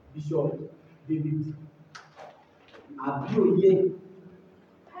Bishop David Abioye.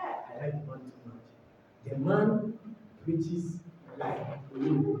 I like the man too much. The man preaches like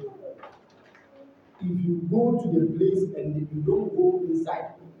you. If you go to the place and if you don't go inside,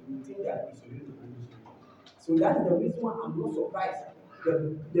 you think that it's really the condition. So that's the reason why I'm not surprised.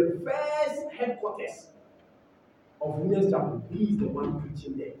 The first headquarters of Winners Chapel, he is the one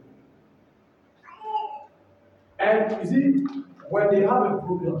preaching there. And you see, when they have a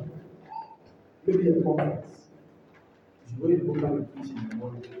program, maybe a conference, you go to the program and preach in the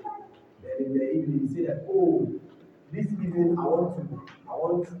morning. Then in the evening, you say that, oh, this evening I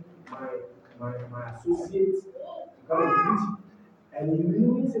want my associate to come and preach. And you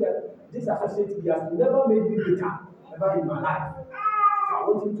really say that this associate, he has never made me bitter ever in my life. So I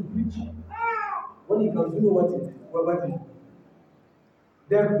want him to preach. When he comes, you know what it is.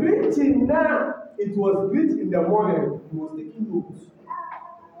 The preaching now, it was preached in the morning, he was taking notes.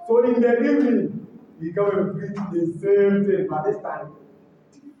 So in the evening, he come and preach the same thing, but this time,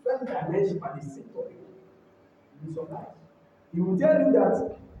 different dimension, but the same topic. You'll be surprised. He will tell you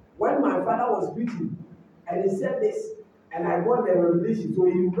that when my father was preaching, and he said this, and I got the revelation, so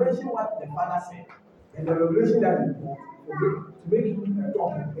he mentioned what the father said, and the revelation that he got, to make you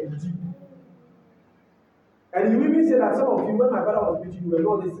talk and deep. And you even say that some of you, when my father was preaching, you were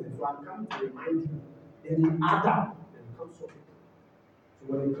not listening. So I'm coming to remind you. Then he add up and comes up. So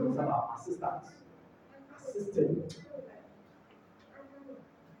when it comes about assistant,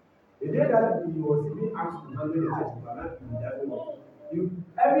 the day that he was even asked to handle the church, but he doesn't know.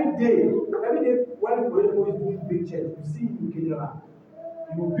 Every day when Oyedepo is doing big church, you see him in Kenya.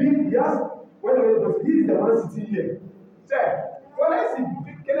 He is the one sitting here. Sir, when I see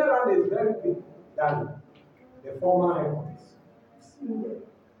Kenya is very big than the former headquarters.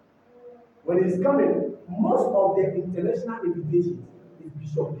 When he's coming, most of the international invitations is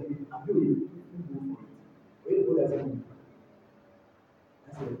Bishop David Abioye. Oyedepo doesn't move.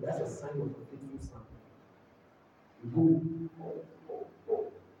 That's a sign of a faithful son. You go.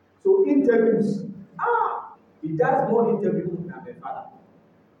 So interviews. He does more interviews than the father.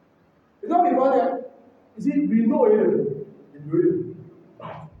 It's not because you see, we know him.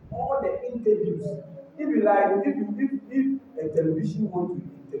 But all the interviews, if a television want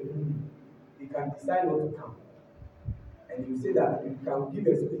to interview you, they can decide not to come. And you say that you can give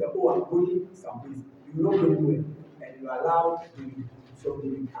a speech that, oh, I'm going someplace. You will not go anywhere. And you allow David to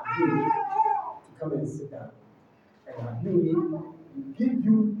come and sit down. And Abioye will give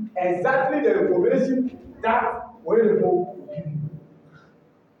you exactly the information that Oyedepo will give you.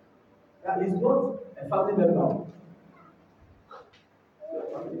 That is not a family member.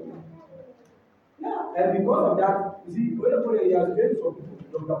 Yeah, and because of that, you see, Oyedepo he has made some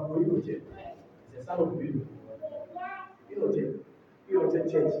people. Dr. Inoche is a son of David.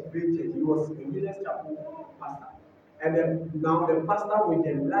 Inoche Church, great church. He was a Winners Chapel pastor. And then now the pastor with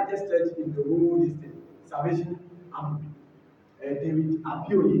the largest church in the whole district, Salvation Army, David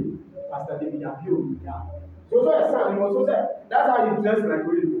Abioye, Pastor David Abioye. Yeah. So a son, he was so sad. That's how he dressed like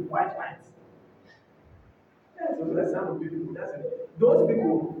really white. Yeah, so a son of people. That's it. Those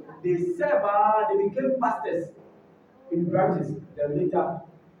people, they serve, they became pastors in branches. Then later,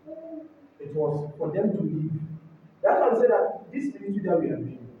 it was for them to leave. That's why I say that this ministry that we are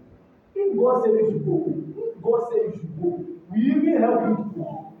doing. If God said you should go, we even help you to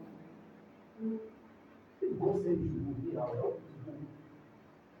go. If God said you should go, we will help you to go.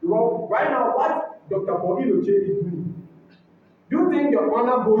 Because right now, what Dr. Inoche is doing, do you think your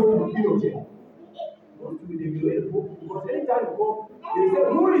honor goes to Inoche? Goes to the Oyedepo. Because anytime you go, they say,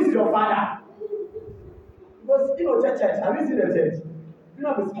 who is your father? Because Inoche church, have you seen the church? You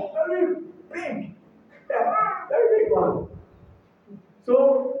know, it's very big. Yeah, very big one. So,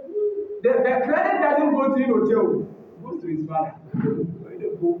 the credit doesn't go to Inoche, it goes to his father.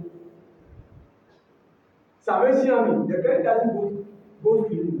 Salvation Army, the credit doesn't go to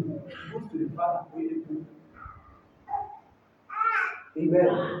him, it goes to the father. Amen.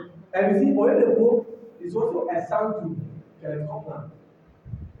 And you see, Oyedepo is also a son to Kenneth Copeland.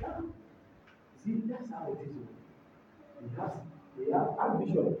 Yeah. See, that's how it is. They have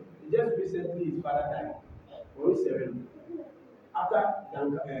Archbishop. Just recently his father died. Or 7. After in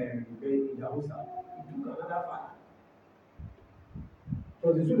Jahusa, he took another father. So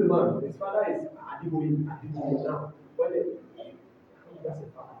the Suleiman, his father is Adiboye now. That's a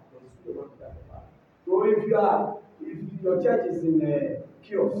father. The Suleiman, that's a father. So if your church is in a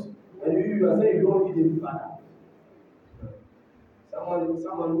kiosk and you are saying you don't need any father,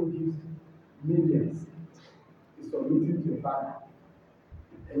 someone who gives millions is submitting to your father,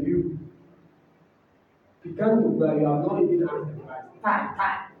 and you began to where you have not even asked the price.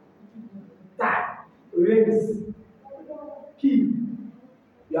 Tithe, rings, key.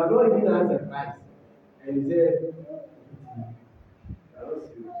 You have not even asked the price, and you say, "You are not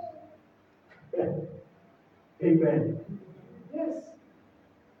serious." Amen. Yes.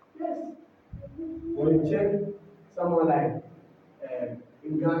 Yes. When you check someone like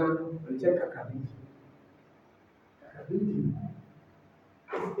in Ghana, when you check Kakabiti,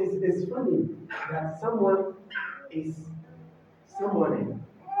 it's funny that someone is someone,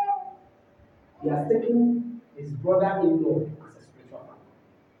 he has taken his brother-in-law as a spiritual father.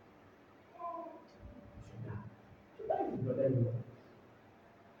 So that is his brother-in-law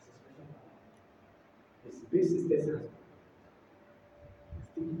as a spiritual father. His big sisters as well. He's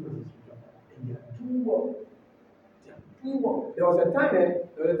taking him as a spiritual father. And they are doing well. They are doing well. There was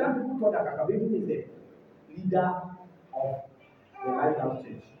a time people thought that Kakabiti is the leader of the Lighthouse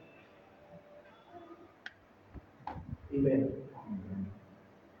Church. Amen.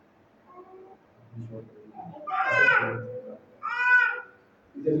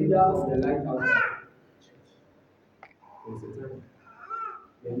 He's the leader of the Lighthouse Church. There's a time.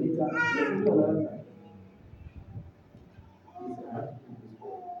 The leader, there's another time. He's a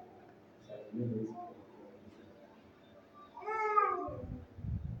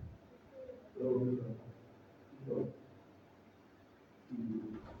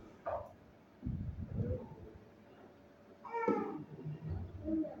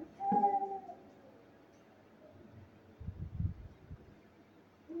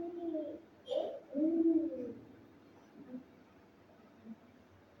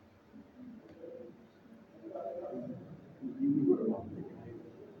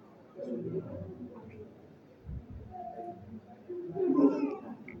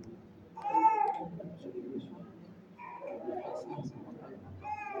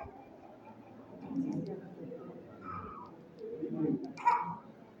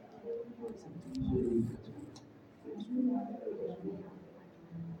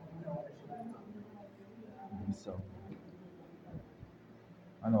Himself.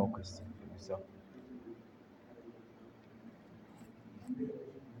 I know question for himself.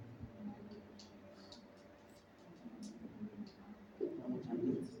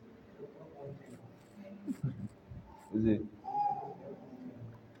 Is it?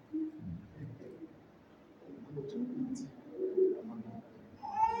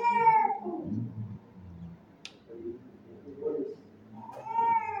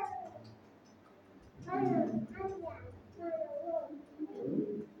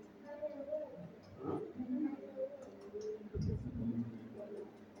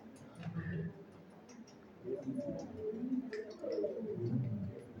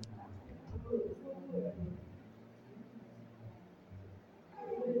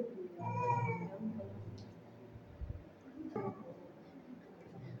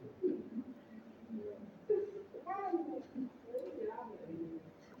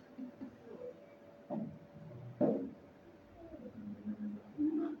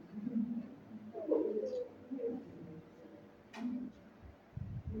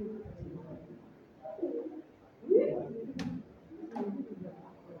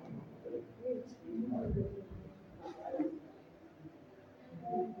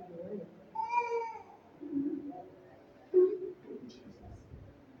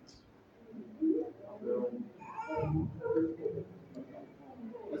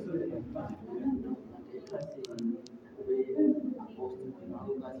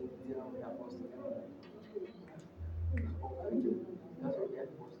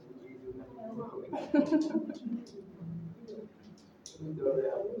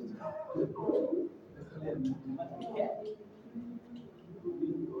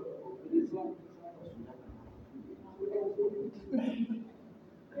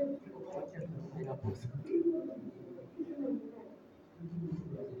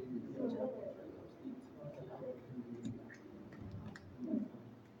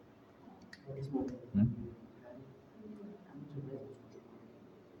 Hmm?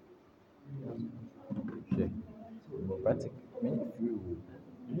 Shey, but practic, many free will.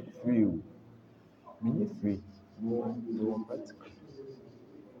 Free will. Many free. No practical.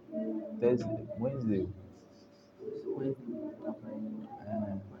 Thursday, Wednesday.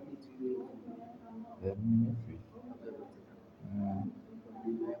 Uh, many free. Mm.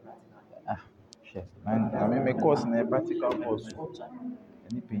 Ah, shit. Man, I mean, my course na practical course.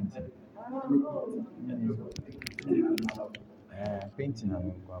 Any painting. Painting na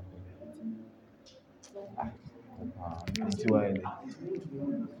me ko ako. Ah, painting wa ele.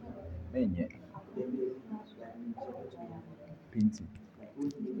 Menye.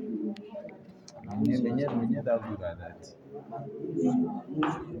 Menye that good at that.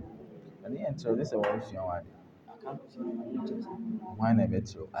 And the end, so this is what you want. Why never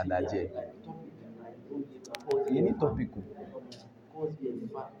to Adaje? Any topic,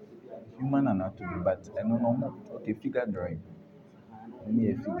 human anatomy, but I don't know. Okay, figure drawing.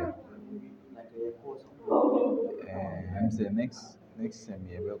 Only a figure. I'm saying next time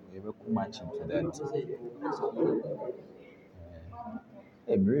you will come match into that.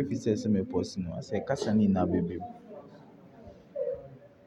 Hey, brief says me person. I say, Cassani na baby.